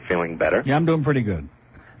glad you're feeling better. Yeah, I'm doing pretty good.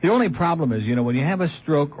 The only problem is, when you have a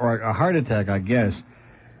stroke or a heart attack, I guess,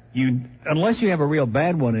 unless you have a real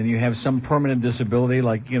bad one and you have some permanent disability,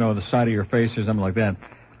 like, the side of your face or something like that,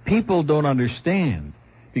 people don't understand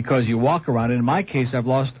because you walk around. And in my case, I've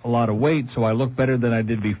lost a lot of weight, so I look better than I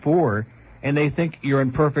did before, and they think you're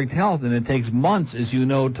in perfect health, and it takes months, as you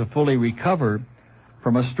know, to fully recover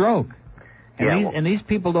from a stroke. And these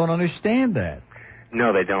people don't understand that.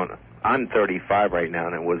 No, they don't. I'm 35 right now,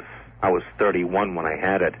 and I was 31 when I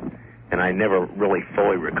had it, and I never really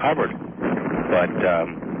fully recovered. But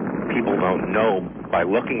people don't know by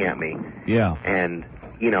looking at me. Yeah. And,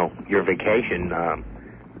 your vacation,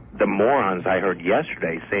 the morons I heard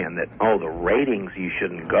yesterday saying that, the ratings, you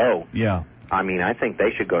shouldn't go. Yeah. I mean, I think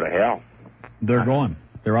they should go to hell. They're going.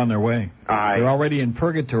 They're on their way. They're already in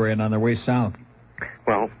purgatory and on their way south.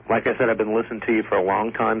 Well, like I said, I've been listening to you for a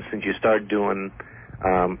long time since you started doing,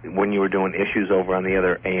 when you were doing issues over on the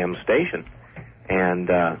other AM station. And,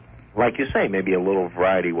 like you say, maybe a little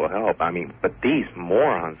variety will help. I mean, but these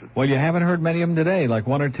morons. Well, you haven't heard many of them today. Like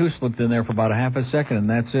one or two slipped in there for about a half a second, and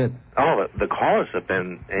that's it. Oh, the callers have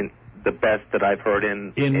been the best that I've heard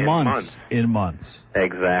in months. In months.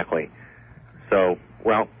 Exactly. So,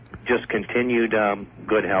 well, just continued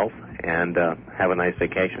good health and have a nice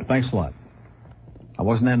vacation. Thanks a lot.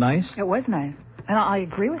 Wasn't that nice? It was nice. And I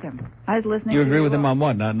agree with him. I was listening You to agree with him on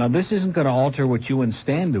what? Now, this isn't going to alter what you and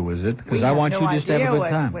Stan do, is it? Because I want you just to have a good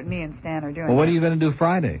time. What me and Stan are doing. Well, what are you going to do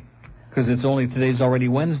Friday? Because today's already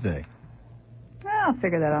Wednesday. Well, I'll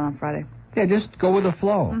figure that out on Friday. Yeah, just go with the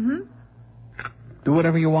flow. Mm-hmm. Do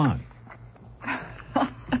whatever you want.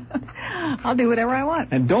 I'll do whatever I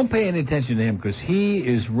want. And don't pay any attention to him because he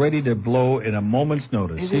is ready to blow in a moment's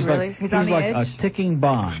notice. Is he really? Like, he's on the edge? a ticking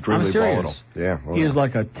bomb. Extremely I'm serious. volatile. Yeah. He is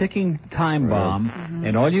like a ticking time bomb,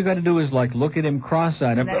 and all you got to do is look at him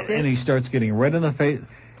cross-eyed, and he starts getting red in the face.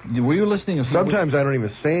 Were you listening? Sometimes I don't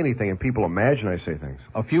even say anything, and people imagine I say things.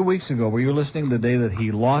 A few weeks ago, were you listening the day that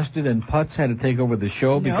he lost it and Putz had to take over the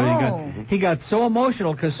show because he got so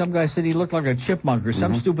emotional because some guy said he looked like a chipmunk or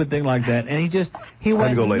some stupid thing like that, and he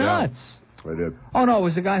went nuts. I did. Oh, no, it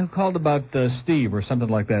was the guy who called about Steve or something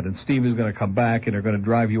like that, and Steve is going to come back and they're going to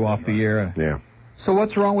drive you off the air. Yeah. So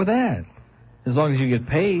what's wrong with that? As long as you get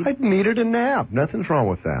paid. I needed a nap. Nothing's wrong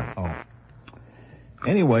with that. Oh.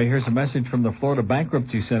 Anyway, here's a message from the Florida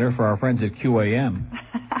Bankruptcy Center for our friends at QAM.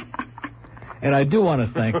 And I do want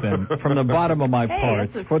to thank them from the bottom of my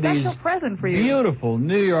parts that's a for these present for you. beautiful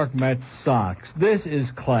New York Mets socks. This is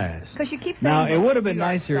class. Because you keep saying Now, it would have been New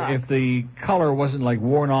York nicer socks. if the color wasn't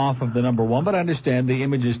worn off of the number one, but I understand the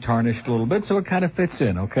image is tarnished a little bit, so it kind of fits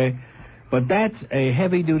in, okay? But that's a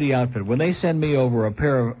heavy-duty outfit. When they send me over a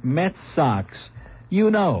pair of Mets socks,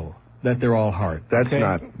 you know that they're all heart. That's okay?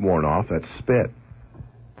 not worn off. That's spit.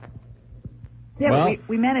 Yeah, well, but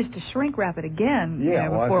we managed to shrink wrap it again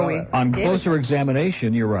before we... On closer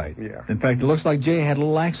examination, you're right. Yeah. In fact, it looks like Jay had a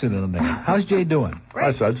little accident in there. How's Jay doing?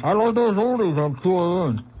 Hi, Suds. I love those oldies on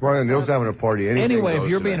QAM. Brian, Neil's having a party. Anyway, if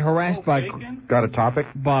you're being harassed by... Got a topic?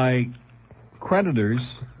 By creditors...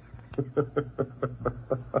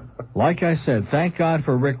 Like I said, thank God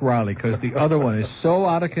for Rick Riley, because the other one is so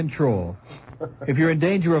out of control. If you're in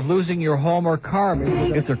danger of losing your home or car,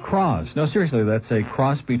 it's a cross. No, seriously, that's a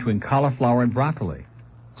cross between cauliflower and broccoli.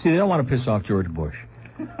 See, they don't want to piss off George Bush.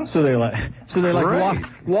 So they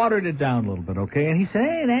watered it down a little bit, okay? And he said,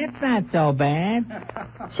 hey, that's not so bad.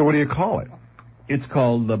 So what do you call it? It's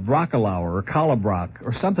called the broccolour or caulibroc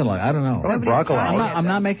or something like I don't know. Oh, broccolour. I'm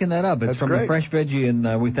not making that up. It's That's from great. the Fresh Veggie,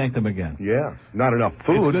 and we thank them again. Yeah. Not enough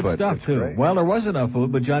food, it's good but stuff, it's too. great. Well, there was enough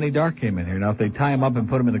food, but Johnny Dark came in here. Now, if they tie him up and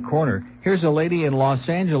put him in the corner, here's a lady in Los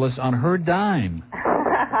Angeles on her dime.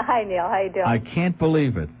 Hi, Neil. How you doing? I can't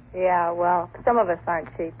believe it. Yeah, well, some of us aren't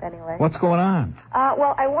cheap anyway. What's going on?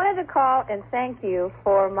 Well, I wanted to call and thank you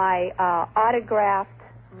for my autographed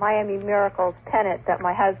Miami Miracles pennant that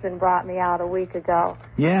my husband brought me out a week ago.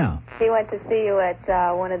 Yeah. He went to see you at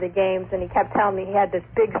one of the games, and he kept telling me he had this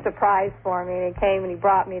big surprise for me, and he came and he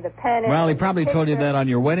brought me the pennant. Well, he probably told you that on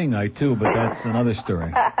your wedding night, too, but that's another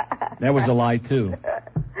story. That was a lie, too.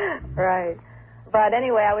 Right. But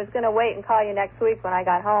anyway, I was going to wait and call you next week when I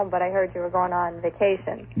got home, but I heard you were going on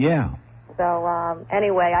vacation. Yeah. So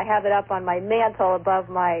anyway, I have it up on my mantle above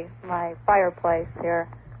my fireplace here.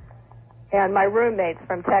 And my roommate's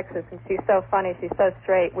from Texas, and she's so funny. She's so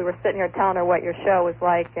straight. We were sitting here telling her what your show was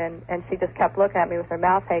like, and she just kept looking at me with her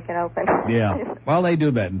mouth hanging open. Yeah. Well, they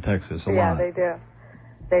do that in Texas a lot. Yeah, they do.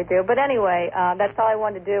 They do. But anyway, that's all I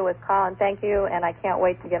wanted to do was call and thank you, and I can't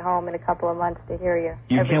wait to get home in a couple of months to hear you.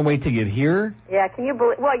 You can't wait to get here? Yeah, can you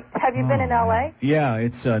believe... Well, have you been in L.A.? Yeah,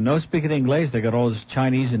 it's no speaking English. They got all those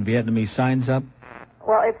Chinese and Vietnamese signs up.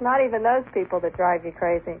 Well, it's not even those people that drive you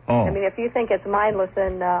crazy. Oh. I mean, if you think it's mindless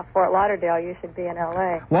in Fort Lauderdale, you should be in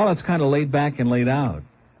L.A. Well, it's kind of laid back and laid out.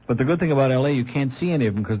 But the good thing about L.A., you can't see any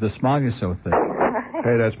of them because the smog is so thick.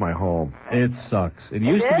 Hey, that's my home. It sucks. It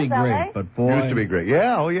used to be great, LA? but boy... Used to be great.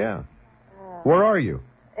 Yeah, oh yeah. Where are you?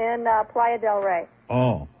 In Playa del Rey.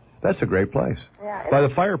 Oh. That's a great place. Yeah. By the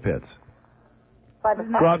fire pits. By the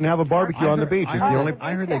Go out and have a barbecue on the beach. It's the only...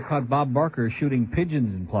 I heard they caught Bob Barker shooting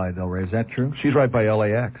pigeons in Playa del Rey. Is that true? She's right by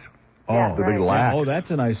LAX. Oh, Yeah, the big lax. Oh, that's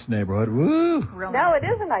a nice neighborhood. Woo! No, it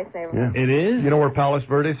is a nice neighborhood. It is? You know where Palos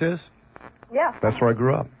Verdes is? Yeah. That's where I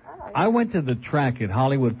grew up. I went to the track at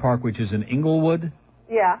Hollywood Park, which is in Inglewood,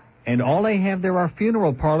 Yeah. and all they have there are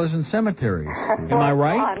funeral parlors and cemeteries. Am I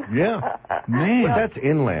right? Yeah. Man. But that's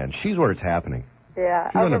inland. She's where it's happening. Yeah.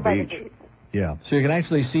 She's on over the by beach. Yeah. So you can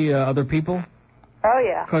actually see other people? Oh,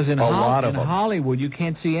 yeah. Because in, A lot of in them. Hollywood, you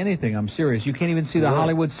can't see anything. I'm serious. You can't even see the Really?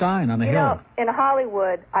 Hollywood sign on the You hill. know, in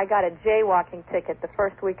Hollywood, I got a jaywalking ticket the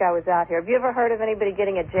first week I was out here. Have you ever heard of anybody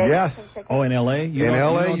getting a jaywalking ticket? Oh, in L.A.? You In don't-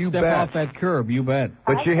 L.A., don't you step bet. off that curb. You bet.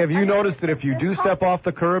 But have you noticed that if you do step off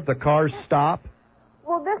the curb, the cars stop?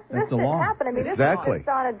 Well, this That's the didn't law. happen. I mean, this Exactly. is just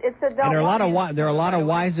on a, it's a And there are a lot of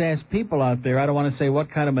wise-ass people out there. I don't want to say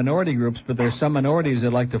what kind of minority groups, but there's some minorities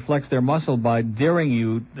that like to flex their muscle by daring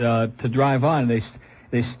you to drive on.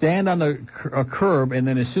 They stand on the curb, and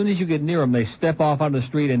then as soon as you get near them, they step off on the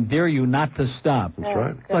street and dare you not to stop. That's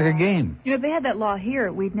right. It's like a game. You know, if they had that law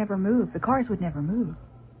here, we'd never move. The cars would never move.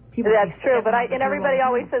 That's true, but and everybody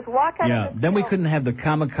always says, walk out Yeah, of the then we couldn't have the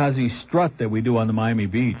kamikaze strut that we do on the Miami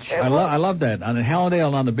beach. I love that. On the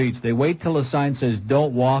Hallandale on the beach, they wait till the sign says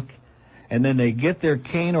don't walk, and then they get their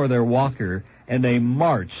cane or their walker, and they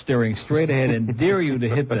march staring straight ahead and dare you to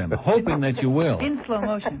hit them, hoping that you will. In slow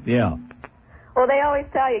motion. Yeah. Well, they always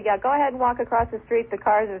tell you, yeah, go ahead and walk across the street. The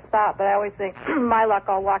cars are stopped. But I always think, my luck,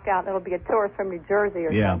 I'll walk out, and it'll be a tourist from New Jersey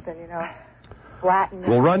or something, you know. Latin.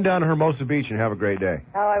 Well, run down to Hermosa Beach and have a great day.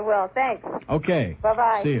 Oh, I will. Thanks. Okay.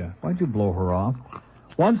 Bye-bye. See ya. Why'd you blow her off?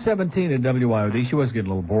 117 at WIOD. She was getting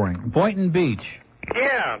a little boring. Boynton Beach.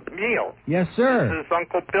 Yeah, Neil. Yes, sir. This is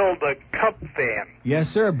Uncle Bill, the Cub fan. Yes,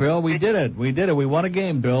 sir, Bill. We did it. We won a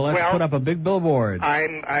game, Bill. Let's Well, put up a big billboard.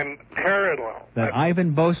 I'm parallel. That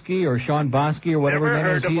Ivan Boski or Sean Bosky or whatever Never his name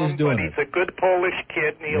heard is, of he him, is doing but it. he's a good Polish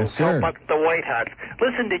kid, and he'll Yes, sir. help out the White House.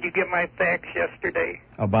 Listen, did you get my fax yesterday?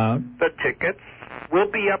 About? The tickets.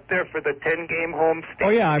 We'll be up there for the 10-game home state. Oh,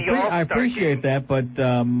 yeah, the All-Star I appreciate that, but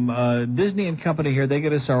Disney and Company here, they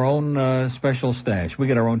get us our own special stash. We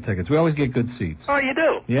get our own tickets. We always get good seats. Oh, you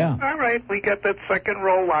do? Yeah. All right, we got that second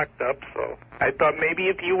row locked up, so I thought maybe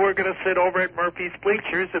if you were going to sit over at Murphy's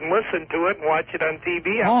Bleachers and listen to it and watch it on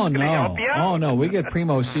TV, I was going to help you out. Oh, no, we get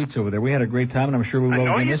primo seats over there. We had a great time, and I'm sure we I will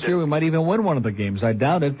know again you this did. year. We might even win one of the games. I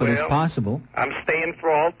doubt it, but it's Well, possible. I'm staying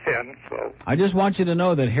for all 10, so I just want you to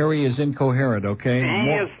know that Harry is incoherent, okay?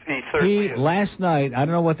 he certainly is. Last night, I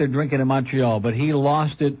don't know what they're drinking in Montreal, but he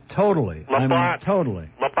lost it totally. I mean, Labatt. totally.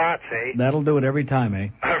 Labatt, eh? That'll do it every time, eh?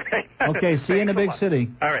 All right. Okay, see you in the big city.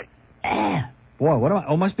 All right. Boy, what am I?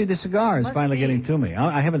 Oh, must be the cigar is finally getting to me.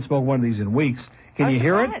 I haven't smoked one of these in weeks. Can you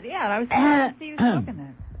hear it? Yeah, I was surprised to see you smoking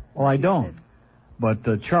that. Well, I don't. But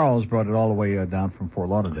Charles brought it all the way down from Fort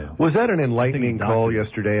Lauderdale. Was that an enlightening call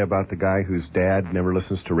yesterday about the guy whose dad never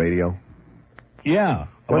listens to radio? Yeah,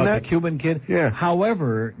 about the Cuban kid. Yeah.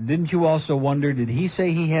 However, didn't you also wonder, did he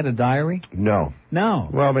say he had a diary? No. No.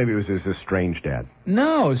 Well, maybe it was his estranged dad.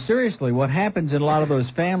 No, seriously. What happens in a lot of those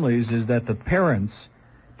families is that the parents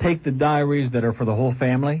take the diaries that are for the whole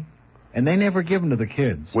family, and they never give them to the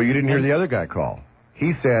kids. Well, you didn't hear the other guy call.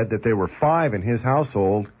 He said that there were 5 in his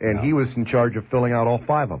household, and he was in charge of filling out all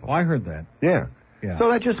 5 of them. Oh, I heard that. Yeah. Yeah. So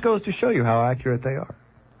that just goes to show you how accurate they are.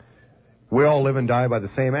 We all live and die by the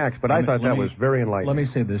same acts, but I thought that was very enlightening. Let me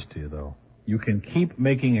say this to you, though. You can keep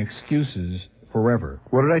making excuses forever.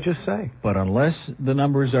 What did I just say? But unless the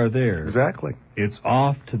numbers are there... Exactly. It's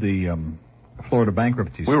off to the Florida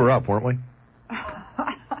bankruptcy. We were up, weren't we?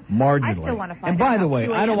 Marginally. I still want to find and by out the way,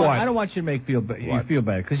 how I don't want you to you feel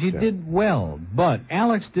bad, because you did well. But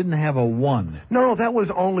Alex didn't have a 1. No, that was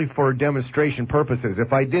only for demonstration purposes.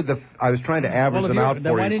 If I did I was trying to average them out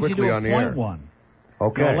for you quickly on the air. Why didn't you do a 0.1?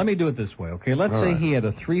 Okay. No, let me do it this way, okay? Let's say he had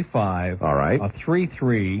a 3.5. All right. A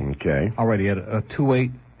 3.3. Okay. All right, he had a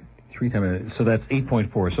 2.8. 3 times, so that's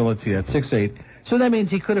 8.4. So let's see, that's 6.8. So that means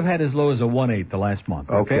he could have had as low as a 1.8 the last month.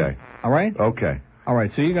 Okay. All right? Okay. All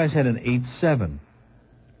right, so you guys had an 8.7.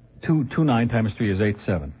 2.9 times 3 is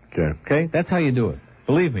 8.7. Okay. Okay? That's how you do it.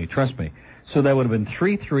 Believe me, trust me. So that would have been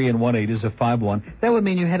 3.3 and 1.8 is a 5.1. That would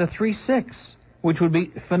mean you had a 3.6, which would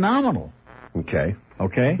be phenomenal. Okay.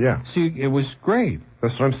 Okay? Yeah. So it was great.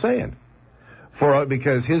 That's what I'm saying.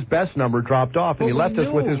 Because his best number dropped off, and he left us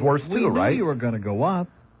with his worst too, right? We knew you were going to go up.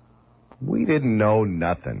 We didn't know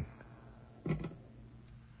nothing.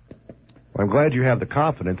 I'm glad you have the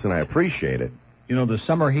confidence, and I appreciate it. You know, the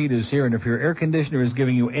summer heat is here, and if your air conditioner is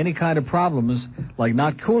giving you any kind of problems, like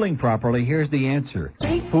not cooling properly, here's the answer.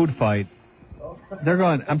 Food fight. They're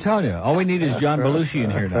going, I'm telling you, all we need is John Belushi in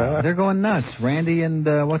here now. They're going nuts. Randy and,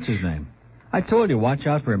 what's his name? I told you, watch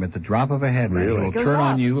out for him at the drop of a head. Really? He will turn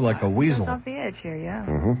on you like a weasel. Goes off the edge here, yeah.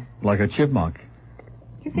 Mm-hmm. Like a chipmunk.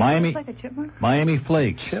 You think Miami, like a chipmunk? Miami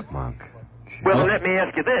Flakes. Chipmunk. Well, let me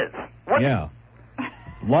ask you this. Yeah.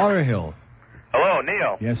 Lauderhill. Hello,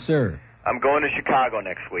 Neil. Yes, sir. I'm going to Chicago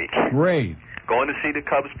next week. Great. Going to see the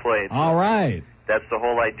Cubs play. All right. That's the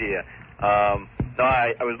whole idea. No,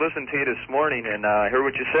 I was listening to you this morning, and I heard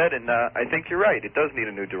what you said, and I think you're right. It does need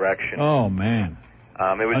a new direction. Oh, man.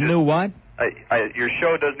 It was new what? Your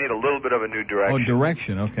show does need a little bit of a new direction. Oh,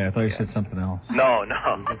 direction. Okay, I thought you said something else. No. Hey! Way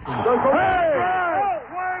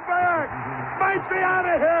back! Might be out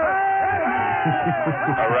of here!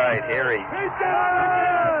 All right, Harry. He's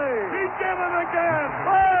giving again!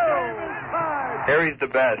 Harry's the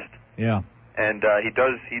best. Yeah. And he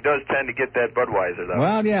does tend to get that Budweiser, though.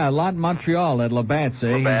 Well, yeah, a lot in Montreal at Labatt's,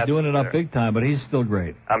 eh? He's doing it up big time, but he's still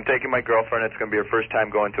great. I'm taking my girlfriend. It's going to be her first time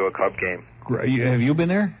going to a Cub game. Have you been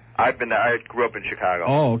there? I've been there. I grew up in Chicago.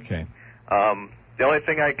 Oh, okay. The only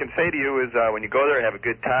thing I can say to you is when you go there, have a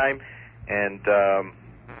good time. And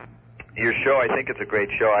your show, I think it's a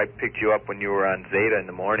great show. I picked you up when you were on Zeta in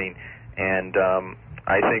the morning. And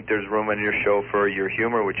I think there's room in your show for your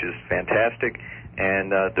humor, which is fantastic.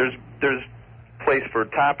 And there's place for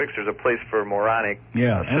topics. There's a place for moronic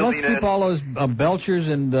and let's keep all those belchers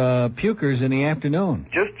and pukers in the afternoon.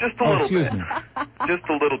 Just a little bit. Just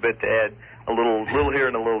a little bit to add a little here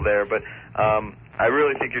and a little there. But I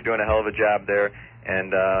really think you're doing a hell of a job there.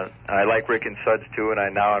 And I like Rick and Suds, too, and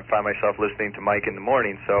I find myself listening to Mike in the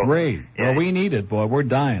morning. So great. Yeah, well, we need it, boy. We're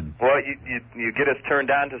dying. Well, you get us turned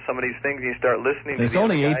on to some of these things, and you start listening. There's to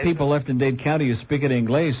only 8 guys. people left in Dade County who speak it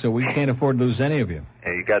English, so we can't afford to lose any of you.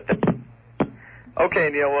 Hey, you got that. Okay,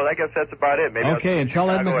 Neil, well, I guess that's about it. Maybe okay, and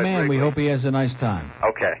tell Ed McMahon we hope he has a nice time.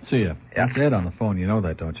 Okay. See ya. Yeah. That's Ed on the phone. You know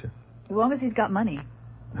that, don't you? As long as he's got money.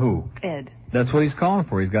 Who? Ed. That's what he's calling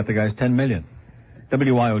for. He's got the guy's $10 million.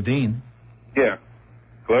 WYO Dean. Yeah.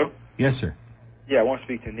 Hello? Yes, sir. Yeah, I want to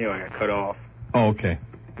speak to Neil. I got cut off. Oh, okay.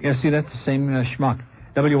 Yeah, see, that's the same schmuck.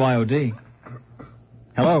 WYOD.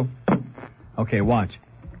 Hello? Okay, watch.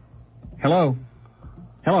 Hello?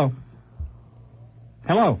 Hello?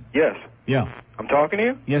 Hello? Yes. Yeah. I'm talking to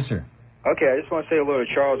you? Yes, sir. Okay, I just want to say hello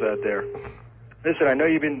to Charles out there. Listen, I know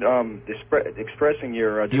you've been expressing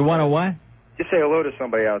your... you want to what? Just say hello to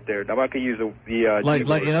somebody out there. I'm not going to use the...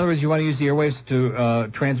 Like, in other words, you want to use the airwaves to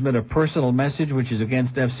transmit a personal message, which is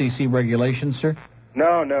against FCC regulations, sir?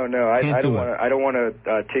 No. I don't want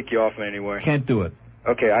to tick you off in any way. Can't do it.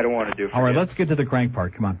 Okay, I don't want to do it. All right, let's get to the crank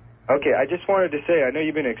part. Come on. Okay, I just wanted to say, I know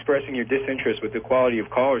you've been expressing your disinterest with the quality of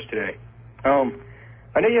callers today.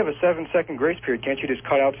 I know you have a 7-second grace period. Can't you just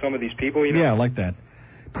cut out some of these people? You know? Yeah, like that.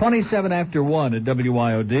 27 after 1 at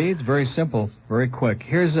WYOD. It's very simple, very quick.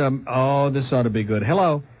 Here's oh, this ought to be good.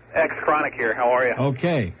 Hello. Ex-Chronic here. How are you?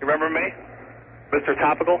 Okay. You remember me? Mr.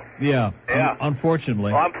 Topical? Yeah. Yeah.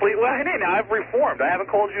 Unfortunately. Well, hey, now I've reformed. I haven't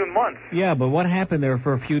called you in months. Yeah, but what happened there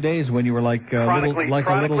for a few days when you were like a little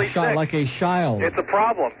sick. like a child? It's a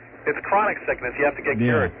problem. It's chronic sickness. You have to get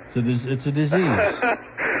cured. It's a disease.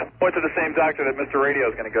 Went to the same doctor that Mr. Radio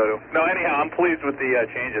is going to go to. No, anyhow, I'm pleased with the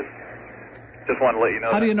changes. Just wanted to let you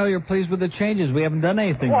know. How do you know you're pleased with the changes? We haven't done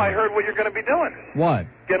anything. Well, I heard what you're going to be doing. What?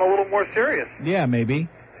 Getting a little more serious. Yeah, maybe.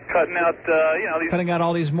 Cutting out, these... Cutting out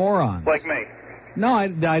all these morons. Like me. No, I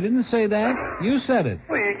didn't say that. You said it.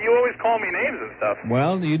 Well, you always call me names and stuff.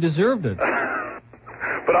 Well, you deserved it.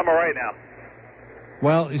 But I'm all right now.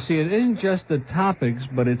 Well, you see, it isn't just the topics,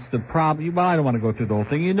 but it's the problem. Well, I don't want to go through the whole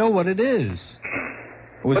thing. You know what it is.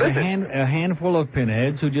 It was a handful of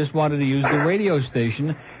pinheads who just wanted to use the radio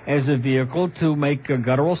station as a vehicle to make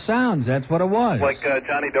guttural sounds. That's what it was. Like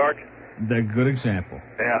Johnny Dark? The good example.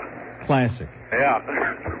 Yeah. Classic. Yeah.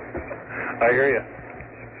 I hear you.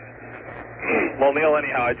 Well, Neil,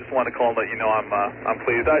 anyhow, I just wanted to call and let you know I'm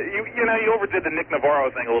pleased. You overdid the Nick Navarro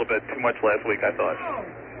thing a little bit too much last week, I thought.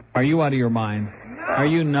 Are you out of your mind? Are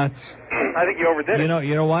you nuts? I think you overdid it.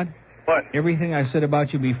 You know what? What? Everything I said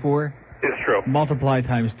about you before is true. Multiply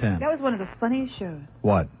times 10. That was one of the funniest shows.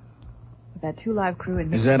 What? With that 2 Live Crew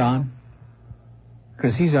and Is that on?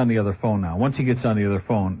 Because he's on the other phone now. Once he gets on the other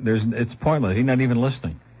phone, it's pointless. He's not even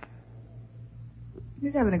listening.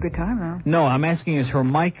 He's having a good time, though. No, I'm asking, is her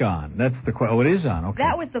mic on? That's the question. Oh, it is on. Okay.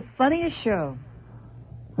 That was the funniest show.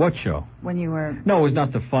 What show? When you were... No, it was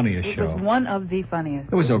not the funniest show. It was one of the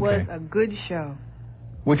funniest. It was okay. It was a good show.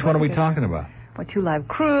 Which one are we talking about? What, 2 Live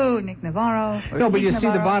Crew, Nick Navarro. No, but you see,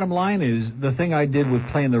 the bottom line is the thing I did with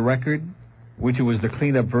playing the record, which was the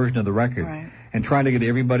cleaned up version of the record, and trying to get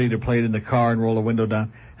everybody to play it in the car and roll the window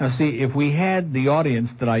down. Now, see, if we had the audience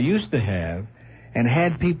that I used to have and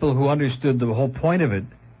had people who understood the whole point of it,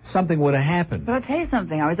 something would have happened. But I'll tell you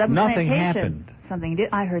something. I was up in Nothing Plantation. happened. Something did.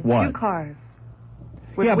 I heard What? 2 cars.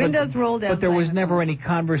 With windows rolled down. But there was never any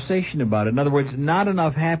conversation about it. In other words, not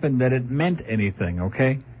enough happened that it meant anything,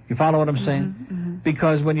 okay? You follow what I'm saying? Mm-hmm.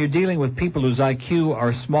 Because when you're dealing with people whose IQ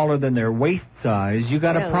are smaller than their waist size, you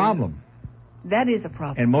got a problem. That is a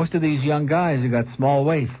problem. And most of these young guys have got small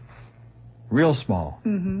waists. Real small.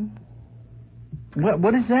 Mm-hmm.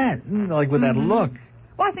 What is that? Like with that look.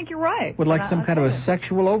 Well, I think you're right. With like some kind of a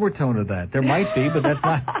sexual overtone of that. There might be, but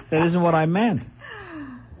that isn't what I meant.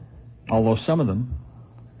 Although some of them.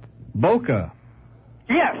 Boca.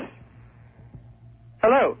 Yes.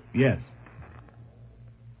 Hello. Yes.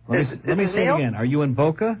 Let me say it again. Are you in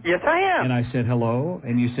Boca? Yes, I am. And I said hello,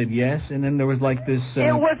 and you said yes, and then there was like this...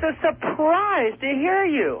 It was a surprise to hear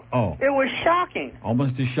you. Oh. It was shocking.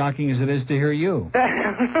 Almost as shocking as it is to hear you.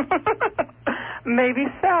 Maybe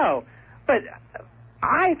so. But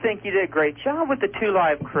I think you did a great job with the 2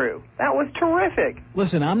 Live Crew. That was terrific.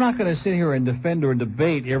 Listen, I'm not going to sit here and defend or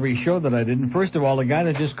debate every show that I did. And first of all, the guy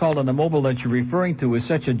that just called on the mobile that you're referring to is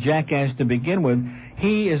such a jackass to begin with.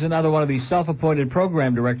 He is another one of these self-appointed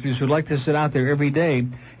program directors who'd like to sit out there every day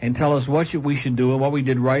and tell us what we should do and what we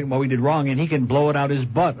did right and what we did wrong, and he can blow it out his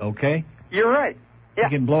butt, okay? You're right. Yeah.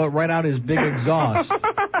 He can blow it right out his big exhaust.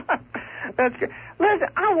 That's good. Listen,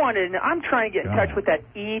 I'm trying to get in touch with that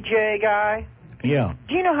EJ guy. Yeah.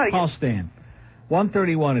 Do you know how to call Stan?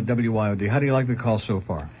 131 at WYOD. How do you like the call so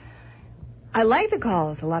far? I like the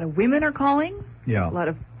calls. A lot of women are calling. Yeah. A lot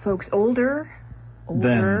of folks older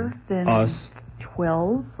than us.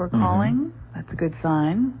 12 are calling. That's a good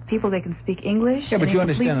sign. People that can speak English. Yeah, but you complete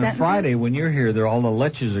understand on sentences. Friday when you're here, all the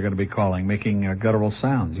leches are going to be calling, making guttural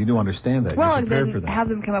sounds. You do understand that. Well, you're prepared for then that. have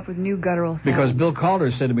them come up with new guttural sounds. Because Bill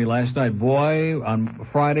Calder said to me last night, boy, on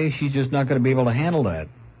Friday she's just not going to be able to handle that.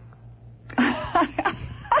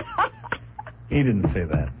 He didn't say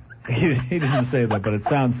that. He didn't say that, but it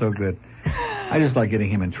sounds so good. I just like getting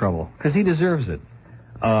him in trouble, because he deserves it.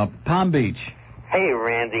 Palm Beach. Hey,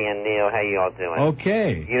 Randy and Neil, how you all doing?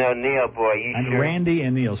 Okay. You know, Neil, boy, And Randy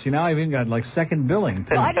and Neil. See, now I've even got, like, second billing.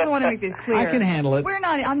 Well, I just want to make this clear. I can handle it.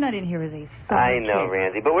 I'm not in here as a I know,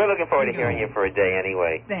 Randy, but we're looking forward to hearing you for a day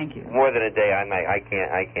anyway. Thank you. More than a day, I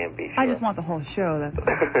can't be sure. I just want the whole show. That's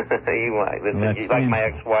you want, listen, you like my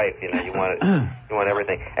ex-wife, you want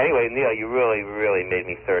everything. Anyway, Neil, you really, really made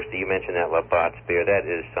me thirsty. You mentioned that Labatt's beer. That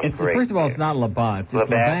is some great First of all, beer. it's not Labatt's. It's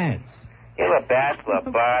Labatt's. Yeah,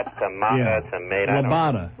 Labatt, Tomaca, tomato.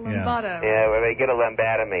 Lambada. Yeah, well, they get a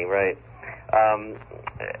lambatomy, right.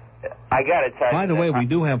 I got to tell you. By the way, we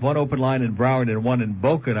do have one open line in Broward and one in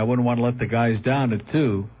Boca, and I wouldn't want to let the guys down at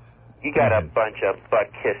 2. You got a bunch of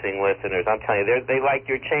butt-kissing listeners. I'm telling you, they like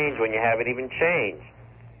your change when you haven't even changed.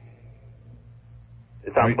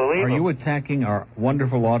 It's unbelievable. Are you attacking our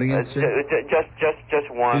wonderful audience, sir? Just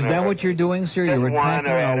one. Is that what you're doing, sir? You're attacking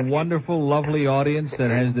our wonderful, lovely audience that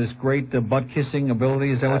has this great butt-kissing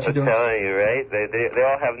ability? Is that what you're doing? I'm telling you, right? They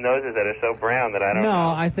all have noses that are so brown that I don't know. No,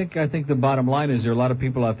 I think the bottom line is there are a lot of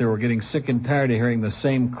people out there who are getting sick and tired of hearing the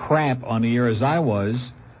same crap on the air as I was,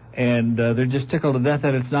 and they're just tickled to death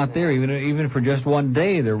that it's not there. Even for just one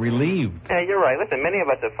day, they're relieved. Yeah, you're right. Listen, many of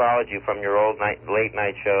us have followed you from your old late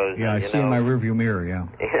night shows. Yeah, I see in my rearview mirror, yeah.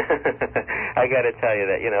 I got to tell you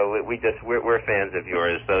that, we're fans of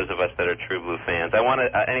yours, those of us that are True Blue fans. I want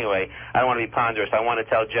to, anyway, I don't want to be ponderous. I want to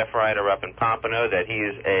tell Jeff Ryder up in Pompano that he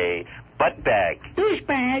is a butt bag.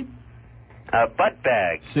 Douchebag. A butt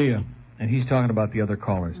bag. See ya. And he's talking about the other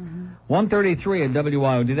callers. 133 at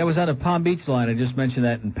WIOD. That was on the Palm Beach line. I just mentioned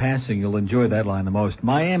that in passing. You'll enjoy that line the most.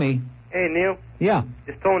 Miami. Hey, Neil. Yeah.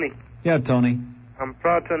 It's Tony. Yeah, Tony. I'm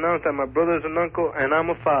proud to announce that my brother's an uncle and I'm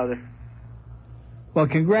a father. Well,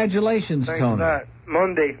 congratulations, Thanks Tony. for that.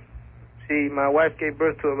 Monday, my wife gave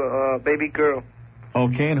birth to a baby girl.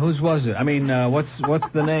 Okay, and whose was it? I mean, what's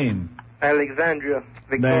the name? Alexandria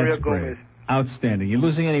Victoria That's Gomez. Great. Outstanding. You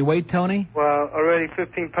losing any weight, Tony? Well, already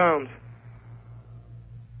 15 pounds.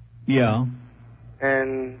 Yeah.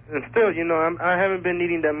 And still, I haven't been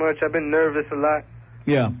eating that much. I've been nervous a lot.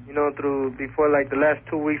 Yeah. Before the last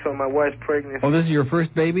 2 weeks of my wife's pregnancy. Oh, this is your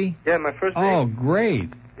first baby? Yeah, my first baby. Oh, great.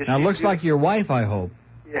 Now, it looks like your wife, I hope.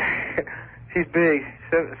 Yeah, she's big.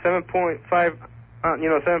 7.5,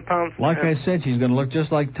 7 pounds. Like I said, she's going to look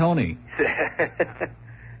just like Tony.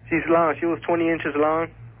 She's long. She was 20 inches long.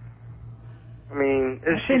 I mean,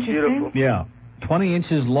 she's beautiful. Yeah. 20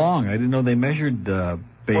 inches long. I didn't know they measured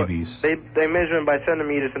babies. Well, they measure them by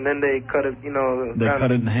centimeters, and then they cut it, They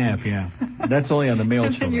cut it in half, yeah. That's only on the male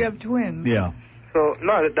children. And you have twins. Yeah. So,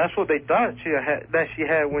 no, that's what they thought she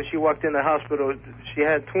had when she walked in the hospital. She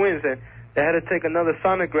had twins, and they had to take another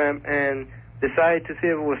sonogram and decide to see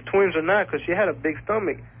if it was twins or not, because she had a big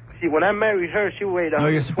stomach. When I married her, she weighed... No,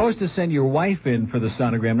 you're supposed to send your wife in for the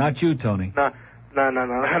sonogram, not you, Tony. No.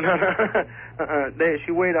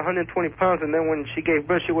 She weighed 120 pounds, and then when she gave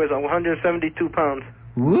birth, she weighs 172 pounds.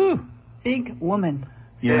 Woo! Big woman.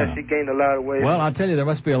 Yeah, she gained a lot of weight. Well, I'll tell you, there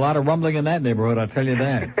must be a lot of rumbling in that neighborhood, I'll tell you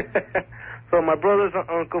that. So my brother's an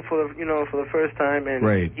uncle for the first time, and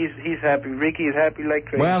Great. he's happy. Ricky is happy like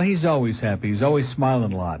crazy. Well, he's always happy. He's always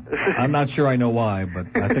smiling a lot. I'm not sure I know why, but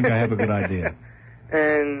I think I have a good idea.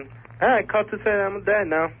 And I called to say I'm a dad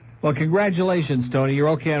now. Well, congratulations, Tony. You're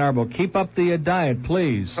okay, Ann Arbor. Keep up the diet,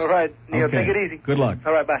 please. All right, Neil. Okay. Take it easy. Good luck.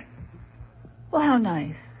 All right, bye. Well, how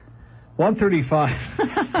nice. 135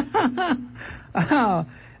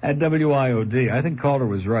 at WIOD. I think Calder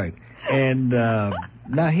was right. And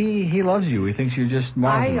now he loves you. He thinks you're just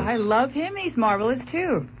marvelous. I love him. He's marvelous,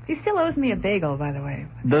 too. He still owes me a bagel, by the way.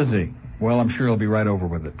 Does he? Well, I'm sure he'll be right over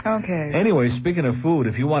with it. Okay. Anyway, speaking of food,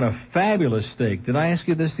 if you want a fabulous steak, did I ask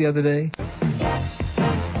you this the other day?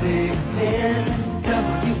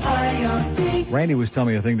 Randy was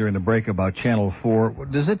telling me a thing during the break about Channel 4.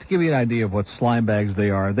 Does it give you an idea of what slime bags they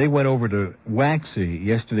are? They went over to Waxy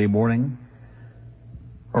yesterday morning,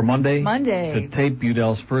 or Monday? Monday. To tape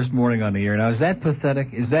Udel's first morning on the air. Now, is that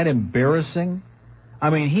pathetic? Is that embarrassing? I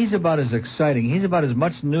mean, he's about as exciting. He's about as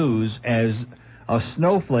much news as a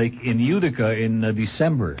snowflake in Utica in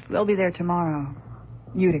December. We'll be there tomorrow.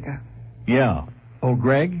 Utica. Yeah. Oh,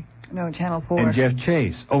 Greg? No, Channel 4. And Jeff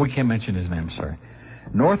Chase. Oh, we can't mention his name, sorry.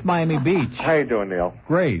 North Miami Beach. How you doing, Neil?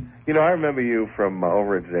 Great. I remember you from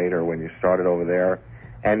over at Zeta when you started over there,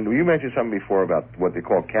 and you mentioned something before about what they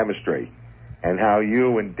call chemistry, and how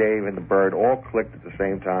you and Dave and the Bird all clicked at the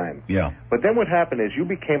same time. Yeah. But then what happened is you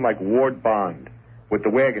became like Ward Bond with the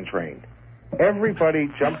wagon train. Everybody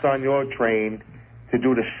jumped on your train to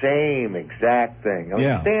do the same exact thing.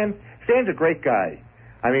 Yeah. Stan's a great guy.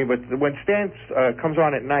 I mean, but when Stan comes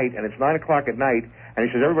on at night, and it's 9 o'clock at night, and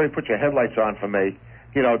he says, everybody put your headlights on for me,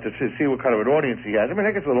 to see what kind of an audience he has. I mean,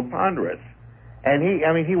 that gets a little ponderous. And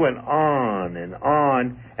he went on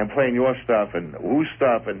and playing your stuff and whose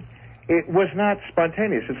stuff, and it was not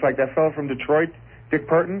spontaneous. It's like that fellow from Detroit, Dick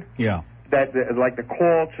Burton. Yeah. That, like the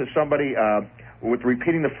call to somebody with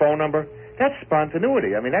repeating the phone number. That's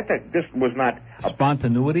spontaneity. I mean, that just was not...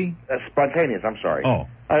 Spontaneity? Spontaneous, I'm sorry. Oh.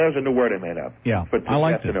 That was a new word I made up. Yeah, but I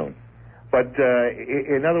liked it. But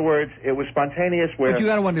in other words, it was spontaneous where... But you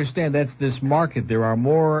got to understand, that's this market. There are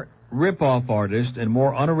more rip-off artists and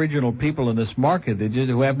more unoriginal people in this market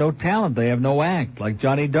who have no talent. They have no act, like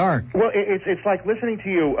Johnny Dark. Well, it's like listening to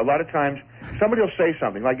you. A lot of times, somebody will say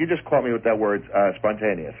something, like you just caught me with that word,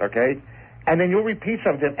 spontaneous, okay? And then you'll repeat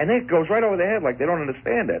something, and it goes right over their head like they don't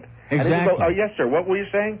understand it. Exactly. And then you go, oh, yes, sir, what were you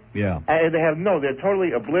saying? Yeah. And they're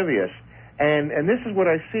totally oblivious. And this is what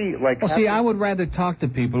I see. Like, well, see, I would rather talk to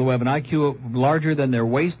people who have an IQ larger than their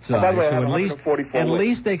waist size. by the way, I have so at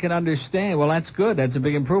least they can understand. Well, that's good. That's a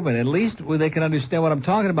big improvement. At least they can understand what I'm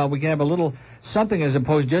talking about. We can have a little something as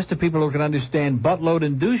opposed just to people who can understand buttload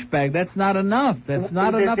and douchebag. That's not enough. That's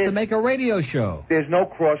not enough to make a radio show. There's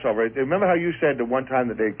no crossover. Remember how you said the one time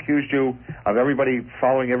that they accused you of everybody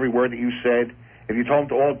following every word that you said? If you told them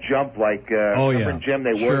to all jump like Reverend Jim,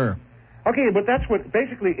 they would. Sure. Okay, but that's what,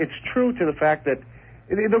 basically, it's true to the fact that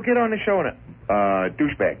they'll get on the show and,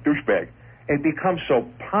 douchebag. It becomes so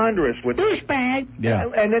ponderous with... Douchebag! Yeah.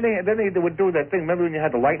 And then they would do that thing. Remember when you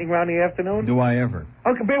had the lightning round in the afternoon? Do I ever?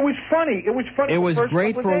 Okay, but it was funny. It was funny. It was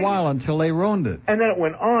great for a while until they ruined it. And then it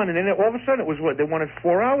went on, and then all of a sudden it was what? They wanted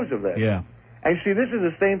 4 hours of this. Yeah. And see, this is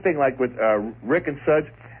the same thing like with Rick and Suds.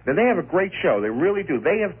 Then they have a great show. They really do.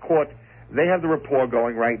 They have the rapport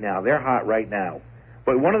going right now. They're hot right now.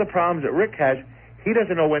 But one of the problems that Rick has, he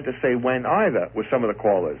doesn't know when to say when either with some of the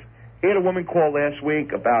callers. He had a woman call last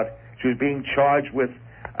week about she was being charged with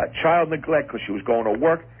child neglect because she was going to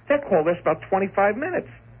work. That call lasted about 25 minutes.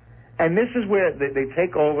 And this is where they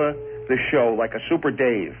take over the show like a Super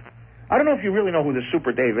Dave. I don't know if you really know who the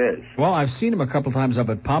Super Dave is. Well, I've seen him a couple times up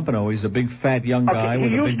at Pompano. He's a big, fat, young guy with a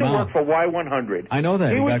big mouth. He used to work for Y100. I know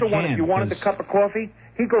that. He was the one, if you wanted a cup of coffee,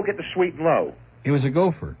 he'd go get the sweet and low. He was a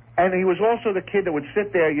gopher. And he was also the kid that would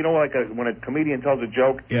sit there, you know, like when a comedian tells a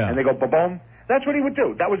joke, yeah, and they go, ba-boom. That's what he would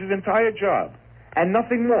do. That was his entire job, and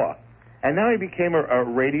nothing more. And now he became a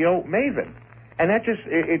radio maven. And that just,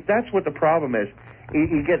 that's what the problem is.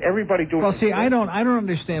 You get everybody doing... Well, see, I don't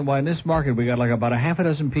understand why in this market we got like about a half a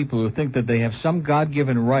dozen people who think that they have some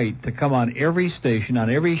God-given right to come on every station, on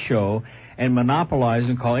every show, and monopolize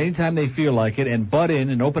and call anytime they feel like it and butt in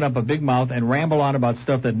and open up a big mouth and ramble on about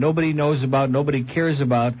stuff that nobody knows about, nobody cares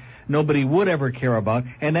about, nobody would ever care about,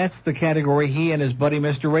 and that's the category he and his buddy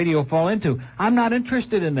Mr. Radio fall into. I'm not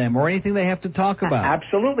interested in them or anything they have to talk about.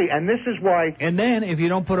 Absolutely, and this is why... And then, if you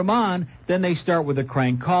don't put them on, then they start with the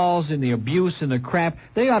crank calls and the abuse and the crap.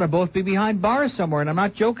 They ought to both be behind bars somewhere, and I'm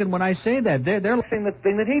not joking when I say that. They're the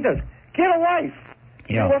thing that he does. Get a life.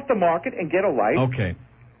 Yeah. Get off the market and get a life. Okay.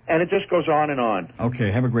 And it just goes on and on.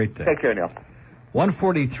 Okay, have a great day. Take care, Neil.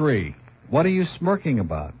 143. What are you smirking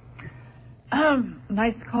about?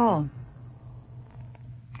 Nice call.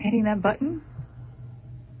 Hitting that button?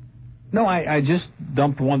 No, I just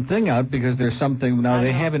dumped one thing out because there's something... Now,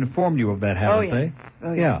 they have informed you of that, haven't they?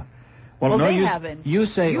 Oh, yeah. Well, no, they haven't. You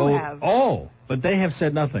say, You have. but they have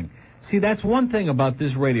said nothing. See, that's one thing about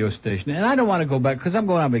this radio station, and I don't want to go back because I'm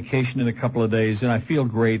going on vacation in a couple of days, and I feel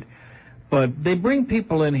great. But they bring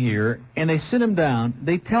people in here, and they sit them down.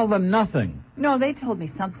 They tell them nothing. No, they told me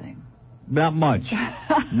something. Not much.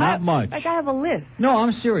 Not much. Like I have a list. No,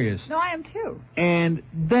 I'm serious. No, I am too. And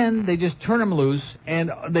then they just turn them loose, and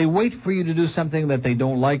they wait for you to do something that they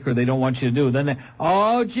don't like or they don't want you to do. Then they,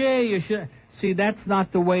 Jay, you should... See, that's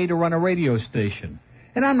not the way to run a radio station.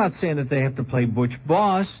 And I'm not saying that they have to play Butch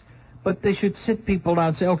Boss, but they should sit people down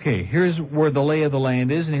and say, okay, here's where the lay of the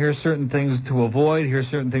land is, and here's certain things to avoid, here's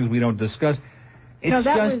certain things we don't discuss. It's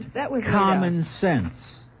that was common sense.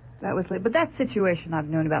 That was late. But that situation I've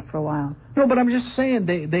known about for a while. No, but I'm just saying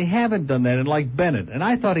they haven't done that. And like Bennett, and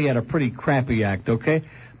I thought he had a pretty crappy act, okay?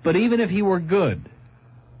 But even if he were good,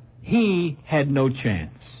 he had no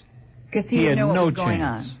chance. Because he had didn't know no what was chance. going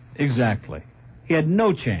on. Exactly. He had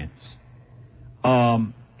no chance.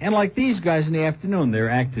 And like these guys in the afternoon, their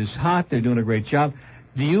act is hot. They're doing a great job.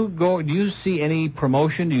 Do you see any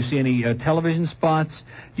promotion? Do you see any television spots?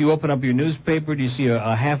 Do you open up your newspaper? Do you see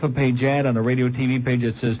a half-a-page ad on the radio TV page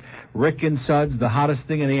that says, Rick and Suds, the hottest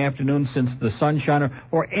thing in the afternoon since the Sunshiner,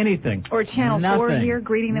 or anything? Or Channel 4 here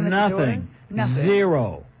greeting them at the door? Nothing.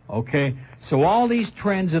 Zero. Okay? So all these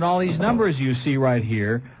trends and all these numbers you see right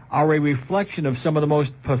here are a reflection of some of the most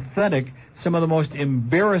pathetic, some of the most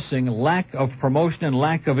embarrassing lack of promotion and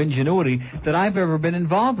lack of ingenuity that I've ever been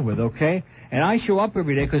involved with, okay? And I show up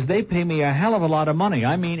every day because they pay me a hell of a lot of money.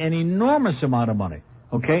 I mean, an enormous amount of money,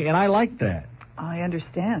 okay? And I like that. I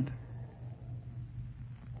understand.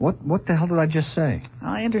 What the hell did I just say?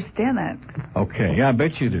 I understand that. Okay, yeah, I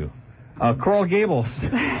bet you do. Coral Gables.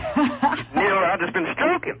 Neil, I've just been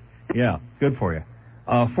stroking. Yeah, good for you.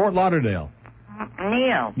 Fort Lauderdale.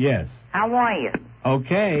 Neil. Yes. How are you?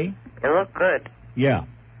 Okay. You look good. Yeah.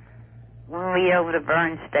 When were you over to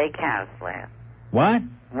Burns Steakhouse last? What?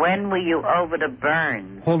 When were you over to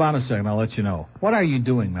Burns? Hold on a second, I'll let you know. What are you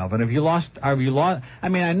doing, Melvin? Have you lost... I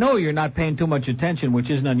mean, I know you're not paying too much attention, which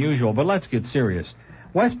isn't unusual, but let's get serious.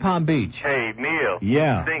 West Palm Beach. Hey, Neil.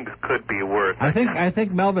 Yeah. Things could be worse. I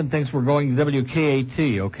think Melvin thinks we're going to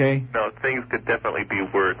WKAT, okay? No, things could definitely be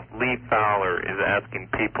worse. Lee Fowler is asking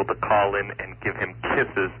people to call in and give him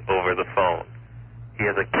kisses over the phone. He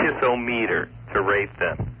has a kiss-o-meter to rate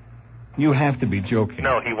them. You have to be joking.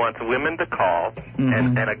 No, he wants women to call,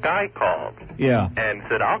 and a guy called. Yeah. And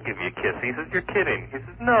said, I'll give you a kiss. He says, you're kidding. He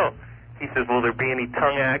says, no. He says, will there be any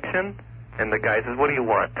tongue action? And the guy says, what do you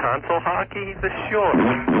want, tonsil hockey? He says, sure.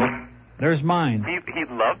 There's mine. He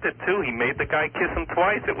loved it, too. He made the guy kiss him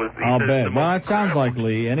twice. It was. I'll bet. Well, it sounds like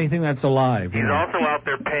Lee. Anything that's alive. He's also out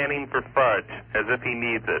there panning for fudge, as if he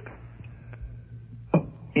needs it.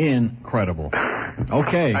 Incredible.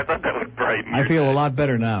 Okay. I thought that would brighten I feel a lot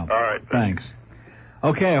better now. All right. Thanks.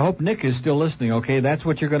 Okay, I hope Nick is still listening, okay? That's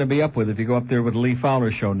what you're going to be up with if you go up there with the Lee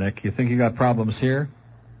Fowler show, Nick. You think you got problems here?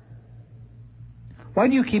 Why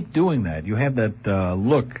do you keep doing that? You have that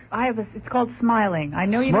look. It's called smiling. I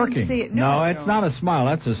know you Smirking. didn't see it. No, it's not a smile.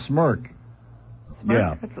 That's a smirk.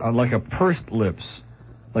 Yeah, like a pursed lips.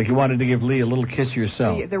 Like you wanted to give Lee a little kiss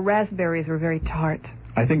yourself. The raspberries were very tart.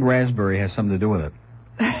 I think raspberry has something to do with it.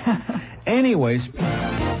 Anyways.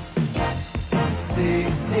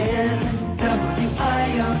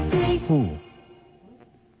 Who?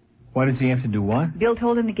 Why does he have to do what? Bill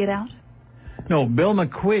told him to get out? No, Bill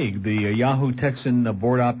McQuigg, the Yahoo Texan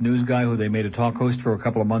board op news guy who they made a talk host for a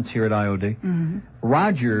couple of months here at IOD. Mm-hmm.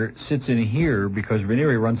 Roger sits in here because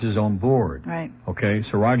Ranieri runs his own board. Right. Okay,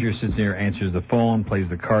 so Roger sits there, answers the phone, plays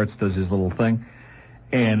the cards, does his little thing.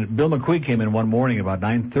 And Bill McQuigg came in one morning about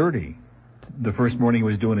 9:30. The first morning he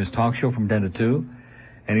was doing his talk show from 10 to 2.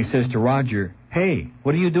 And he says to Roger, hey,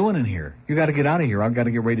 what are you doing in here? You got to get out of here. I've got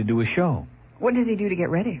to get ready to do a show. What does he do to get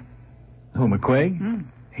ready? Who, McQuigg?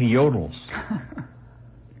 He yodels.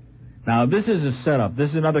 Now, this is a setup. This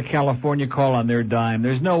is another California call on their dime.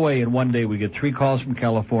 There's no way in one day we get 3 calls from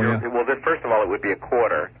California. Well, first of all, it would be a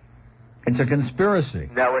quarter. It's a conspiracy.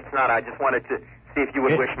 No, it's not. I just wanted to see if you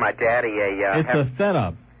would wish my daddy a... It's a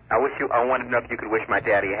setup. I wanted to know if you could wish my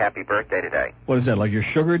daddy a happy birthday today. What is that, like your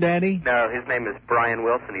sugar daddy? No, his name is Brian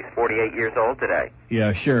Wilson. He's 48 years old today.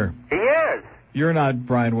 Yeah, sure. He is. You're not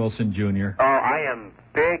Brian Wilson, Jr. Oh, I am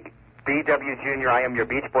big B.W. Jr. I am your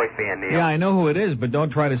Beach Boy fan, Neil. Yeah, I know who it is, but don't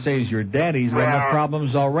try to say he's your daddy. He's got enough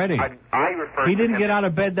problems already. I refer He to didn't him get out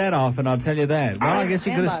of bed that often, I'll tell you that. Well, I guess he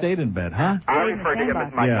could have stayed in bed, huh? I refer to him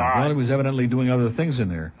as my God. Well, he was evidently doing other things in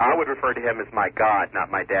there. I would refer to him as my God, not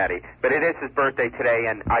my daddy. But it is his birthday today,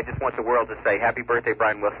 and I just want the world to say, happy birthday,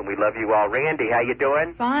 Brian Wilson. We love you all. Randy, how you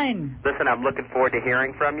doing? Fine. Listen, I'm looking forward to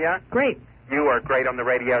hearing from you. Great. You are great on the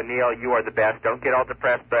radio, Neil. You are the best. Don't get all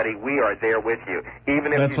depressed, buddy. We are there with you.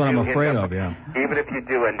 Even if That's what I'm afraid of, yeah. Even if you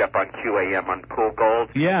do end up on QAM on Cool Gold,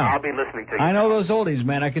 yeah. I'll be listening to you. I know those oldies,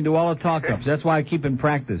 man. I can do all the talk-ups. That's why I keep in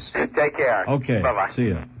practice. Take care. Okay. Bye-bye. See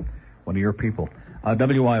ya. One of your people.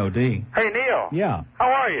 WIOD. Hey, Neil. Yeah.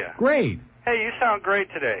 How are you? Great. Hey, you sound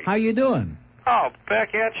great today. How you doing? Oh,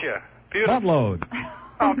 back at you. Beautiful. Buttload.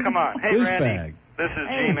 Oh, come on. Hey, Randy. Douchebag. This is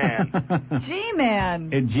G-Man.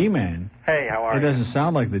 G-Man. G-Man. Hey, how are you? you? It doesn't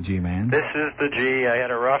sound like the G-Man. This is the G. I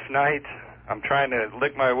had a rough night. I'm trying to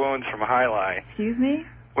lick my wounds from High-Lie. Excuse me?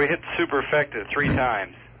 We hit superfecta 3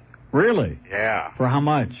 times. Really? Yeah. For how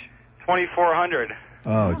much? $2,400.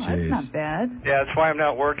 Oh, That's jeez. not bad. Yeah, that's why I'm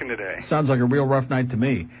not working today. Sounds like a real rough night to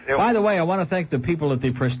me. By the way, I want to thank the people at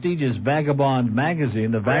the prestigious Vagabond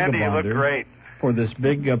magazine, the Randy, you Vagabonder, look great. for this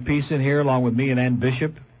big piece in here, along with me and Ann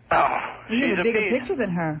Bishop. Oh, You she's have a a bigger beast. picture than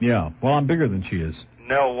her. Yeah, well, I'm bigger than she is.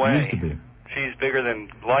 No way. Used to be. She's bigger than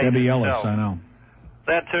life Debbie Ellis, itself. I know.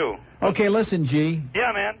 That too. Okay, listen, G.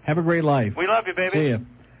 Yeah, man. Have a great life. We love you, baby. See ya.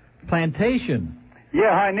 Plantation.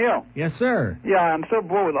 Yeah, hi, Neil. Yes, sir. Yeah, I'm so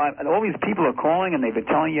bored with all these people are calling, and they've been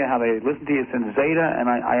telling you how they listen to you since Zeta, and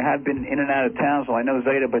I have been in and out of town, so I know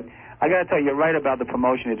Zeta, but I got to tell you, you're right about the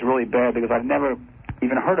promotion. It's really bad because I've never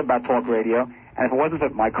even heard about talk radio, and if it wasn't for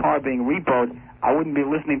my car being repoed, I wouldn't be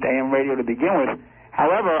listening to AM radio to begin with.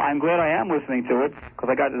 However, I'm glad I am listening to it because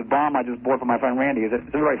I got this bomb I just bought for my friend Randy. Is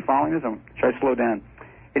everybody following this? Or should I slow down?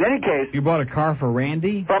 In any case... You bought a car for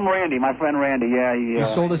Randy? From Randy, my friend Randy, yeah. You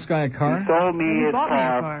sold this guy a car? He sold me his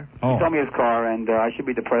car. Oh. He sold me his car, and I should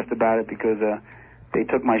be depressed about it because they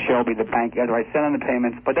took my Shelby, the bank. I sent them the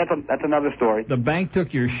payments, but that's another story. The bank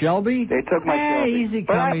took your Shelby? They took my Shelby. Easy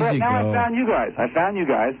but come, easy now go. I found you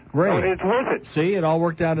guys. Great. So it's worth it. See, it all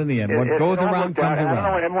worked out in the end. What goes around comes I don't know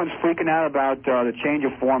around. what everyone's freaking out about the change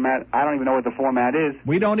of format. I don't even know what the format is.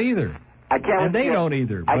 We don't either. I can't. And they don't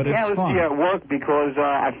either, but I can't it's listen fun. to you at work because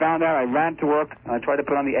I found out I ran to work. I tried to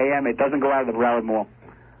put on the AM. It doesn't go out of the Broward Mall.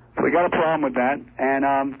 So we got a problem with that. And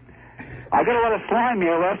I got a lot of slime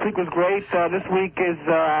here. Last week was great. This week is,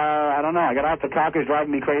 I don't know. I got out the talkers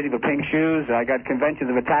driving me crazy with pink shoes. I got conventions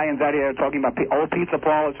of Italians out here talking about old pizza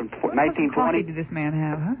parlors from 1920. What coffee did this man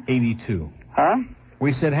have, huh? 82. Huh?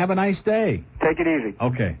 We said, have a nice day. Take it easy.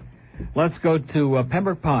 Okay. Let's go to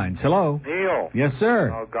Pembroke Pines. Hello. Neil. Yes,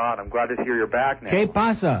 sir. Oh, God, I'm glad to hear you're back now. Que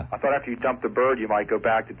pasa? I thought after you dumped the bird, you might go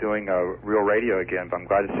back to doing real radio again, but I'm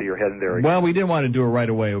glad to see you're heading there again. Well, we didn't want to do it right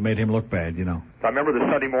away. It made him look bad, you know. I remember the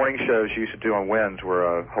Sunday morning shows you used to do on Winds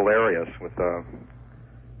were hilarious with the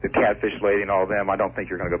Catfish Lady and all of them. I don't think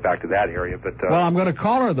you're going to go back to that area, but... Well, I'm going to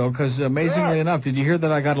call her, though, because amazingly enough, did you hear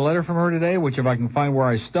that I got a letter from her today, which if I can find where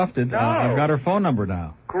I stuffed it, I've got her phone number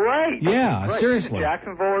now. Great. Yeah, Great. seriously. She's in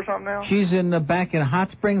Jacksonville or something now? She's back in Hot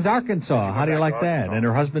Springs, Arkansas. How do you like that? And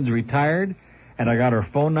her husband's retired, and I got her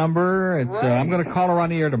phone number. It's I'm going to call her on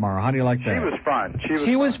the air tomorrow. How do you like that? She was fun.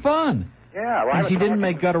 She was fun. Yeah. Well, and she didn't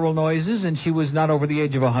make guttural noises, and she was not over the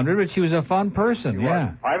age of 100, but she was a fun person,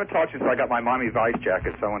 yeah. I haven't talked to you since I got my Miami Vice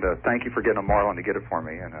jacket, so I wanted to thank you for getting a Marlon to get it for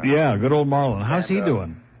me. And, yeah, good old Marlon. How's he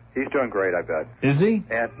doing? He's doing great, I bet. Is he?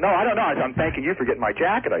 And no, I don't know. I'm thanking you for getting my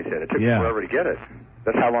jacket, I said. It took me forever to get it.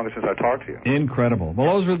 That's how long since I talked to you. Incredible.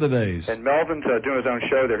 Well, those were the days. And Melvin's doing his own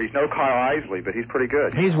show there. He's no Kyle Isley, but he's pretty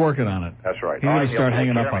good. He's working on it. That's right. He's going to start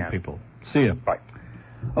hanging up on people. See ya. Bye.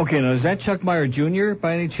 Okay, now is that Chuck Meyer Jr.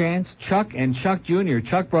 by any chance? Chuck and Chuck Jr.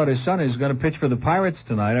 Chuck brought his son who's going to pitch for the Pirates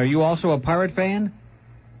tonight. Are you also a Pirate fan?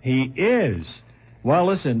 He is. Well,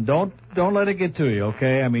 listen, don't let it get to you,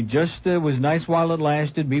 okay? I mean, just it was nice while it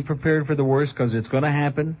lasted. Be prepared for the worst because it's going to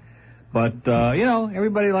happen. But, you know,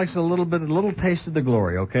 everybody likes a little taste of the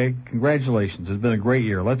glory, okay? Congratulations. It's been a great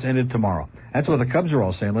year. Let's end it tomorrow. That's what the Cubs are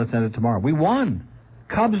all saying. Let's end it tomorrow. We won.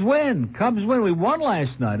 Cubs win. Cubs win. We won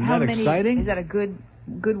last night. Isn't that exciting? Is that a good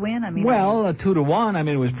win? I mean, well, 2-1. I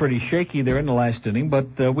mean, it was pretty shaky there in the last inning, but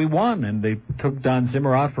we won, and they took Don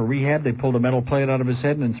Zimmer out for rehab. They pulled a metal plate out of his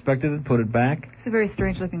head and inspected it, put it back. He's a very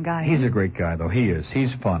strange-looking guy. He's a great guy, though. He is. He's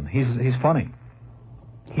fun. He's funny.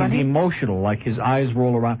 He's emotional, like his eyes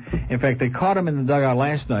roll around. In fact, they caught him in the dugout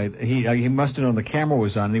last night. He must have known the camera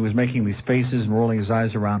was on, and he was making these faces and rolling his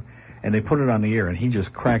eyes around, and they put it on the air, and he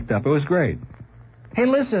just cracked up. It was great. Hey,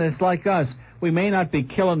 listen, it's like us. We may not be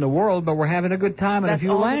killing the world, but we're having a good time and a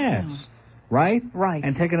few laughs. Right? Right.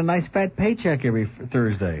 And taking a nice fat paycheck every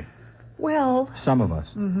Thursday. Well. Some of us.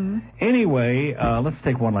 Mm-hmm. Anyway, let's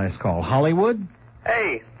take one last call. Hollywood?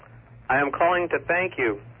 Hey, I am calling to thank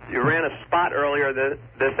you. You ran a spot earlier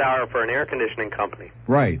this hour for an air conditioning company.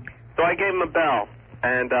 Right. So I gave him a bell,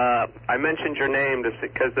 and I mentioned your name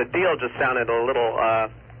because the deal just sounded a little...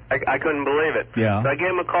 I couldn't believe it. Yeah. So I gave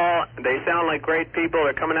them a call. They sound like great people.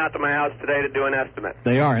 They're coming out to my house today to do an estimate.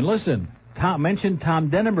 They are. And listen, mention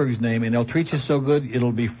Tom Denenberg's name, and they'll treat you so good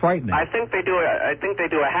it'll be frightening. I think they do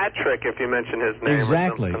a hat trick if you mention his name.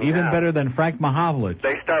 Exactly. Even better than Frank Mahovlich.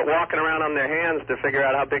 They start walking around on their hands to figure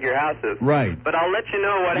out how big your house is. Right. But I'll let you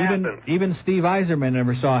know what happens. Even Steve Eiserman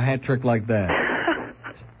never saw a hat trick like that.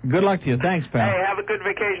 Good luck to you. Thanks, pal. Hey, have a good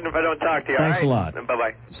vacation if I don't talk to you. Thanks all a right? lot.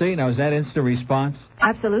 Bye-bye. See, now is that instant response?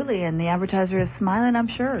 Absolutely, and the advertiser is smiling, I'm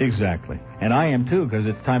sure. Exactly. And I am, too, because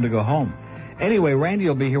it's time to go home. Anyway, Randy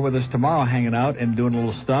will be here with us tomorrow hanging out and doing a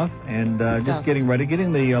little stuff and just getting ready,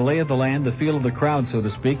 getting the lay of the land, the feel of the crowd, so to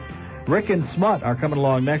speak. Rick and Smut are coming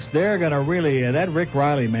along next. They're going to really, that Rick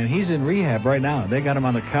Riley, man, he's in rehab right now. They got him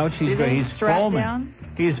on the couch. He's foaming. Down?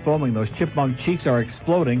 He's foaming. Those chipmunk cheeks are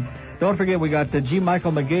exploding. Don't forget, we got G.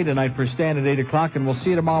 Michael McGay tonight for Stan at 8 o'clock, and we'll see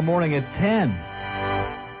you tomorrow morning at 10.